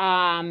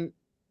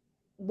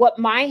 What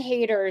my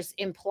haters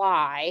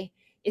imply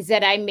is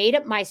that I made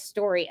up my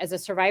story as a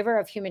survivor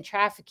of human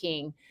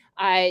trafficking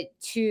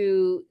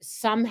to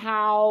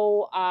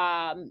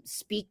somehow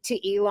speak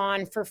to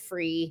Elon for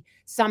free.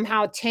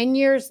 Somehow 10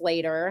 years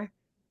later,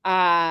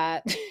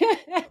 I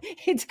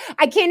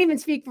can't even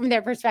speak from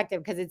their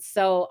perspective because it's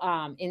so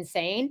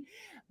insane,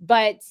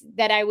 but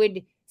that I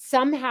would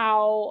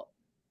somehow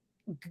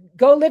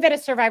go live at a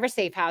survivor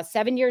safe house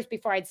 7 years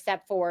before I'd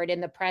step forward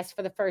in the press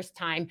for the first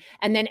time,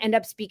 and then end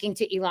up speaking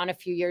to Elon a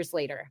few years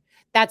later.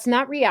 That's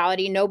not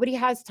reality. Nobody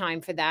has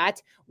time for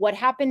that. What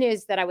happened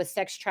is that I was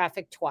sex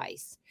trafficked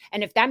twice.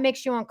 And if that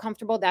makes you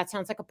uncomfortable, that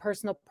sounds like a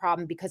personal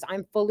problem, because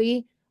I'm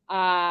fully,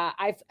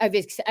 I've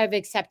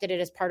accepted it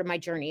as part of my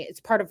journey. It's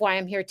part of why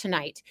I'm here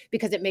tonight,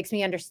 because it makes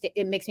me understand.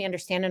 It makes me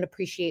understand and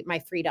appreciate my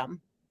freedom.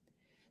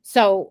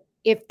 So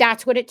if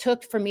that's what it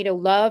took for me to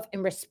love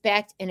and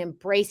respect and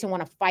embrace and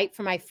want to fight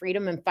for my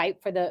freedom and fight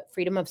for the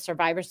freedom of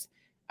survivors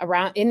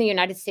around in the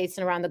United States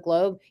and around the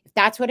globe, if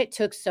that's what it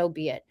took, so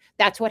be it.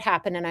 That's what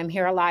happened. And I'm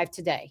here alive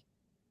today.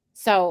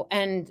 So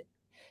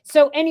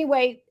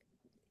anyway,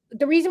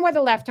 the reason why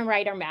the left and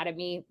right are mad at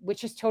me,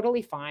 which is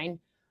totally fine,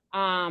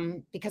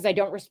 because I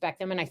don't respect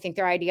them. And I think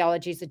their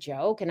ideology is a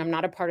joke, and I'm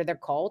not a part of their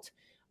cult.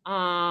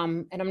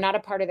 And I'm not a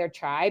part of their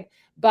tribe.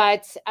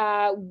 But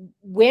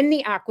when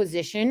the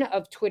acquisition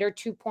of Twitter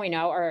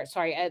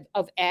 2.0,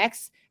 of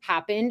X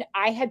happened,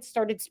 I had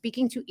started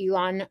speaking to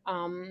Elon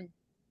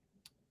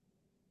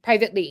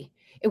privately.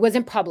 It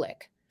wasn't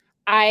public.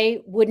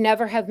 I would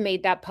never have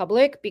made that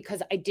public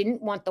because I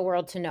didn't want the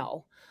world to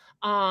know.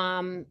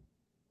 Elon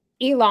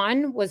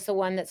was the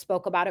one that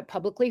spoke about it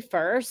publicly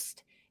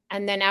first.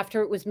 And then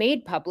after it was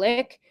made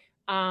public,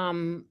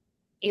 Elon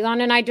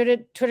and I did a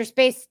Twitter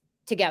space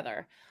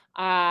together.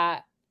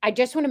 I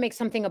just want to make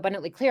something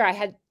abundantly clear. I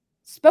had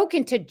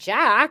spoken to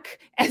Jack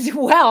as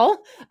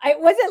well. It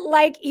wasn't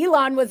like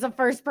Elon was the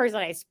first person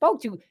I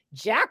spoke to.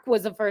 Jack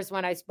was the first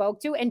one I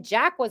spoke to, and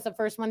Jack was the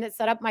first one that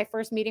set up my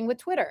first meeting with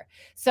Twitter.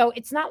 So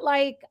it's not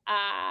like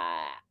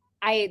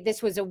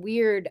this was a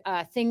weird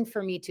thing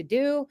for me to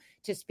do,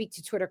 to speak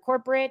to Twitter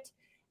corporate.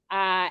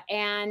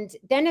 And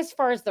then as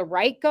far as the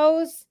right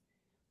goes,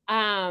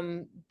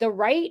 the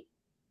right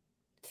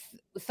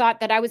thought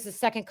that I was the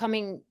second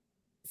coming,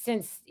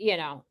 since,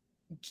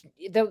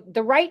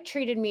 the right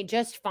treated me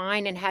just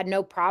fine and had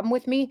no problem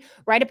with me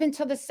right up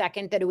until the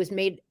second that it was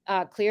made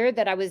clear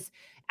that I was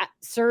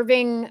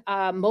serving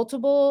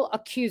multiple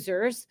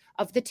accusers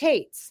of the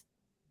Tates.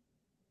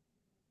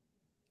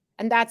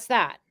 And that's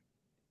that.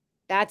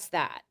 That's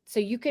that. So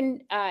you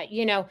can,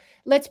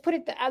 let's put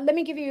it, let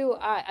me give you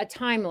a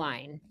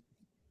timeline.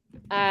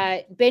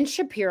 Ben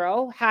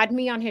Shapiro had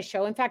me on his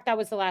show. In fact, that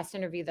was the last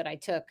interview that I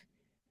took.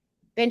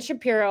 Ben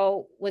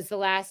Shapiro was the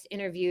last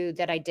interview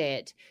that I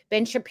did.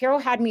 Ben Shapiro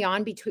had me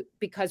on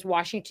because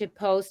Washington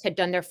Post had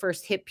done their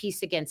first hit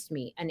piece against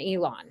me and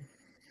Elon.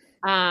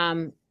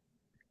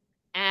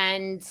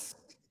 And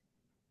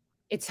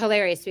it's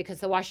hilarious because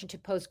the Washington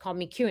Post called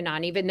me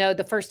QAnon, even though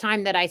the first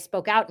time that I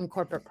spoke out in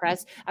corporate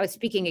press, I was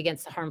speaking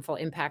against the harmful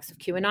impacts of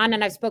QAnon,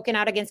 and I've spoken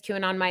out against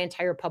QAnon my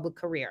entire public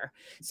career.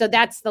 So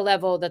that's the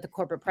level that the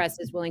corporate press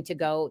is willing to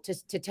go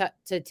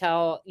to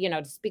tell,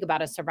 to speak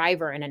about a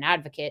survivor and an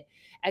advocate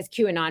as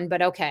QAnon,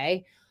 but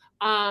okay.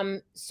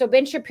 So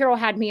Ben Shapiro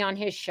had me on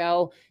his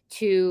show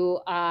to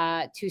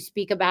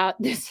speak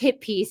about this hit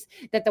piece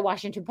that the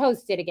Washington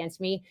Post did against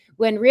me,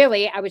 when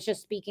really I was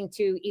just speaking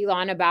to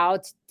Elon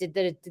about the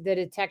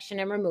detection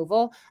and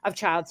removal of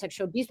child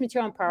sexual abuse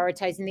material and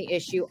prioritizing the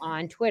issue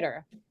on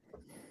Twitter,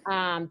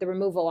 the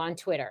removal on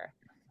Twitter.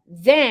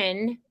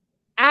 Then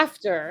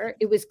after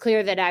it was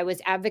clear that I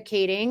was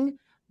advocating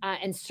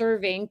and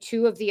serving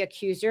two of the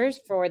accusers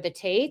for the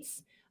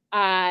Tates,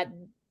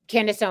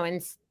 Candace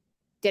Owens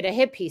did a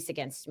hit piece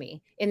against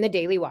me in the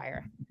Daily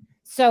Wire.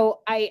 So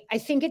I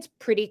think it's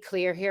pretty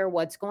clear here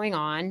what's going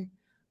on.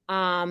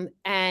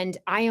 And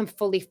I am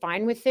fully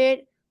fine with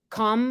it.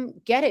 Come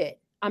get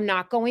it. I'm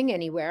not going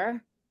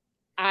anywhere.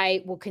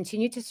 I will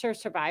continue to serve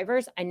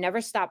survivors. I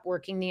never stopped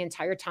working the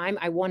entire time.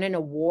 I won an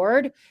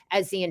award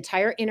as the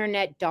entire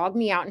internet dogged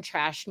me out and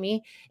trashed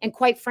me. And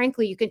quite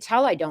frankly, you can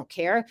tell I don't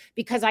care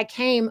because I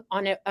came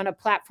on a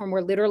platform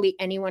where literally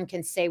anyone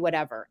can say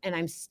whatever. And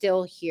I'm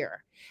still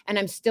here. And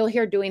I'm still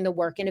here doing the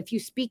work. And if you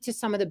speak to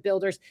some of the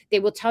builders, they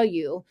will tell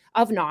you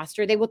of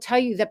Nostr, they will tell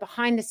you that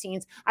behind the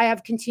scenes, I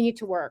have continued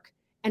to work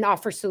and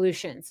offer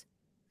solutions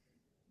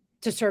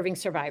to serving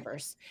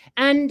survivors.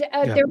 And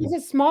there is a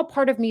small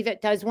part of me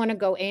that does want to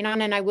go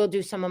anon, and I will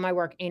do some of my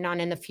work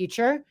anon in the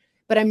future,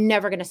 but I'm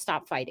never going to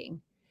stop fighting.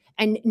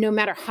 And no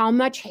matter how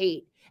much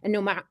hate and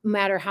no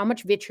matter how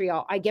much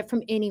vitriol I get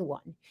from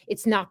anyone,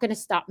 it's not going to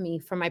stop me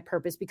from my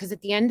purpose, because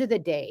at the end of the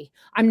day,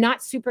 I'm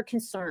not super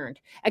concerned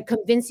at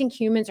convincing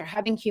humans or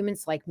having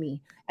humans like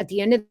me. At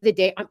the end of the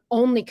day, I'm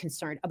only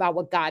concerned about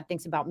what God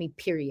thinks about me,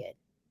 period.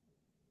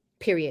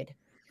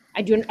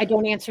 I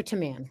don't answer to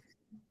man.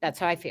 That's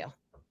how I feel.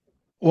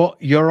 Well,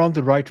 you're on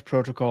the right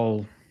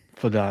protocol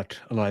for that,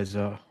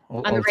 Eliza.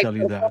 I'll tell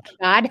you that.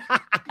 God,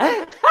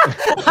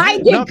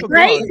 I get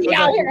crazy God,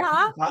 out here,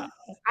 huh?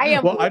 I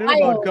am. Well, I don't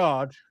know about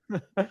God,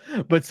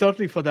 but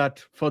certainly for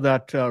that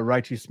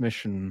righteous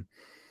mission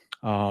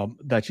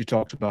that you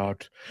talked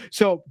about.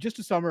 So, just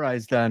to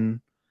summarize,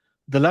 then,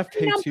 the left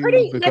hates you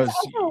because.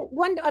 Also,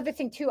 one other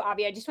thing too,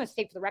 Avi. I just want to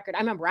state for the record,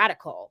 I'm a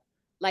radical.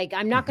 Like,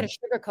 I'm not going to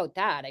sugarcoat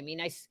that. I mean,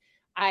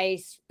 I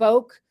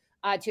spoke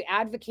to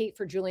advocate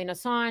for Julian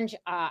Assange.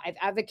 I've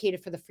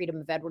advocated for the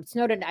freedom of Edward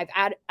Snowden.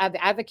 I've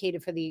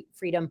advocated for the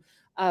freedom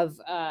of,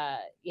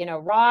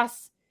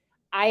 Ross.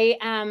 I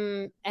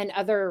am, and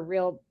other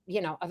real,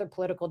 other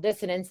political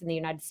dissidents in the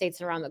United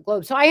States and around the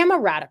globe. So I am a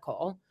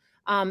radical.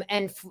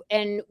 And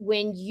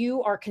when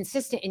you are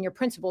consistent in your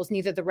principles,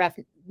 neither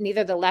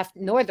the left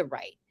nor the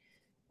right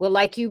will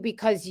like you,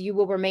 because you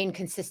will remain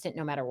consistent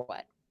no matter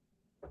what.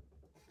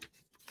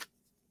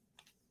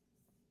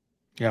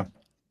 Yeah.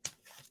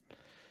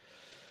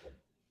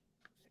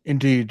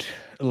 Indeed,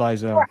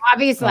 Eliza.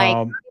 Avi's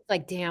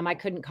like, damn, I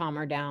couldn't calm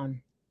her down.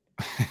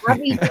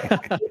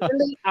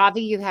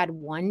 Avi, you had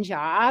one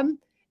job,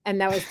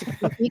 and that was to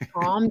keep me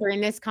calm during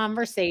this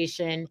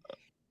conversation.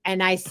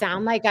 And I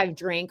sound like I've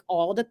drank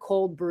all the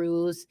cold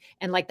brews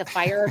and like the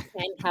fire of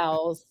 10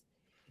 hells.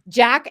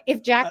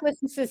 If Jack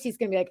listens to this, he's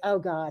gonna be like, oh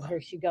God, here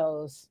she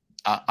goes.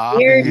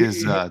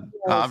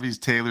 Avi's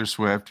Taylor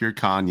Swift. You're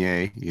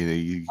Kanye.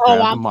 You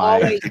I'm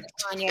always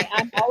Kanye.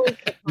 I'm always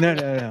Kanye.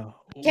 No.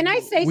 Can I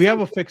say we have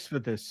a fix for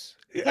this?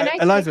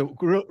 Eliza,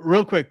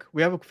 real quick,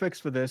 we have a fix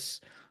for this,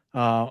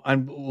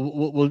 and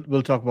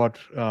we'll talk about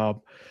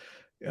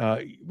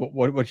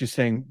what you're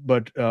saying.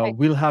 But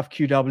we'll have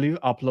QW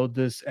upload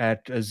this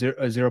at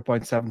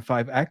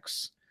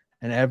 0.75x,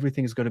 and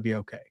everything is going to be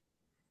okay.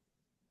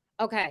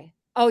 Okay.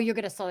 Oh, you're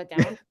going to slow it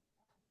down?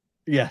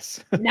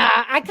 Yes. Nah,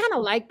 I kind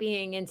of like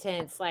being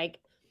intense. Like,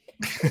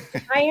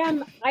 I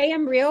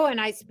am real,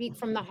 and I speak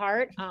from the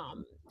heart.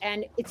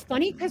 And it's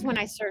funny because when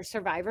I serve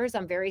survivors,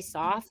 I'm very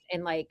soft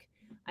and like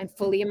I'm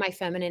fully in my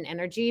feminine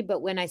energy.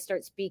 But when I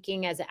start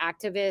speaking as an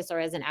activist or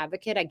as an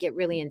advocate, I get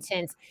really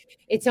intense.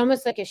 It's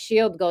almost like a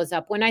shield goes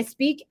up. When I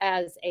speak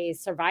as a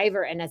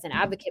survivor and as an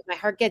advocate, my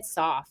heart gets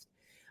soft.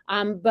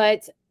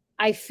 But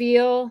I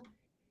feel,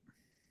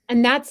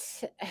 and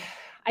that's,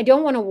 I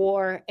don't want a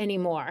war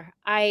anymore.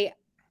 I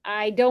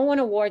don't want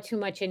to war too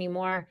much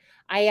anymore.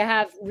 I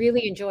have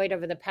really enjoyed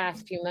over the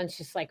past few months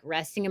just like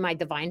resting in my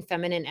divine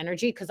feminine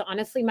energy, because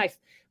honestly, my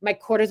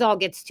cortisol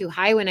gets too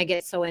high when I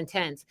get so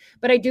intense.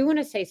 But I do want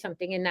to say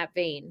something in that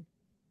vein.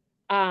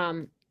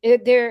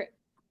 there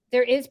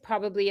is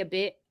probably a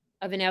bit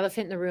of an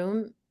elephant in the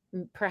room.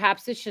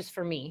 Perhaps it's just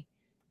for me,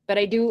 but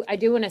I do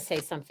want to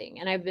say something,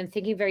 and I've been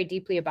thinking very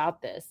deeply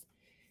about this.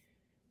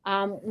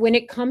 When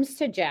it comes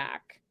to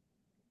Jack,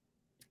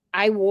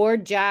 I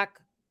ward Jack.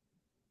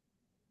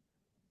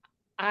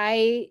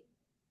 I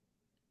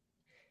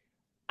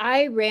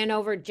ran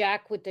over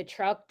Jack with the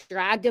truck,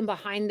 dragged him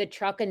behind the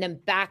truck, and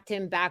then backed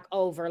him back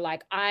over.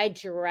 Like, I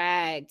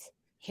dragged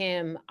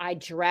him. I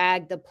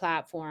dragged the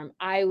platform.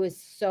 I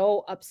was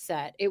so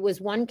upset. It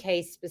was one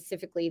case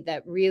specifically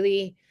that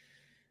really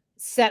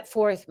set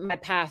forth my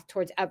path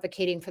towards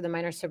advocating for the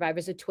minor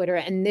survivors of Twitter.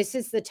 And this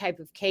is the type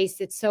of case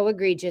that's so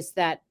egregious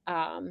that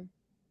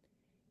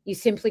you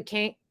simply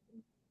can't.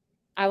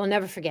 I will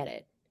never forget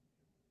it.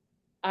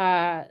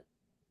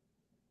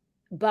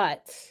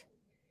 But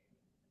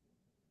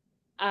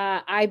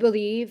I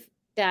believe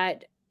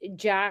that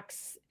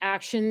Jack's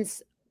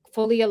actions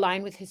fully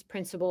align with his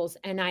principles,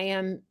 and I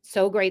am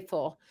so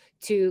grateful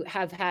to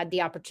have had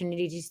the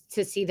opportunity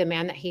to see the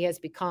man that he has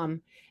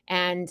become.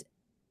 And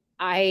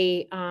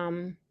I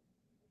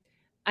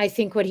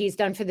think what he's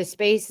done for the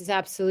space is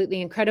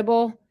absolutely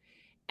incredible.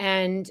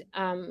 And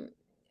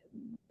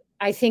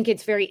I think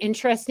it's very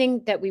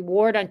interesting that we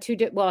warred on he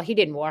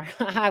didn't war.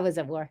 I was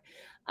at war.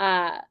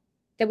 That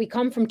we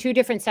come from two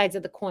different sides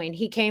of the coin.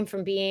 He came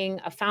from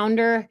being a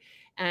founder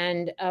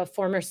and a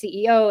former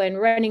CEO and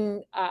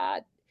running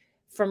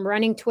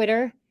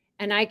Twitter.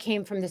 And I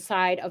came from the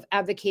side of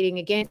advocating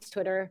against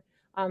Twitter,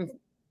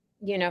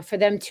 for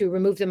them to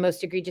remove the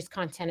most egregious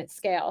content at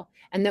scale,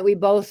 and that we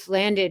both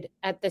landed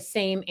at the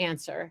same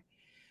answer.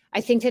 I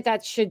think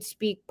that should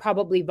speak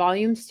probably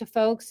volumes to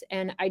folks.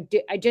 And I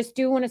just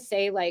do want to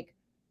say, like,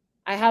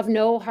 I have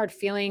no hard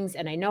feelings,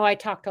 and I know I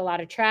talked a lot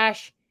of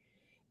trash,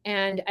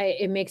 and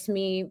it makes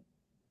me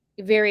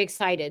very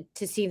excited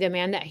to see the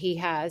man that he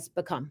has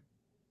become.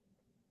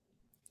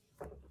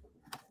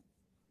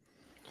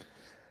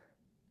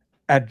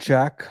 At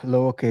Jack,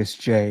 lowercase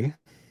j,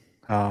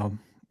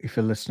 if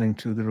you're listening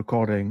to the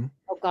recording,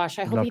 oh gosh,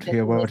 I'd love to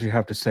hear what you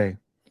have to say.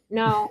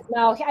 No,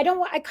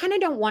 I kind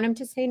of don't want him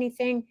to say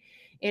anything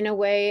in a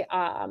way,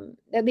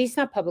 at least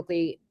not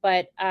publicly,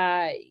 but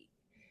I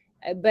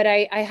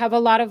have a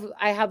lot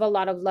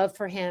of love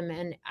for him.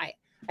 And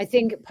I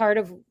think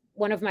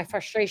one of my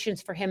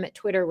frustrations for him at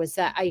Twitter was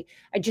that I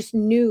just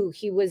knew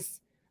he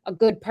was a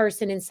good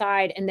person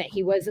inside and that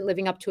he wasn't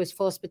living up to his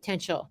fullest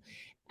potential.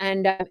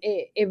 And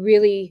it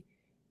really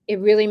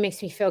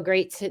makes me feel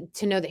great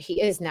to know that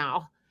he is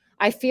now.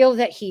 I feel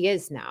that he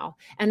is now.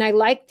 And I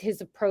liked his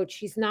approach.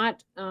 He's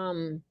not,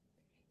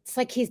 it's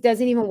like he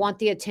doesn't even want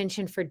the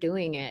attention for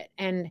doing it.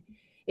 And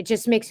it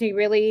just makes me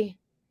really,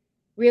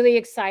 really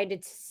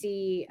excited to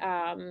see,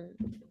 I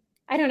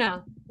don't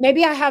know.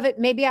 Maybe I have it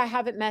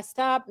messed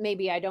up.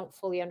 Maybe I don't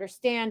fully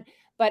understand,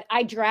 but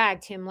I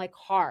dragged him like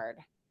hard,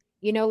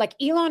 like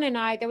Elon and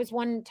I, there was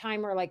one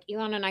time where like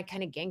Elon and I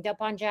kind of ganged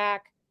up on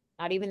Jack,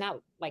 not even that,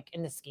 like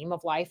in the scheme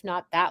of life,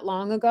 not that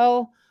long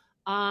ago.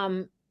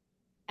 And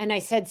I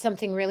said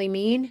something really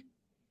mean,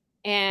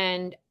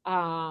 and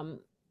I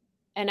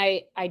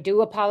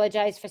do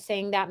apologize for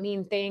saying that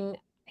mean thing.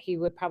 He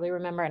would probably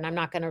remember, and I'm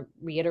not going to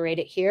reiterate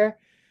it here,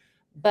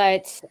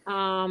 but,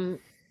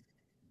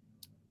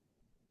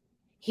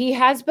 he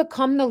has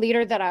become the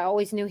leader that I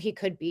always knew he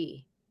could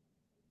be.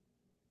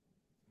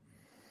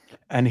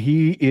 And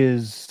he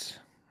is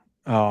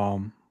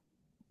doing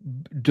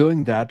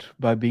that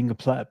by being a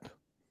pleb.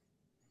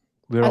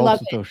 We're all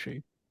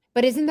Satoshi.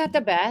 But isn't that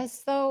the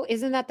best, though?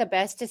 Isn't that the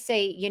best to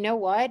say, you know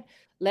what?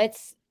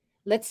 Let's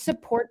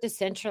support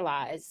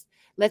decentralized.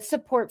 Let's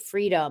support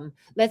freedom.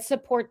 Let's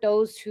support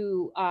those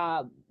who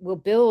will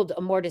build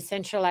a more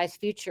decentralized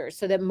future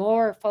so that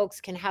more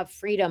folks can have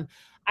freedom.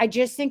 I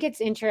just think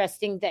it's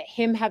interesting that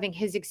him having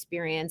his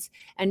experience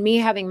and me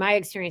having my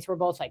experience, we're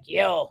both like,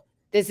 yo,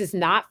 this is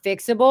not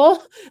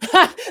fixable.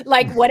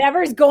 Like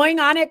whatever's going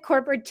on at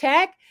corporate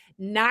tech,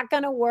 not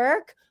going to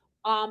work.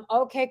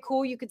 Okay,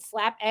 cool. You could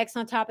slap X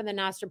on top of the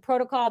Nostr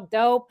protocol.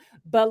 Dope.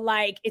 But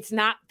like, it's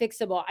not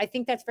fixable. I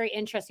think that's very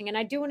interesting. And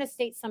I do want to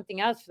state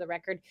something else for the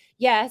record.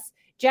 Yes,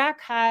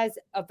 Jack has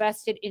a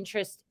vested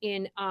interest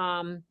in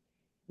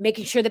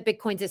making sure that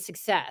Bitcoin's a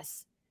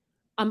success.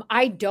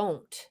 I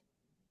don't.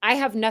 I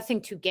have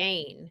nothing to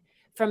gain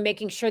from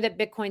making sure that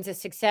Bitcoin's a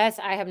success.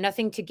 I have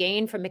nothing to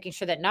gain from making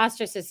sure that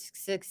Nostr is a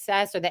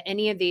success, or that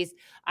any of these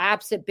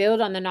apps that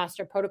build on the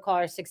Nostr protocol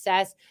are a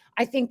success.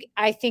 I think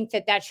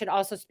that should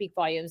also speak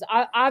volumes.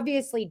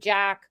 Obviously,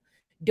 Jack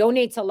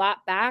donates a lot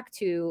back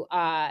to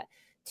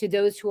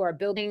those who are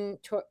building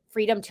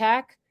freedom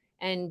tech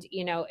and,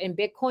 in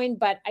Bitcoin.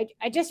 But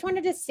I just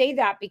wanted to say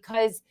that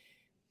because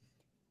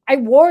I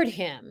ward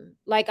him.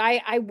 Like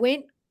I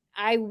went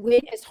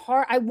as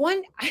hard. I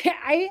went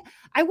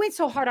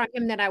so hard on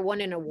him that I won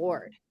an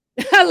award.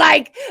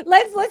 Like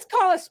let's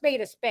call a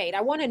spade a spade.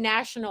 I won a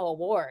national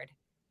award.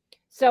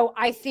 So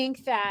I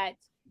think that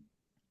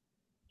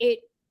I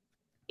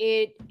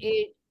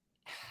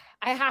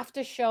have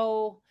to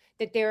show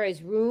that there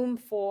is room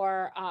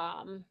for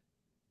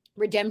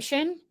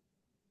redemption.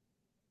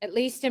 at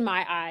least in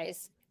my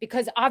eyes,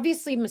 because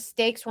obviously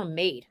mistakes were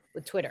made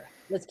with Twitter.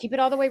 Let's keep it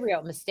all the way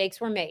real. Mistakes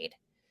were made,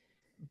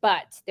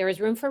 but there is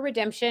room for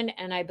redemption.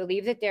 And I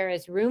believe that there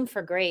is room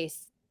for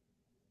grace,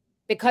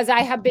 because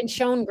I have been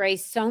shown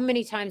grace so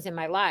many times in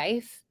my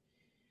life,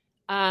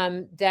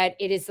 that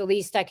it is the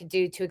least I could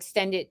do to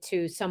extend it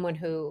to someone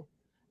who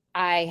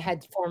I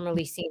had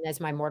formerly seen as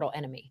my mortal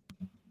enemy.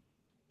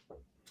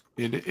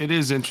 It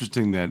is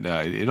interesting that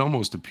it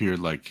almost appeared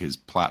like his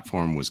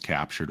platform was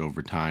captured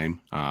over time.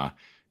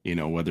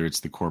 Whether it's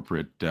the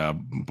corporate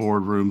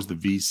boardrooms, the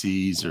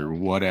VCs, or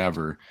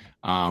whatever.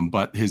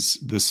 But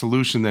the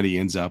solution that he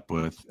ends up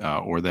with,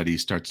 or that he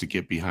starts to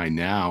get behind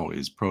now,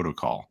 is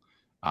protocol.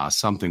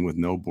 Something with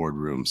no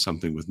boardrooms,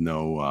 something with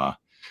no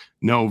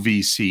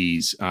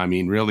VCs. I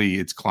mean, really,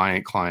 it's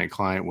client,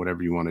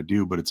 whatever you want to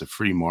do, but it's a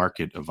free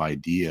market of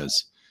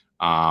ideas.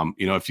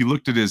 If you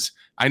looked at his,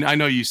 I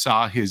know you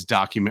saw his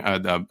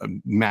document,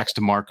 Max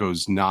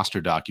DeMarco's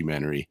Nostr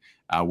documentary.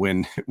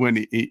 When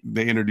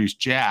they introduced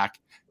Jack,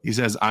 he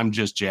says, "I'm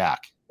just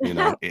Jack."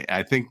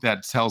 I think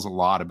that tells a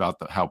lot about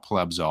how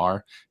plebs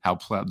are,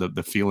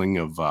 the feeling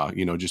of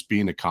just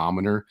being a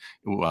commoner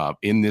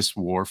in this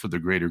war for the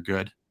greater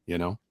good.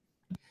 Well,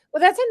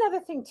 that's another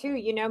thing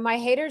too. My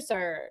haters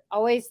are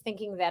always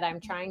thinking that I'm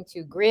trying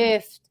to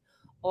grift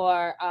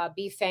or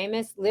be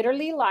famous.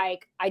 Literally,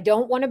 like, I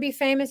don't want to be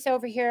famous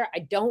over here. I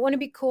don't want to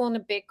be cool in the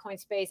Bitcoin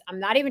space. I'm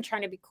not even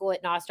trying to be cool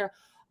at Nostr.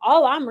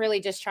 All I'm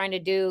really just trying to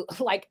do,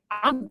 like,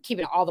 I'm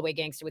keeping it all the way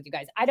gangster with you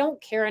guys. I don't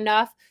care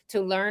enough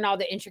to learn all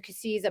the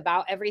intricacies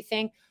about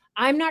everything.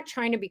 I'm not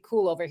trying to be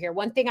cool over here.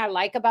 One thing I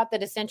like about the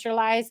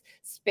decentralized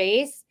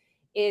space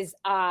is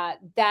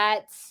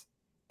that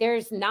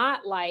there's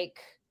not like,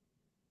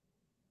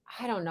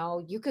 I don't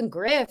know, you can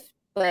grift,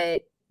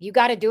 but you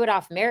got to do it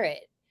off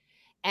merit.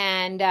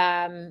 And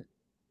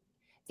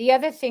the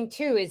other thing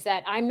too is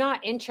that I'm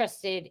not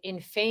interested in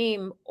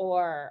fame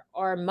or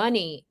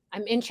money.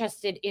 I'm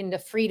interested in the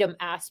freedom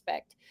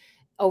aspect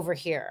over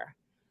here.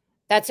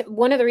 That's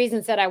one of the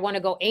reasons that I want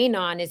to go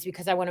anon, is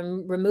because I want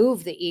to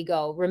remove the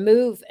ego,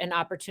 remove an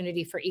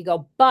opportunity for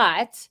ego.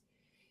 But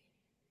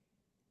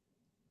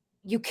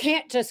you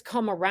can't just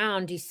come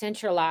around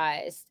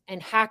decentralized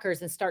and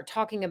hackers and start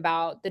talking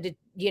about the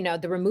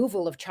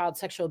removal of child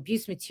sexual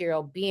abuse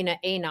material being an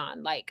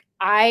anon. Like,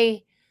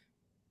 I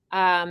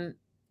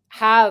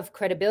have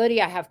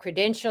credibility. I have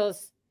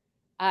credentials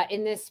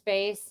in this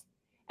space.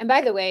 And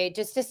by the way,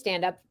 just to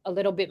stand up a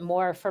little bit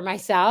more for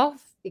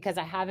myself, because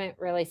I haven't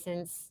really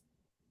since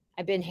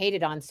I've been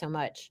hated on so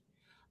much.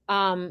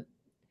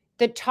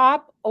 The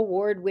top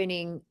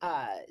award-winning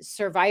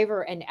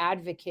survivor and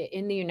advocate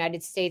in the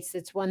United States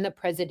that's won the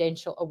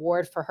presidential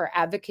award for her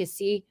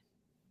advocacy,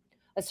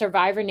 a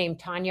survivor named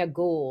Tanya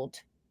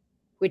Gould,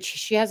 which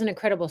she has an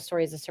incredible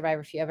story as a survivor.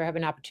 If you ever have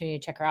an opportunity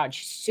to check her out,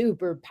 she's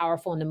super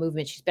powerful in the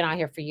movement. She's been out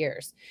here for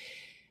years.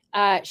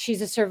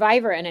 She's a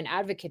survivor and an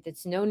advocate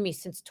that's known me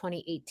since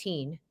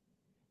 2018,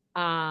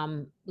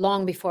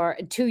 long before,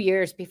 2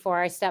 years before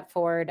I stepped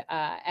forward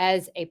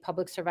as a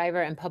public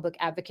survivor and public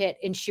advocate.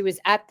 And she was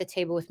at the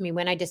table with me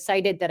when I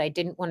decided that I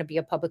didn't want to be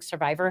a public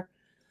survivor,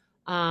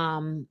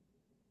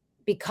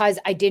 because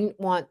I didn't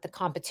want the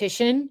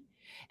competition.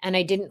 And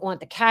I didn't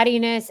want the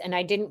cattiness, and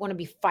I didn't want to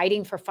be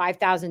fighting for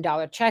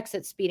 $5,000 checks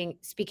at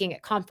speaking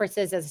at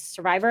conferences as a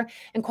survivor.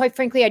 And quite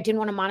frankly, I didn't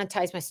want to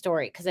monetize my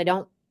story because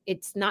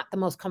it's not the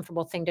most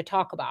comfortable thing to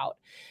talk about.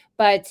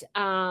 But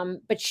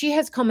she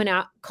has come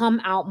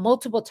out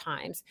multiple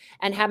times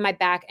and had my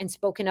back and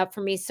spoken up for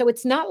me. So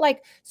it's not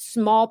like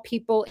small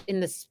people in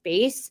the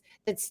space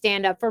that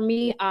stand up for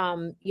me.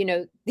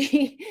 The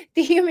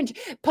Human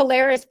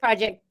Polaris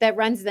Project that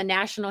runs the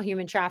National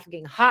Human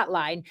Trafficking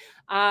Hotline,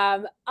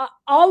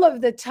 all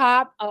of the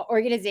top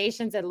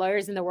organizations and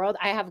lawyers in the world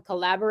I have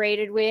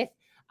collaborated with,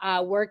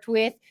 worked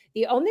with.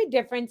 The only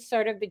difference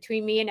sort of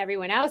between me and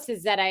everyone else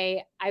is that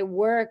I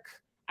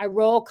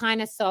roll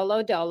kind of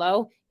solo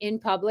dolo in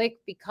public,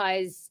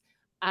 because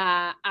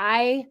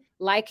I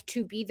like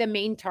to be the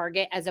main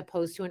target as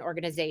opposed to an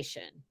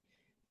organization.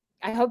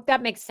 I hope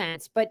that makes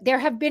sense. But there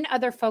have been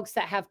other folks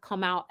that have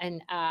come out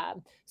and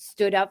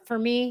stood up for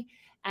me.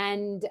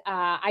 And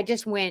I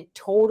just went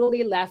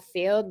totally left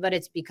field, but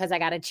it's because I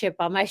got a chip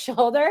on my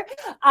shoulder.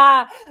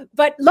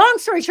 But long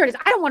story short is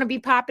I don't want to be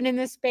popping in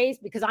this space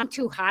because I'm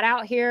too hot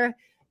out here.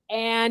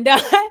 And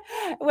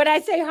when I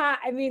say hot,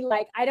 I mean,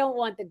 like, I don't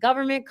want the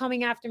government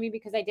coming after me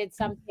because I did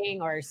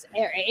something, or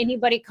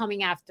anybody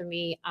coming after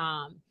me.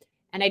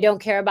 And I don't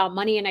care about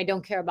money, and I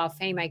don't care about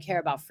fame. I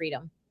care about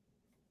freedom.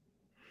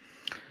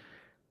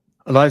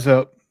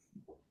 Eliza,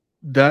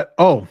 I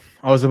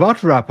was about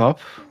to wrap up,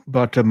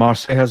 but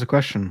Marseille has a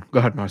question. Go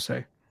ahead,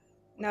 Marseille.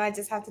 No, I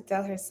just have to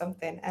tell her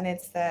something. And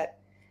it's that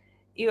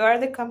you are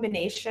the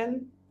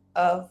combination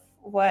of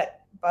what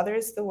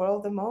bothers the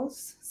world the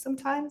most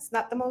sometimes.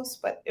 Not the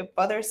most, but it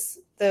bothers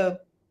the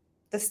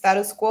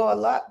status quo a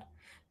lot,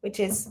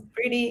 which is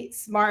pretty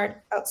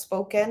smart,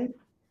 outspoken.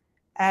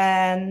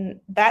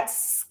 And that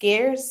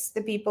scares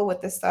the people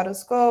with the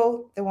status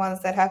quo, the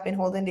ones that have been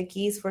holding the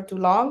keys for too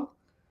long.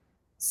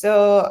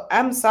 So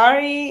I'm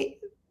sorry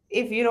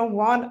if you don't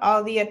want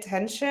all the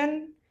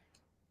attention,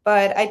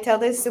 but I tell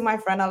this to my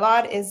friend a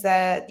lot, is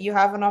that you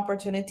have an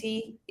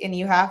opportunity and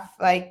you have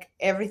like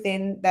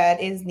everything that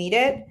is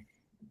needed.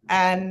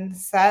 And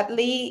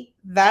sadly,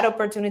 that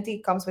opportunity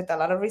comes with a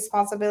lot of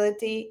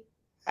responsibility,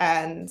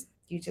 and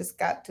you just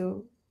got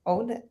to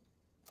own it.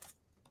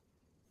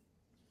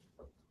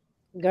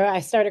 Girl, I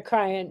started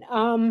crying.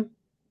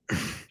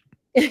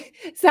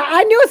 So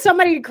I knew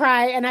somebody would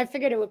cry, and I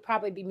figured it would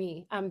probably be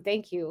me.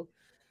 Thank you.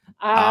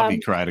 Avi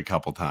cried a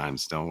couple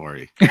times. Don't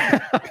worry.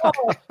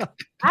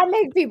 I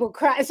make people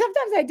cry.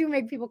 Sometimes I do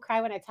make people cry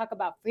when I talk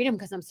about freedom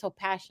because I'm so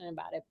passionate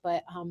about it.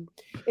 But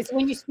it's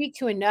when you speak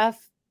to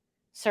enough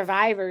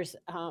survivors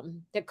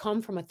that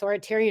come from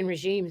authoritarian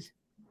regimes,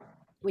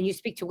 when you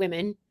speak to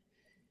women,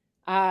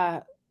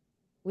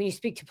 when you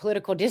speak to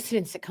political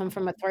dissidents that come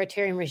from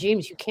authoritarian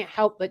regimes, you can't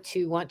help but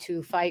to want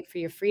to fight for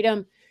your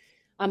freedom.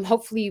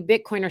 Hopefully you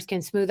Bitcoiners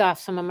can smooth off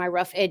some of my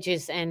rough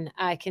edges, and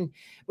I can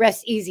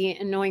rest easy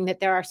in knowing that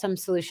there are some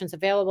solutions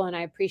available, and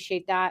I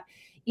appreciate that.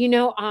 You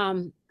know,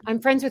 I'm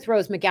friends with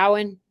Rose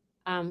McGowan.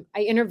 I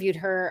interviewed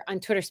her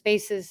on Twitter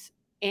Spaces,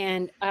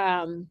 and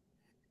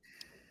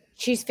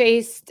she's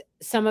faced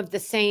some of the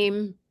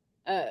same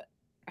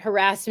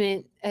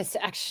harassment as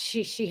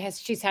actually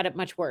she's had it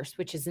much worse,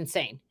 which is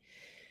insane.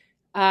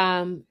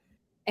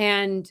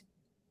 And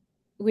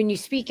when you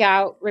speak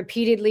out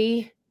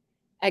repeatedly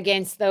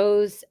against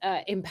those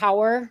in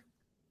power,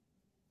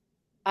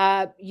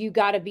 you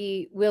got to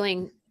be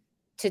willing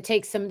to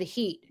take some of the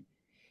heat.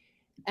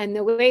 And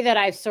the way that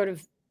I've sort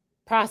of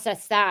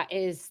processed that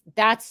is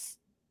that's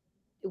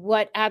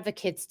what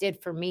advocates did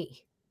for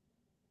me.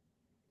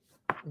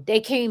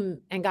 They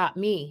came and got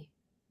me.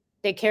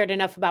 They cared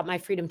enough about my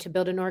freedom to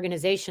build an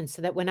organization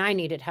so that when I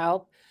needed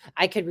help,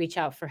 I could reach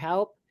out for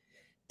help.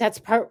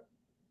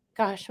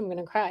 Gosh, I'm going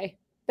to cry.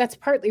 That's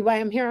partly why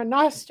I'm here on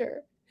Nostr,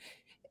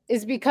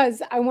 is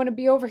because I want to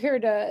be over here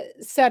to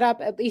set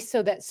up at least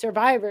so that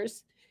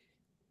survivors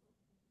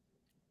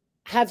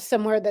have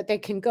somewhere that they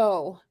can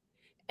go.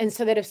 And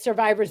so that if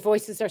survivors'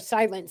 voices are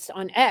silenced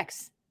on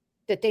X,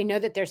 that they know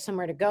that there's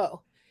somewhere to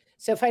go.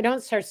 So if I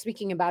don't start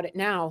speaking about it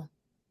now,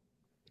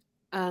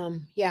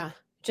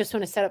 just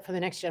want to set up for the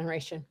next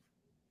generation.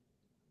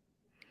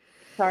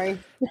 Sorry.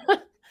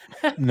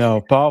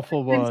 No,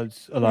 powerful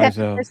words, Eliza. Is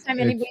that the first time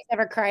anybody's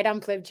ever cried on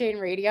Plib Chain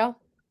Radio?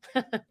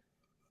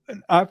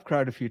 I've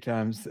cried a few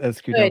times,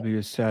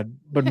 SQW said,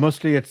 but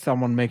mostly it's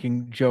someone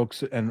making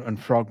jokes and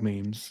frog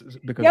memes.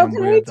 Because can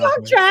we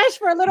talk trash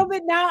for a little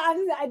bit now?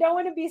 I don't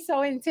want to be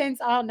so intense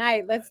all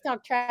night. Let's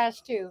talk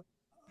trash too.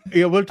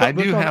 Yeah, I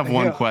do have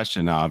one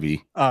question,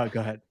 Avi. Go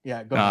ahead.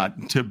 Yeah, go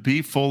ahead. To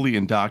be fully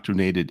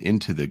indoctrinated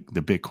into the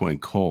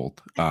Bitcoin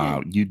cult,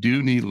 you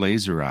do need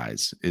laser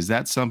eyes. Is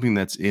that something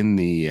that's in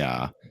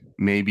the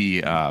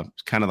maybe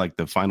kind of like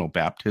the final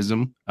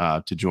baptism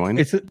to join?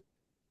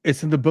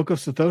 It's in the book of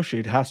Satoshi.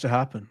 It has to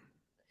happen.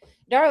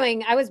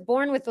 Darling, I was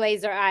born with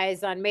laser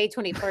eyes on May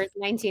 21st,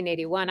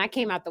 1981. I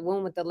came out the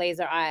womb with the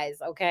laser eyes,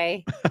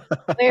 okay?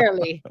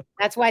 Clearly.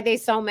 That's why they're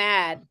so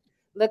mad.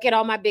 Look at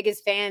all my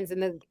biggest fans in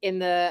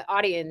the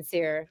audience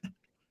here.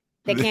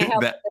 They can't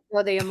help but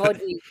throw the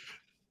emoji.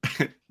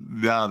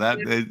 No,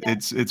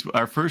 it's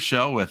our first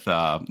show with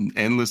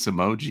endless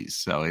emojis,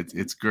 so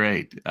it's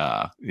great.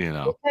 Because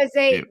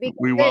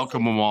we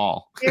welcome them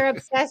all. They're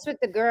obsessed with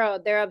the girl.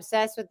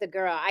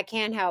 I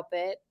can't help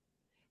it.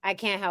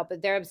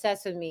 They're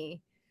obsessed with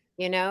me.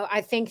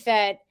 I think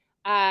that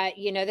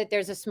that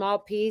there's a small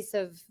piece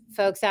of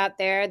folks out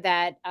there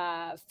that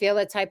feel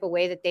a type of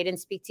way that they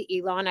didn't speak to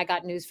Elon. I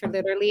got news for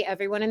literally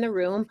everyone in the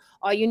room.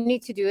 All you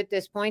need to do at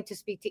this point to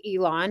speak to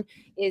Elon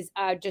is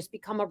just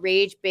become a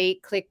rage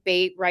bait,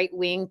 clickbait,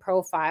 right-wing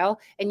profile.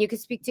 And you can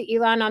speak to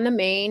Elon on the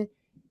main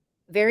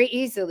very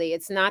easily.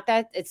 It's not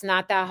that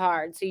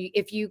hard. So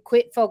if you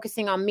quit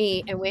focusing on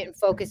me and went and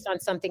focused on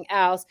something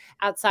else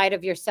outside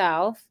of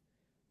yourself,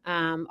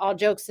 all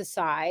jokes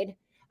aside,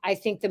 I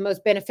think the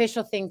most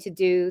beneficial thing to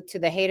do to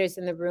the haters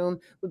in the room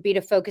would be to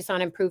focus on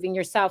improving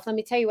yourself. Let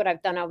me tell you what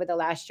I've done over the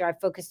last year.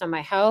 I've focused on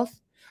my health.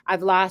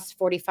 I've lost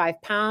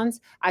 45 pounds.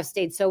 I've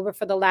stayed sober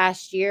for the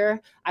last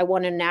year. I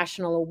won a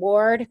national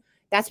award.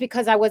 That's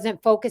because I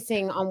wasn't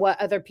focusing on what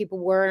other people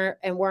were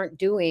and weren't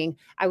doing.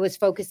 I was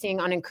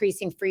focusing on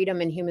increasing freedom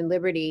and human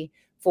liberty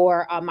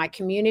for my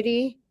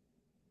community.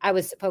 I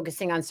was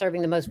focusing on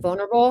serving the most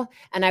vulnerable,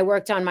 and I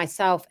worked on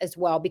myself as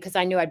well because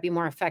I knew I'd be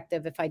more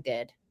effective if I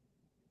did.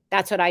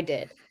 That's what I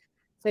did.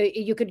 So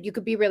you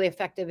could be really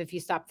effective if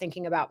you stop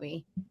thinking about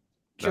me.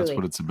 Truly. That's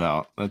what it's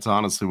about. That's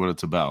honestly what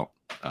it's about.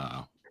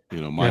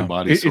 My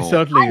body, soul. It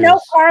certainly I know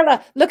is.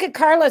 Carla. Look at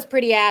Carla's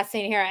pretty ass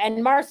in here,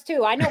 and Mars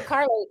too. I know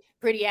Carla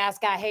pretty ass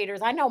got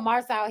haters. I know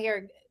Mars out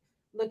here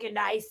looking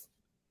nice.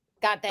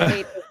 Got the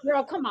haters.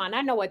 Girl, come on.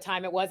 I know what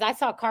time it was. I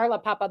saw Carla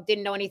pop up.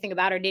 Didn't know anything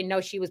about her. Didn't know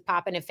she was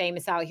popping and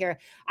famous out here.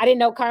 I didn't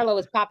know Carla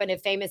was popping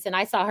and famous, and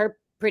I saw her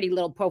pretty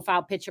little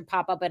profile picture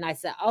pop up, and I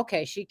said,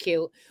 okay, she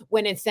cute.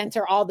 Went and sent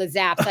her all the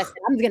zaps. I said,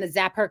 I'm going to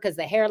zap her because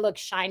the hair looks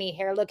shiny,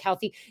 hair look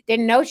healthy.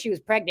 Didn't know she was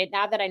pregnant.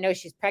 Now that I know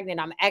she's pregnant,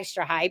 I'm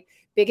extra hype.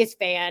 Biggest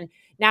fan.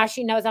 Now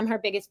she knows I'm her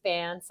biggest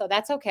fan. So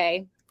that's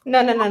okay. No.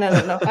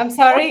 I'm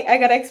sorry. I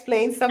got to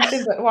explain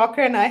something, but Walker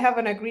and I have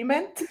an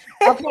agreement.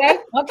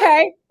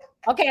 Okay.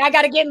 I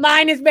got to get in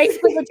line is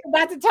basically what you're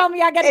about to tell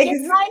me. I got to get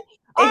in line.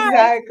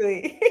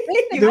 Exactly.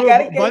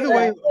 By the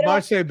way,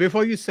 Marce,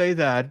 before you say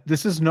that,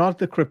 this is not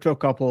the crypto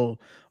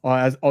couple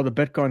or the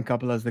Bitcoin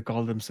couple, as they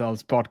call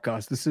themselves,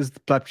 podcast. This is the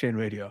Pleb Chain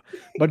Radio.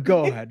 But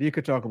go ahead. You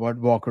could talk about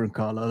Walker and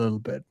Carla a little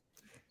bit.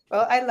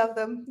 Well, I love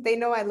them. They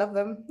know I love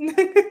them.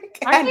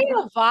 Aren't they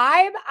a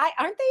vibe?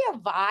 Aren't they a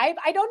vibe?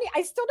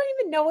 I still don't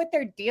even know what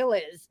their deal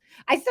is.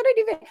 I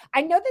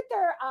know that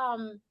they're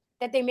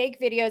that they make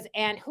videos,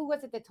 and who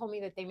was it that told me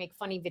that they make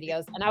funny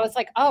videos? And I was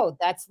like, oh,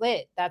 that's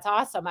lit. That's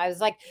awesome. I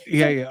was like,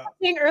 yeah.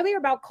 Saying earlier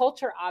about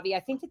culture, Avi, I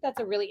think that that's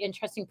a really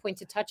interesting point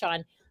to touch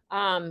on.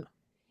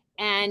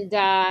 And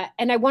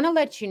I want to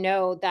let you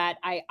know that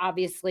I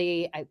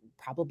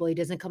probably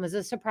doesn't come as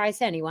a surprise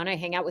to anyone. I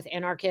hang out with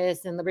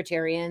anarchists and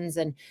libertarians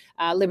and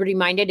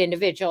liberty-minded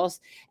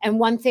individuals. And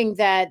one thing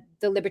that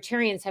the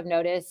libertarians have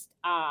noticed,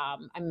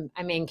 I'm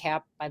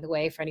ANCAP, by the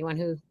way, for anyone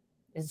who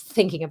is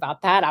thinking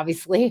about that,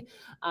 obviously,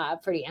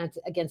 pretty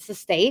against the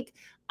state,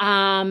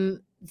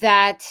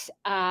 that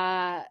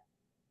the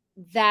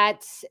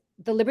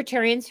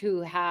libertarians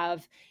who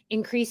have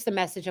increased the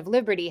message of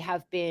liberty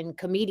have been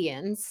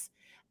comedians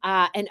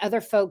and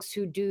other folks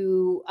who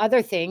do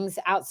other things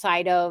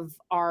outside of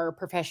our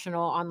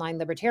professional online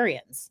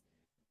libertarians.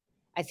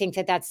 I think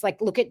that that's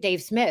like, look at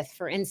Dave Smith,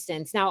 for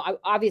instance. Now,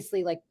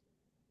 obviously, like,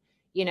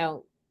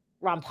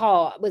 Ron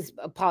Paul was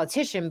a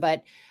politician,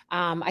 but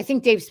I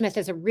think Dave Smith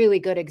is a really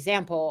good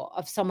example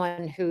of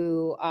someone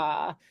who,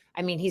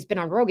 he's been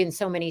on Rogan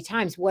so many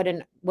times. What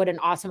an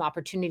awesome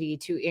opportunity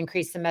to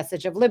increase the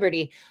message of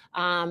liberty.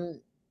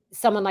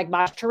 Someone like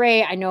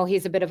Nostr, I know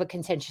he's a bit of a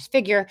contentious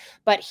figure,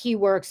 but he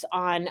works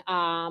on,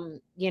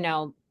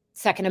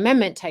 Second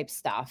Amendment type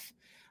stuff.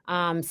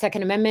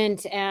 Second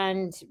Amendment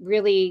and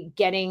really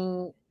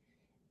getting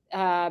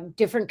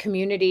different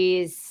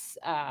communities.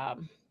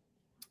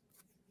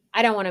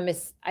 I don't want to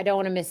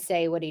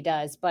missay what he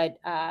does, but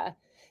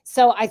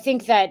so I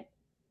think that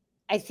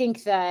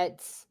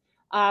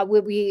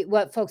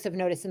what folks have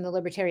noticed in the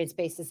libertarian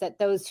space is that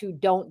those who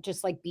don't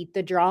just like beat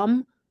the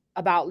drum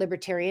about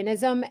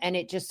libertarianism and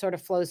it just sort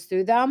of flows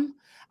through them.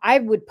 I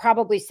would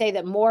probably say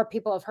that more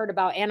people have heard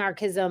about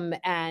anarchism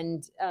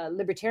and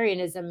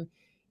libertarianism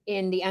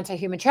in the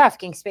anti-human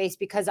trafficking space,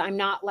 because I'm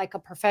not like a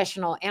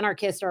professional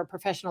anarchist or a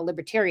professional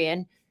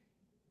libertarian.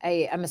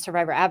 I'm a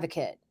survivor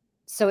advocate.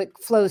 So it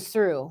flows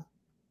through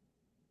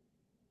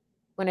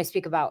when I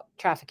speak about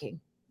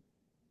trafficking.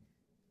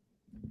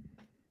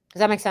 Does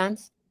that make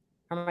sense?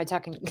 Or am I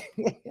talking?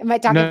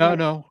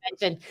 No.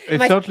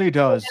 It certainly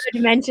does.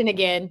 Dimension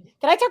again.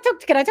 Can I talk?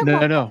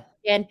 No.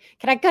 Again?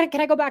 Can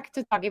I go back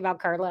to talking about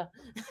Carla?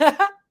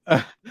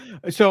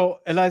 So,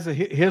 Eliza,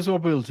 here's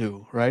what we'll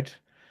do, right?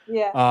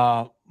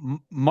 Yeah.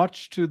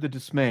 Much to the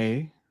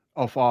dismay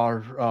of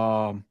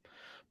our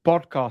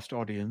podcast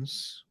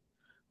audience,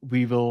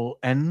 we will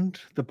end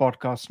the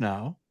podcast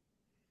now.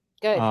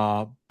 Good.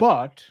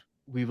 But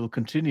we will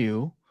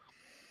continue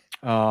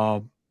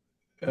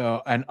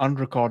an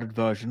unrecorded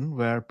version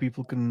where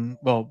people can,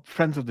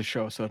 friends of the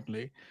show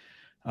certainly,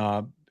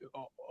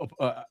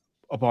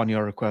 upon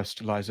your request,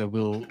 Eliza,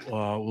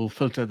 we'll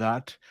filter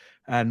that,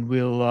 and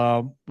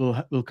we'll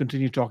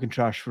continue talking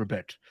trash for a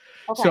bit.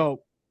 Okay.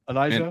 So,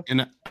 Eliza,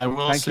 and I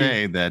will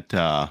say that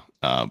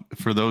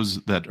for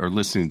those that are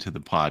listening to the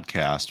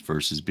podcast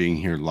versus being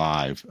here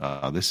live,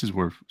 this is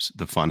where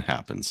the fun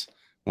happens.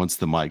 Once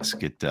the mics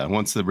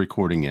once the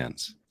recording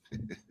ends.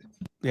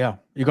 Yeah,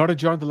 you got to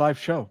join the live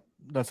show.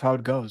 That's how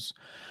it goes.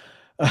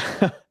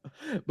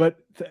 But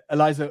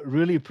Eliza,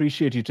 really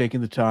appreciate you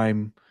taking the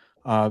time.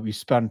 You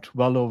spent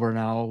well over an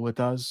hour with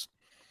us.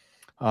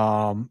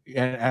 And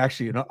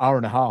actually, an hour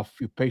and a half.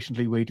 You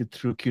patiently waited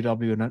through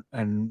QW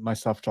and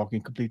myself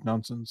talking complete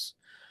nonsense.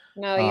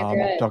 No, you're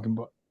good. Talking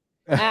about.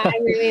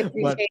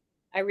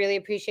 I really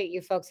appreciate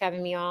you folks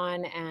having me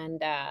on,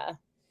 and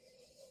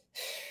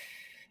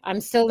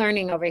I'm still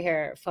learning over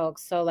here,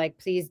 folks. So, like,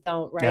 please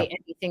don't write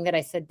anything that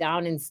I said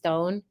down in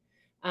stone.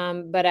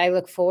 But I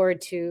look forward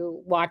to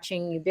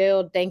watching you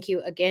build. Thank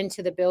you again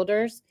to the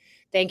builders.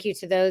 Thank you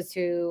to those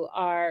who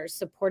are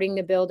supporting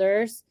the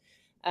builders.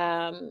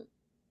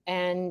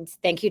 And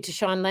thank you to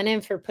Sean Lennon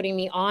for putting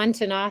me on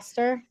to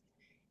Nostr.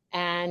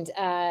 And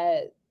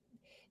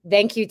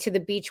thank you to the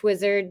beach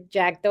wizard,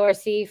 Jack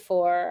Dorsey,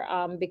 for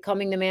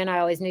becoming the man I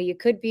always knew you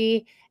could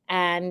be.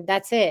 And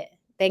that's it.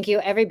 Thank you,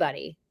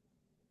 everybody.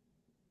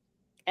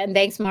 And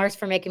thanks, Mars,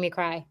 for making me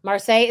cry.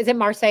 Marseille, is it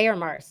Marseille or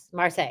Mars?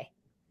 Marseille.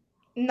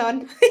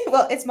 None.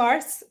 Well, it's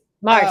Mars.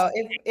 Mars.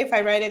 If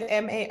I write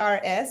it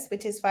Mars,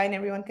 which is fine,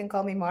 everyone can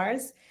call me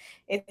Mars.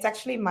 It's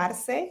actually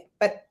Marse,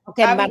 but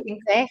okay,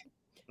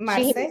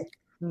 Marse.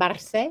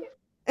 Marseille.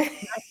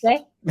 Okay.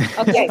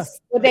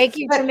 Well, thank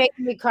you for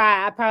making me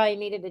cry. I probably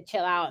needed to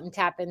chill out and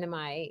tap into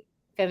my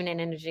feminine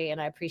energy,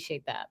 and I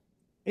appreciate that.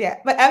 Yeah,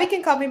 but Avi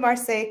can call me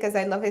Marseille because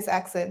I love his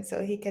accent,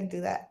 so he can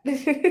do that.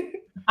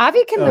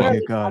 Avi can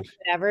literally God.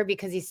 whatever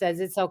because he says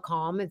it's so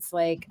calm. It's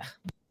like,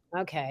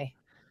 okay.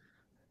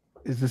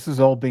 This is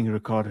all being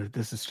recorded.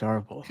 This is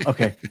terrible.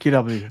 Okay,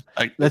 KW.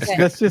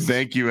 Let's just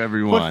thank you,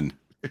 everyone.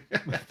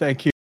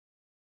 Thank you.